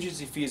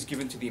contingency fee is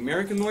given to the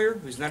American lawyer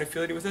who's not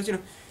affiliated with us.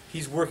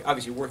 He's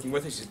obviously working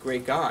with us. He's a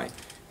great guy.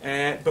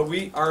 But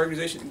our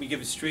organization, we give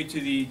it straight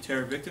to the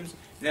terror victims.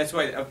 And that's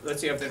why,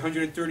 let's say of that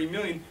 130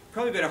 million,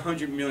 probably about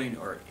 100 million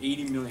or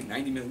 80 million,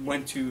 90 million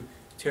went to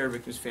terror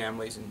victims'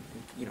 families and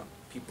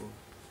people.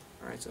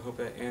 All right, so I hope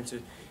that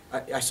answered.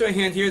 I saw a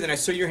hand here, then I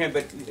saw your hand,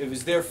 but it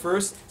was there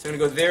first, so I'm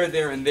going to go there,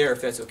 there, and there, if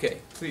that's okay.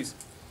 Please.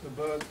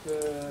 About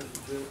the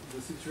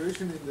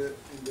situation in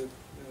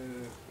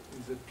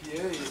the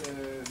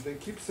PA, they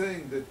keep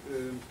saying that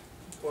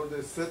all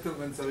the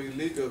settlements are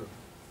illegal.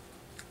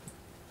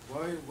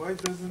 Why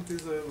doesn't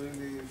Israel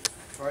really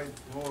fight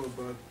more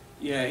about?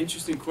 Yeah,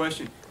 interesting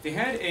question. They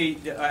had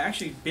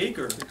actually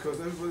Baker.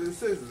 Because everybody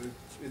says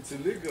it's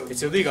illegal.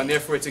 It's illegal, and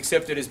therefore it's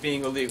accepted as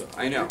being illegal.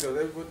 I know.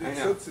 Everybody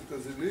accepts it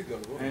as illegal.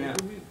 What do you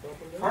mean?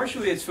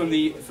 Partially, it's from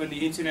the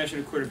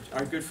International Court of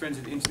our good friends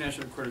at the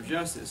International Court of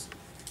Justice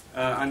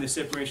on the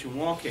separation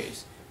wall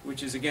case,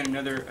 which is again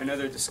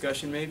another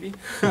discussion maybe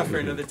for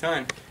another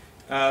time.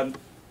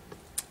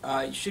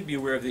 You should be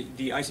aware of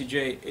the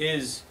ICJ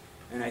is,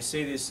 and I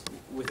say this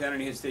without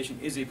any hesitation,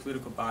 is a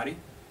political body.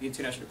 The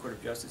International Court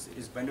of Justice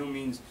is by no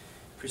means,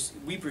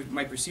 we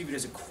might perceive it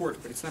as a court,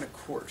 but it's not a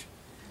court.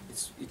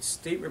 It's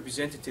state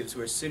representatives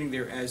who are sitting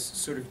there as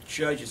sort of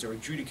judges or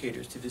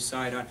adjudicators to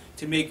decide on,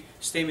 to make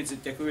statements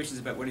and declarations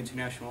about what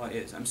international law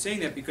is. I'm saying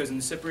that because in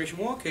the separation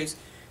wall case,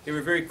 they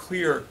were very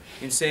clear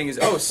in saying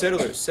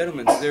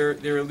settlements,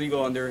 they're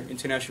illegal under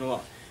international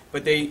law.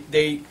 But they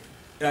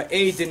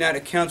did not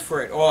account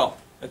for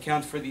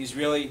the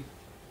Israeli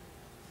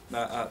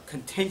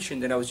contention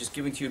that I was just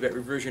giving to you about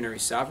reversionary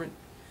sovereign.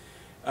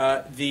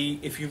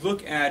 If you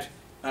look at,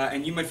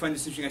 and you might find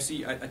this interesting, I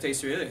see, Ata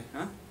Israeli,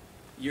 huh?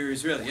 You're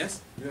Israeli,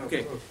 yes? Yeah,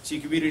 okay, so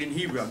you can read it in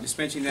Hebrew. I'm just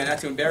mentioning that not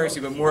to embarrass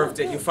you, but more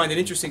that you'll find it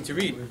interesting to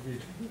read.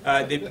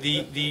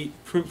 The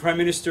Prime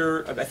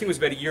Minister, I think it was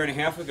about a year and a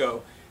half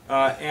ago,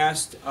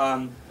 asked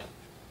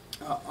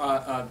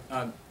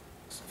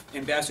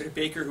Ambassador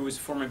Baker, who was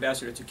former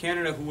ambassador to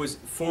Canada, who was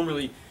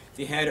formerly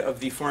the head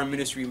of the Foreign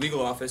Ministry Legal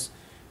Office.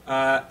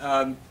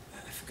 I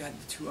forgot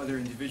the two other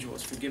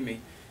individuals, forgive me.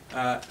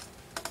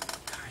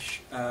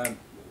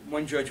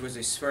 One judge was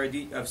of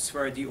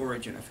Sephardi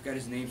origin. I forgot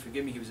his name,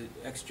 forgive me. He was an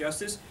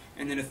ex-justice,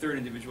 and then a third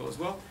individual as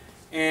well.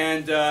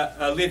 And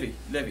Levy,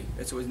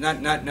 that's what it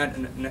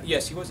was,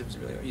 yes, he was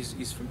Israeli.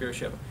 He's from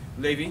Beersheba.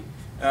 Levy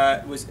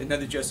was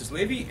another Justice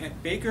Levy,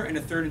 and Baker, and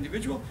a third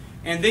individual.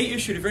 And they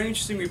issued a very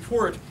interesting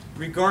report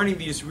regarding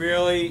the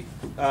Israeli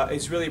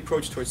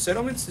approach towards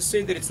settlements to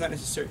say that it's not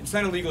necessary, it's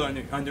not illegal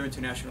under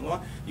international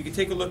law. You can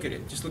take a look at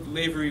it. Just look at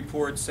Levy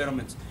report,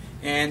 settlements.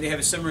 And they have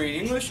a summary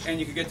in English, and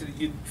you can get to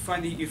you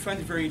find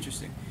it very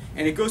interesting,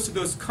 and it goes to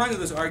those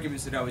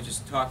arguments that I was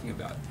just talking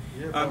about.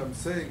 Yeah, but I'm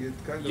saying it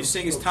kind of. You're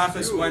saying it's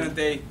topless. Why don't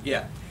they?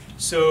 Yeah.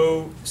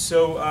 So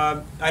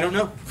I don't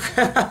know.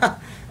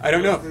 I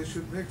don't know. They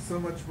should make so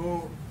much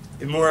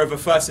more of a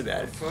fuss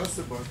about it. Fuss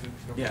about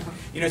it. Yeah.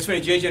 It's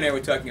funny. JJ and I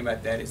were talking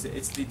about that.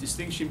 It's the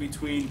distinction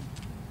between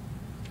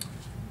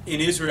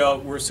in Israel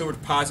we're sort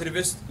of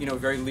positivist,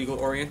 very legal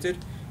oriented,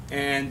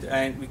 and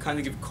we kind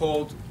of give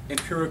cold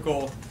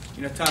empirical.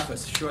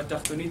 Tachas, Shurat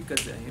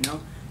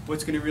HaDin-Israel,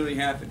 what's going to really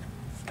happen?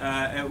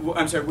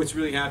 I'm sorry, what's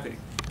really happening?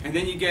 And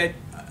then you get,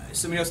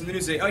 somebody else in the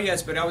news say, oh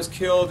yes, but I was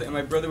killed and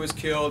my brother was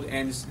killed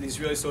and the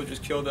Israeli soldiers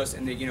killed us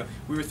and they, you know,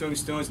 we were throwing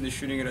stones and they're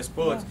shooting at us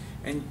bullets,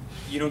 and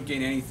you don't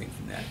gain anything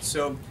from that.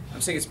 So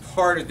I'm saying it's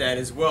part of that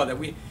as well. That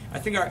I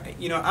think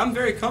you know, I'm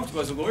very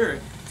comfortable as a lawyer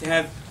to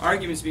have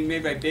arguments being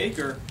made by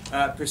Baker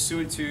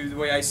pursuant to the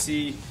way I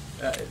see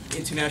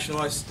international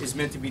law is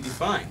meant to be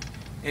defined,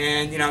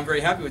 and you know, I'm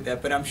very happy with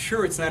that. But I'm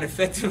sure it's not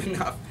effective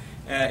enough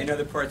in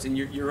other parts. And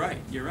you're right.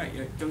 You're right.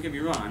 Don't get me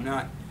wrong. I'm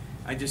not.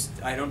 I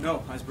don't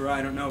know. Hasbara,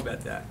 I don't know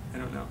about that. I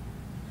don't know.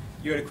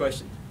 You had a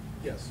question?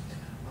 Yes.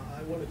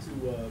 I wanted to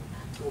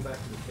go back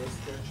to the first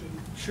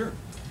question. Sure.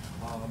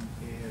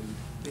 And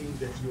being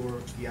that you're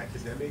the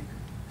academic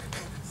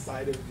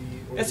side of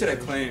the organization. That's what I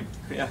claim.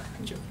 Yeah.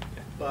 Yeah.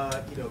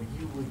 But, you know,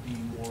 you would be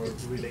more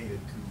related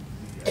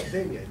to the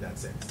academia in that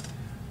sense.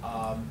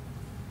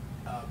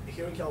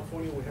 Here in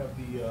California, we have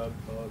the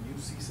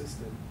UC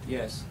system.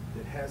 Yes.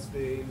 That has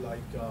been like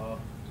a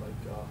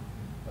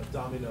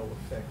domino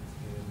effect,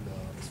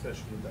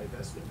 especially in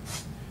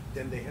divestment.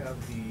 Then they have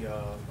the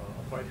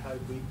apartheid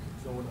week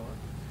going on,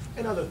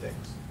 and other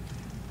things.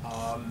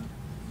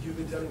 You've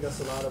been telling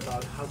us a lot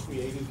about how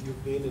creative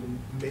you've been in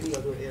many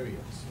other areas.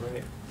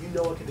 Right. You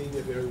know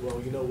academia very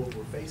well. You know what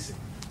we're facing.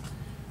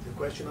 The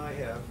question I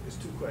have is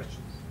two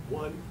questions.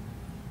 One,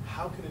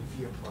 how can it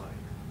be applied?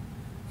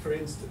 For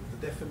instance,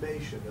 the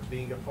defamation of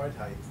being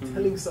apartheid,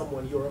 telling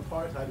someone you're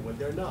apartheid when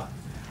they're not.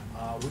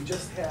 We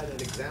just had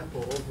an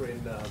example over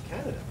in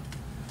Canada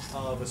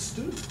of a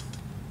student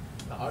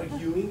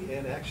arguing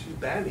and actually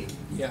banning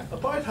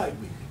apartheid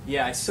week.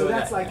 Yeah, I saw that. So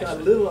that's like a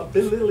little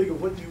belittling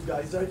of what you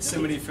guys are doing.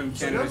 Somebody from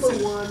Canada. So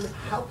number one,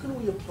 how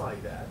can we apply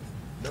that?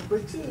 Number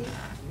two,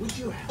 would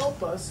you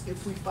help us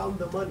if we found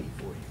the money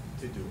for you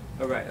to do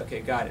it? All right. Okay.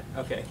 Got it.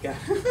 Okay. Got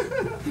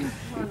it.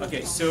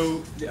 Okay.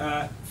 So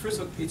first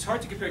of all, it's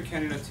hard to compare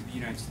Canada to the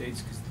United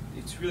States because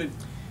it's really,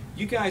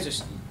 you guys are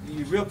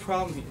the real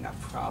problem here. Not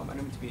problem. I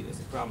don't mean to be as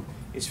a problem.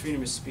 Is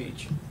freedom of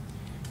speech.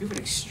 You have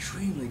an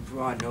extremely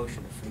broad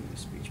notion of freedom of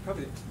speech.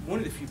 Probably one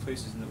of the few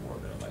places in the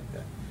world that are like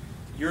that.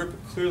 Europe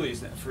clearly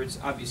is not, for its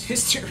obvious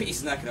history,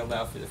 is not going to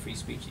allow for the free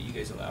speech that you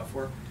guys allow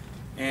for,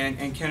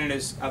 and Canada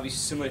is obviously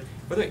similar.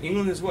 By the way,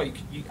 England as well.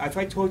 If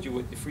I told you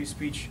what the free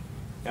speech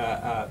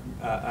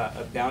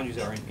boundaries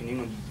are in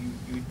England,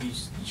 you would be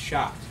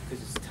shocked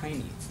because it's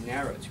tiny, it's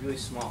narrow, it's really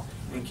small.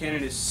 And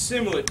Canada is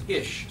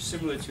similar-ish,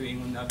 similar to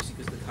England, obviously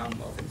because of the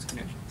Commonwealth and its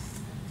connection.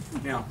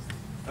 Now,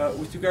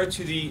 with regard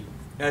to the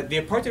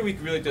apartheid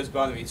week really does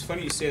bother me. It's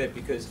funny you say that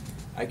because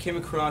I came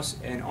across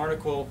an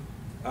article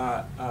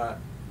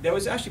that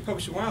was actually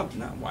published not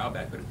a while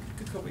back, but a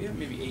good couple,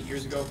 maybe 8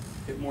 years ago,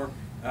 a bit more,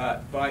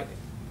 about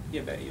 8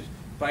 years,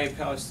 by a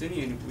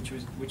Palestinian,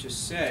 which is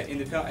said in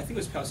the I think it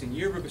was Palestinian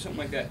Yearbook or something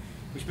like that,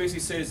 which basically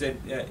says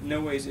that no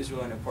way is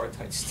Israel an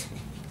apartheid state,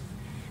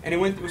 and it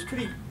was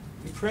pretty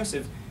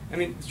impressive. I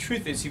mean, the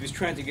truth is, he was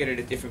trying to get at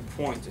a different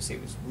point to say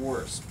it was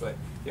worse, but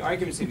the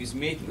arguments that he was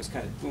making was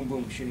kind of boom,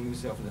 boom, shooting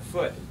himself in the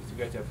foot with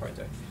regard to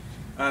apartheid.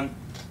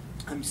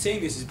 I'm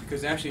saying this is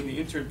because actually in the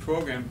intern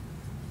program,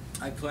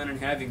 I plan on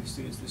having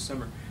students this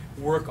summer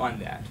work on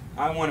that.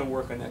 I want to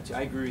work on that too.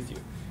 I agree with you.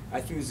 I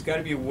think there's got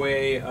to be a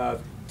way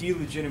of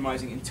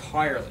delegitimizing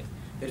entirely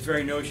that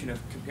very notion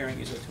of comparing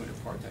Israel to an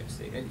apartheid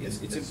state. And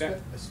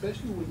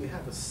especially when you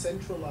have a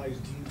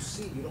centralized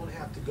UC, you don't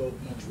have to go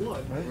each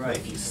one. Right.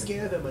 If you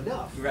scare them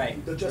enough,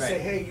 they'll just right. say,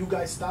 "Hey, you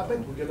guys stop it.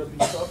 We're going to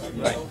be stopping."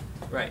 Right.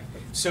 Right.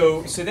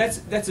 So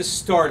that's a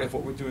start of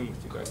what we're doing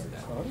with regard to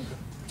that.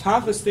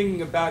 Top is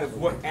thinking about of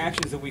what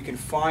actions that we can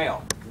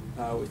file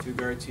with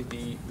regard to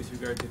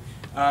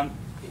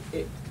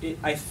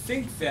I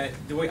think that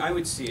the way I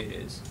would see it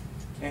is.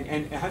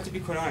 And I have to be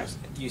quite honest,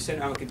 you said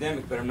I'm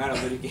academic, but I'm not a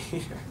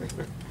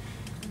litigator,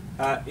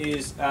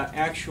 is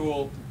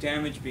actual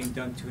damage being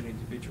done to an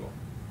individual.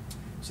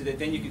 So that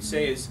then you could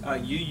say is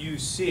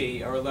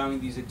UUC are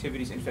allowing these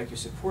activities, in fact you're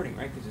supporting,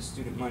 right, because it's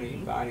student money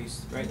and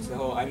bodies, right, it's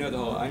I know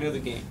the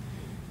game,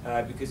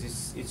 because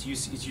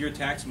it's your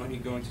tax money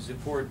going to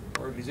support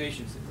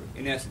organizations,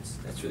 in essence,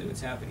 that's really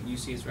what's happening.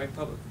 UC is right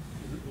public.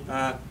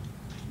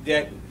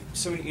 That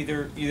somebody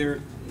either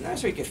not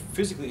necessarily get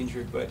physically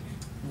injured, but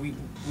we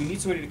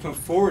need somebody to come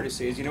forward to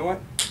say, is, you know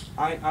what,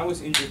 I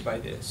was injured by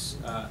this,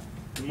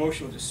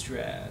 emotional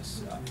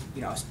distress, I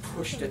was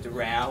pushed at the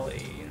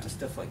rally,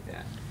 stuff like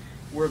that.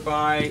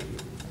 Whereby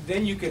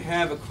then you could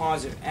have a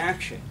cause of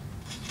action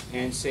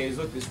and say,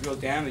 look, there's real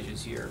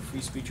damages here,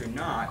 free speech or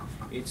not.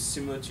 It's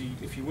similar to,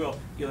 if you will,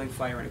 yelling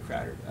fire in a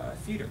crowded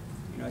theater.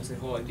 It's the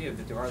whole idea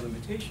that there are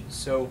limitations.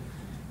 So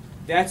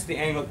that's the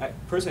angle,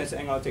 personally that's the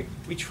angle I take.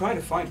 We try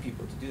to find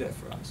people to do that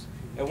for us.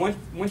 At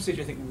one stage,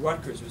 I think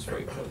Rutgers was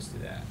very close to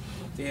that.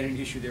 They had an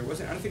issue there. I don't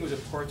think it was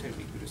apartheid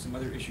week, but there was some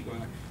other issue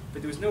going on.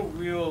 But there was no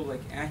real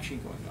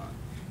action going on.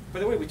 By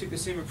the way, we took the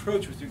same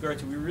approach with regard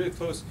to, we were really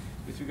close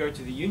with regard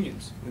to the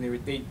unions.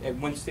 When they at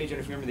one stage, I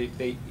don't know if you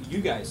remember, you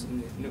guys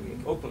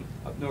in Oakland,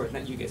 up north,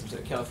 not you guys, I'm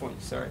sorry, California,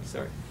 sorry.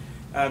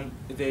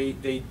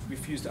 They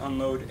refused to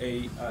unload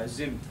a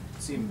Zim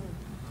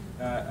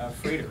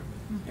freighter.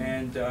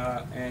 And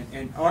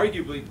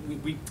arguably,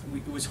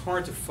 it was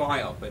hard to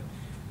file, but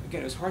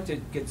again, it was hard to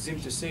get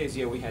Zim to say is,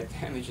 yeah, we had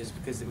damages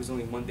because it was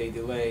only 1 day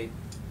delay,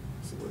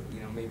 so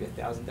maybe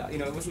 $1,000.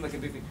 It wasn't like a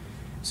big thing.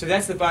 So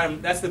that's the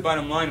bottom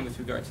line with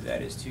regard to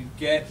that, is to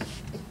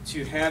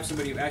have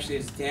somebody who actually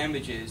has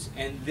damages,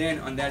 and then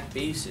on that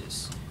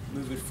basis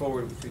move it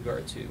forward with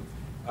regard to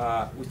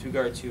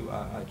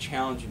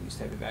challenging these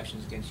type of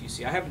actions against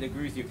UC. I happen to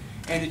agree with you.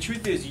 And the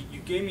truth is, you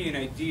gave me an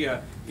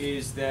idea,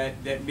 is that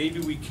maybe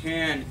we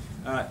can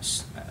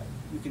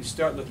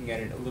start looking at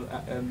it a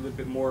little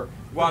bit more.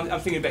 Well, I'm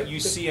thinking about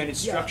UC and its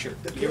structure.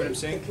 You hear what I'm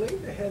saying? The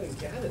claim they had in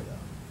Canada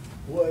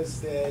was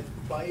that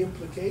by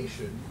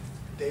implication,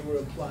 they were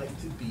implied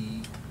to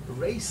be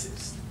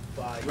racist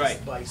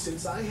by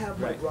since I have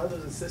my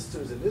brothers and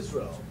sisters in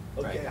Israel,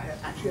 okay, I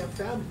actually have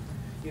family.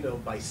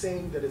 By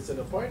saying that it's an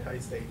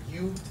apartheid state,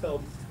 you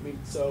tell me,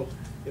 so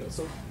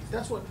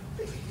that's what,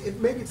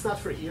 maybe it's not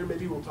for here,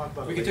 maybe we'll talk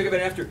about it later. We can talk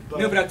about it after.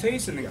 But I'll tell you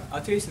something. Yeah.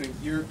 I'll tell you something.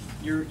 You're,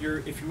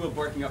 if you will,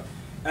 barking up.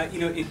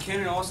 In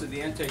Canada also, they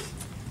have a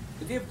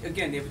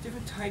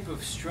different type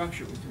of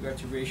structure with regard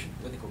to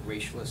what they call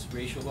racial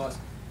laws.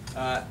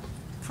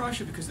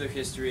 Partially because of their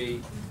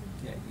history,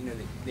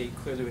 they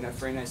clearly were not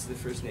very nice to the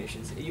First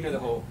Nations. The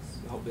whole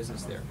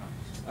business there.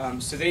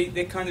 So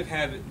they kind of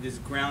have this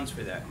grounds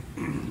for that.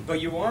 But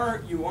you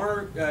are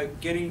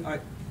getting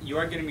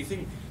me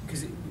thinking,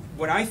 because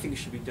what I think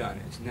should be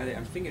done is, now that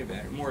I'm thinking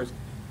about it more, is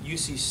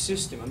UC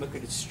system, and look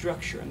at its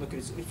structure, and look at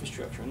its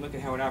infrastructure, and look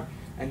at how it operates,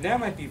 and that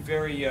might be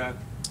very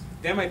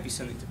that might be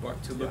something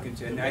to look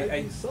into.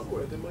 And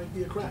somewhere there might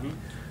be a crack.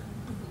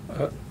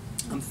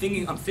 I'm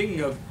thinking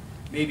of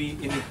maybe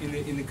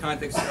in the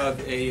context of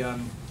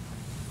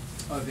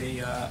what do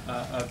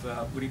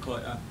you call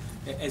it?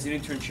 As an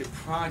internship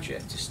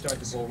project to start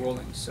the ball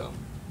rolling. So,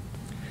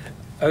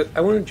 I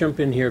want to jump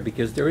in here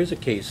because there is a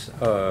case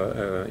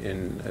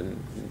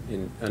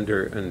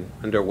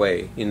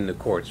underway in the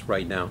courts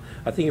right now.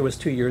 I think it was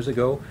 2 years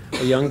ago.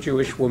 A young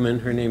Jewish woman,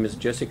 her name is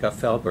Jessica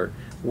Felber,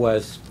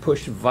 was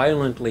pushed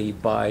violently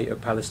by a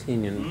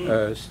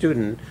Palestinian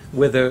student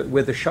with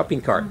a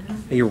shopping cart.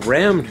 He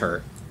rammed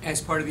her. As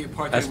part of the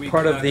apartheid as week,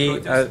 part of the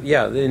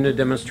in the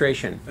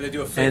demonstration. Or they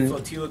do a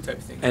flotilla type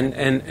thing.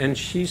 And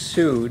she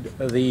sued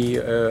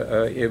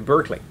the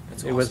Berkeley.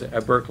 That's it awesome.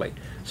 was Berkeley.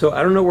 So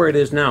I don't know where it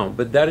is now,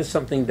 but that is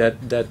something that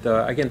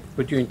I can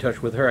put you in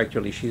touch with her.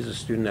 Actually, she's a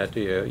student at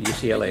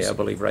UCLA, I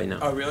believe, right now.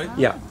 Oh, really?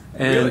 Yeah.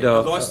 And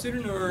a law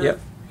student or?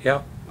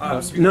 Yeah.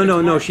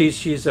 No.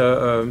 She's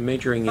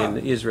majoring in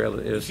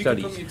Israel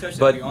studies. Put me in touch,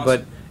 that'd be awesome.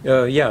 But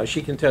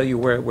she can tell you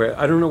where.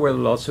 I don't know where the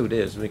lawsuit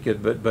is, because,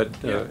 but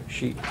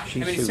she. I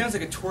mean, it sounds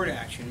like a tort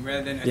action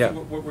rather than. I think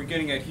what we're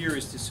getting at here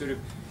is to sort of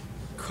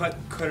cut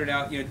it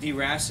out,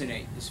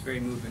 deracinate this very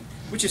movement,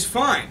 which is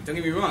fine. Don't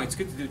get me wrong; it's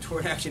good to do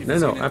tort action.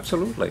 No,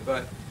 absolutely.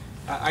 But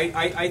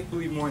I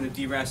believe more in the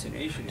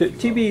deracination.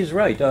 TB is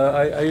right.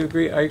 I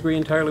agree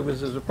entirely with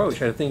his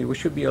approach. I think we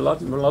should be a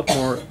lot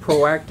more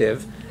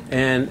proactive,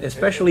 and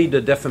especially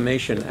the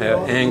defamation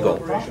angle.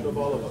 Of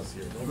all of us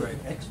here.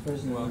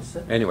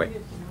 Anyway.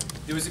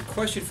 There was a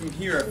question from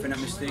here, if I'm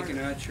not mistaken.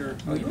 I'm not sure.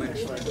 Oh, you might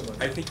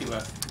have. I think you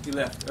left. You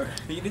left.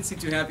 You didn't seem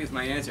too happy with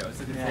my answer. I was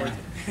looking forward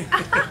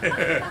to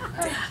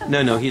it.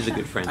 No, he's a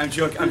good friend. I'm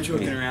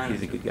joking around.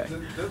 He's a good guy.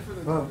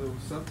 Definitely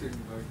something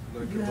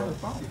like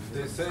about, if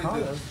they say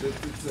that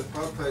it's an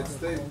apartheid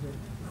state,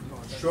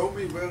 show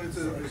me where it's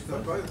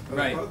apartheid.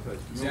 Right,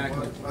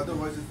 exactly.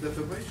 Otherwise it's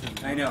defamation.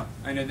 I know.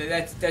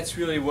 That's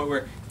really what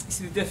we're...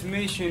 See, the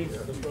defamation... Yeah,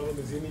 the problem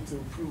is you need to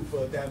prove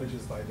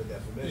damages by the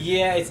defamation.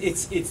 Yeah,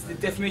 it's the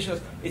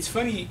defamation. It's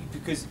funny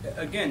because,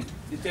 again,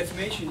 the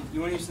defamation,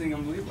 you want to hear something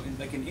unbelievable.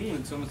 Like in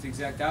England, it's almost the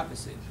exact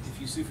opposite.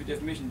 If you sue for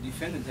defamation, the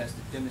defendant has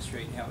to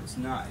demonstrate how it's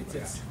not.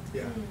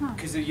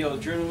 Because of yellow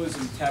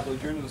journalism,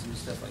 tabloid journalism, and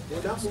stuff like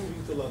that. We're not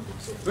moving to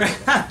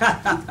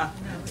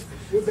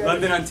London.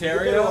 London,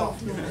 Ontario?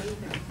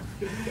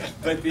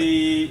 But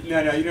you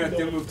don't have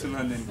to move to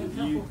London.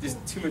 There's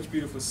too much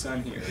beautiful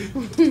sun here.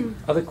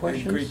 Other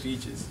questions? And great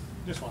beaches.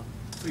 Just one.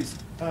 Please.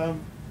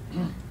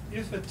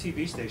 If a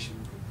TV station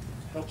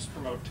helps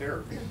promote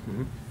terror,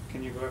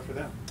 can you go after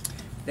them?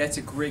 That's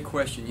a great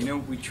question.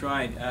 We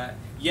tried.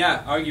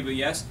 Arguably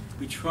yes.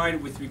 We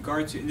tried with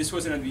regard to, and this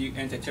wasn't under the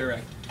Anti-Terror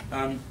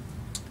Act,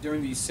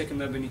 during the Second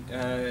Lebanese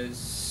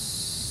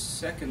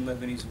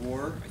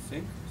War, I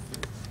think.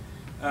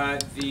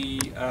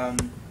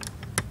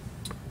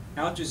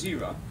 Al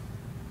Jazeera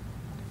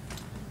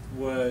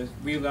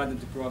we allowed them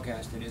to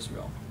broadcast in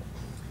Israel,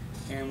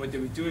 and what they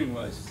were doing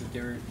was that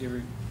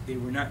they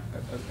were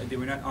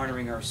not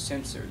honoring our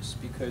censors,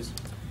 because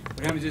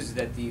what happens is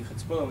that the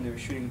Hezbollah, when they were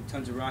shooting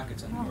tons of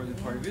rockets on the northern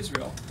part of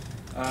Israel,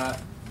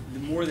 the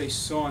more they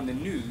saw on the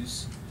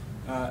news,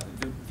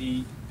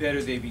 the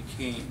better they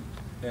became,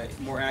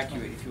 more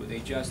accurate, if you will. They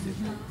adjusted,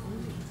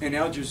 and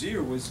Al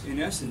Jazeera was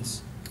in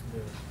essence.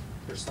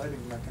 They're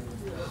citing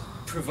mechanism.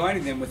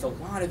 Providing them with a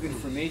lot of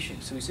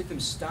information. So we said to them,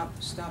 stop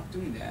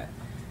doing that.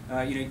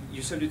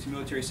 You're subject to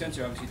military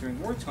censor, obviously, during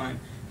wartime.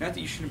 Not that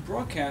you shouldn't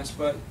broadcast,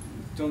 but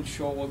don't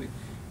show all the...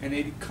 And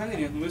they kind of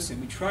didn't listen.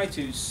 We tried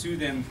to sue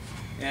them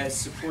as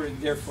supporters of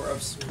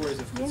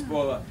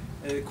Hezbollah,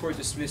 the court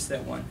dismissed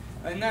that one.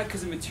 Not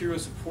because of material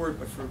support,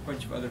 but for a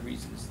bunch of other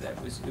reasons.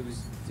 It was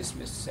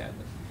dismissed,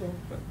 sadly.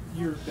 But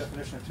your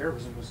definition of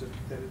terrorism was that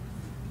it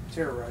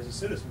terrorizes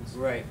citizens.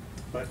 Right.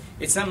 But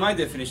it's not my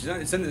definition.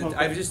 It's under the,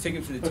 I was just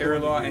taken from the terror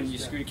law and your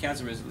Security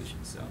Council resolution.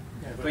 So,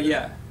 but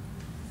yeah,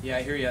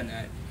 I hear you on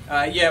that.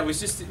 Yeah, it was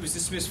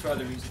dismissed for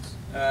other reasons.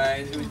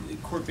 The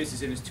court basically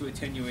said it was too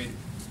attenuated.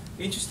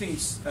 Interesting,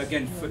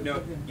 again,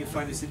 footnote. You'll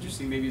find this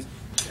interesting. Maybe,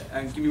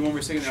 give me one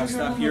more second, and I'll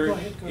stop here. Go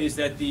ahead. Is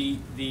that the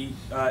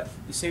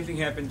same thing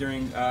happened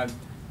during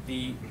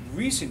the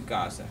recent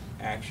Gaza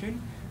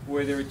action,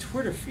 where there were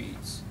Twitter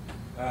feeds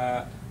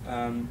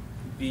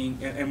being,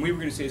 and we were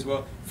going to say as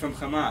well from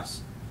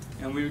Hamas.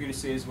 And we were going to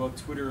say as well,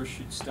 Twitter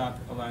should stop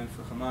allowing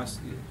for Hamas.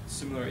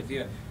 Similar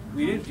idea.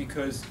 We didn't,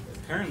 because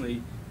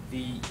apparently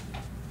the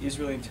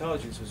Israeli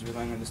intelligence was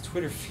relying on those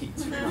Twitter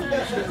feeds for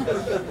information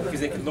because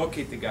they could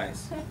locate the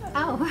guys.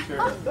 Oh.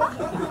 Sure.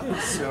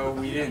 So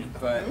we didn't,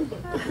 but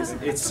it's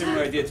a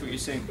similar idea to what you're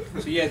saying.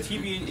 So yeah,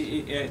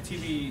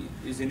 TV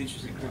is an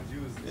interesting one.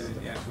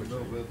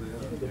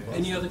 Yeah.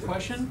 Any other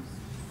question?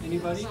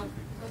 Anybody?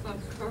 About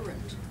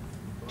current,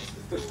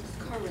 the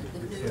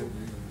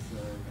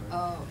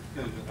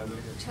new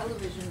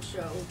television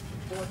show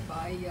bought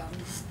by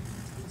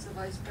who's the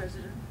vice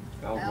president?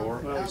 Al Gore.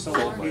 Well,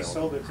 he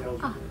sold it to Al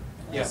Jazeera.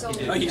 Yeah, he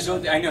did. Oh, he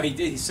sold it. I know he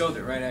did. He sold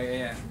it, right?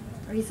 Yeah.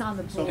 Or he's on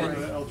the board.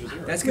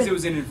 That's because it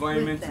was an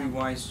environmentally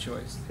wise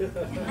choice.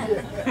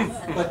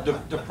 But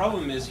the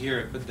problem is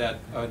here, but that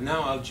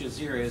now Al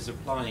Jazeera is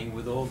applying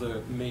with all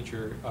the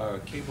major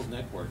cable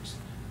networks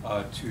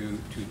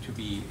to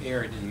be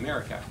aired in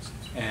America,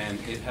 and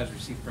it has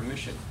received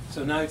permission.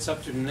 So now it's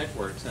up to the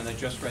networks, and I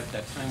just read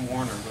that Time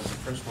Warner was the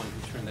first one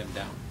who turned them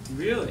down.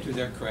 Really? To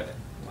their credit.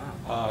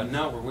 Wow.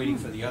 Now we're waiting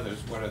for the others.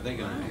 What are they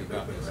going to do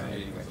about this?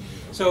 Anyway.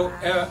 So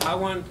I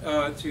want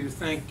to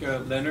thank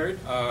Leonard.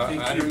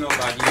 I don't know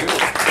about you.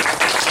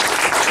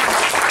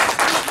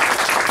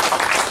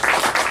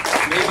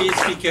 Maybe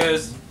it's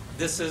because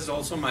this is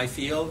also my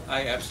field.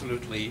 I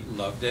absolutely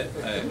loved it.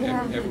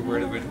 Every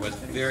word of it was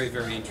very,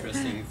 very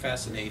interesting,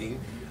 fascinating.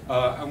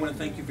 I want to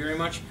thank you very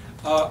much.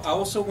 I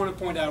also want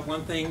to point out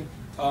one thing.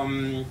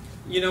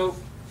 You know,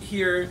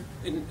 here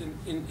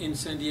in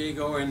San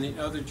Diego and in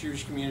other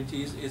Jewish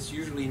communities, it's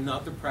usually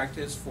not the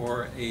practice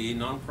for a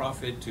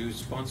nonprofit to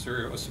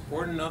sponsor or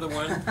support another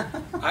one.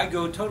 I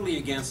go totally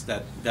against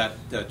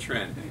that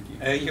trend.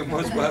 You're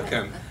most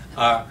welcome.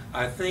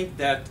 I think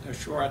that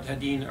Shurat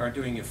HaDin are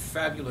doing a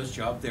fabulous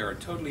job. They are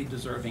totally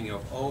deserving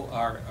of all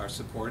our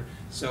support.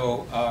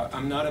 So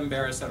I'm not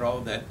embarrassed at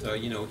all that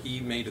he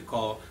made a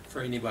call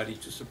for anybody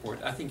to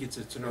support. I think it's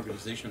an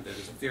organization that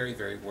is very,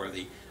 very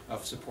worthy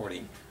of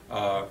supporting.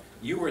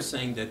 You were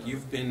saying that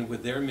you've been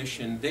with their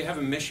mission. They have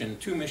a mission,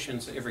 2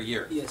 missions every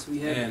year. Yes, we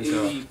have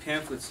 80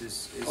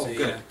 pamphlets.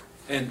 Good.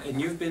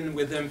 And you've been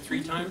with them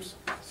 3 times?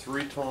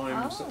 3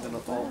 times, and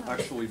I'll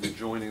actually be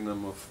joining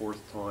them a 4th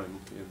time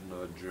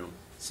in June.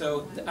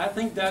 So I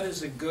think that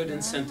is a good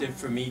incentive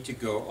for me to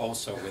go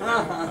also with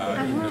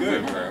them in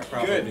November. I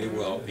probably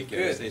will,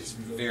 because it's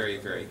very,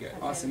 very good.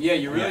 Awesome. Yeah,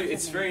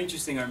 it's very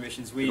interesting, our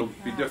missions. It'll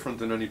be different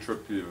than any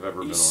trip you've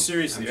ever been on.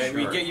 Seriously, right?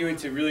 Sure. We get you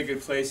into really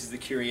good places, the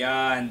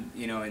Kiryah, and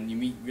you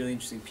meet really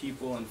interesting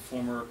people and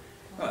former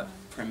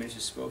prime minister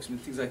spokesmen,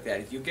 things like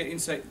that. If you get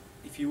insight,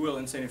 if you will,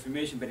 inside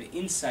information, but an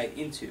insight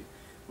into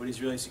what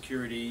Israeli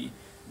security,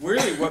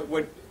 really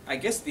what I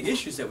guess the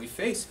issues that we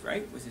face,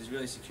 right, with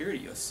Israeli security,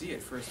 you'll see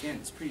it firsthand.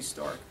 It's pretty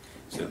stark.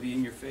 So it'll be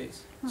in your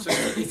face. So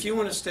if you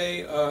want to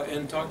stay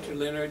and talk to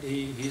Leonard,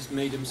 he's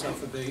made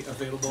himself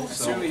available.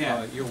 So certainly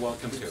have. You're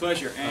welcome to. With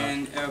pleasure.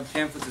 And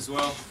pamphlets as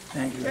well.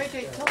 Thank you.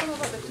 JJ, tell them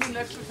about the 2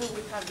 lectures that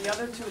we have, the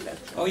other 2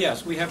 lectures. Oh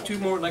yes, we have 2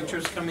 more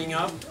lectures coming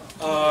up.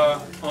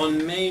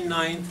 On May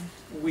 9th,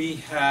 we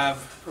have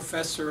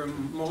Professor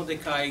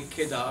Mordecai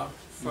Kedar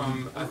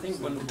from, I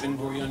think, Ben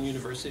Gurion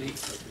University.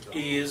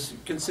 He is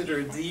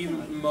considered the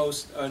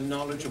most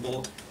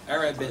knowledgeable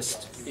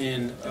Arabist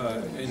in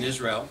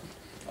Israel.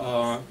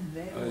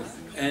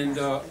 And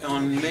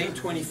on May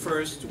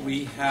 21st,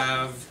 we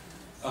have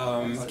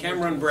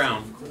Cameron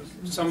Brown.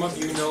 Some of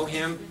you know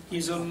him.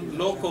 He's a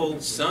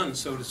local son,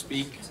 so to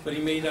speak, but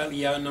he made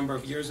Aliyah a number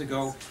of years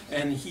ago,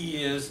 and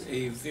he is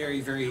a very,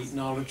 very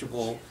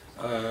knowledgeable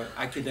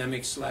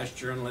academic /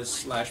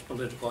 journalist /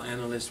 political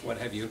analyst, what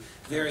have you.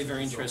 Very,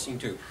 very interesting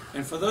too.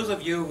 And for those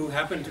of you who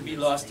happen to be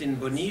lost in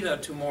Bonita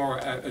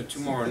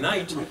tomorrow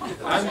night,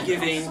 I'm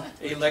giving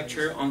a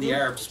lecture on the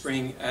Arab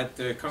Spring at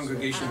the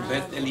congregation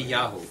Beth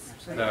Eliyahu,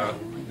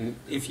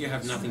 if you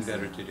have nothing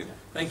better to do.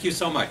 Thank you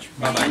so much.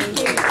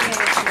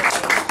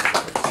 Bye-bye.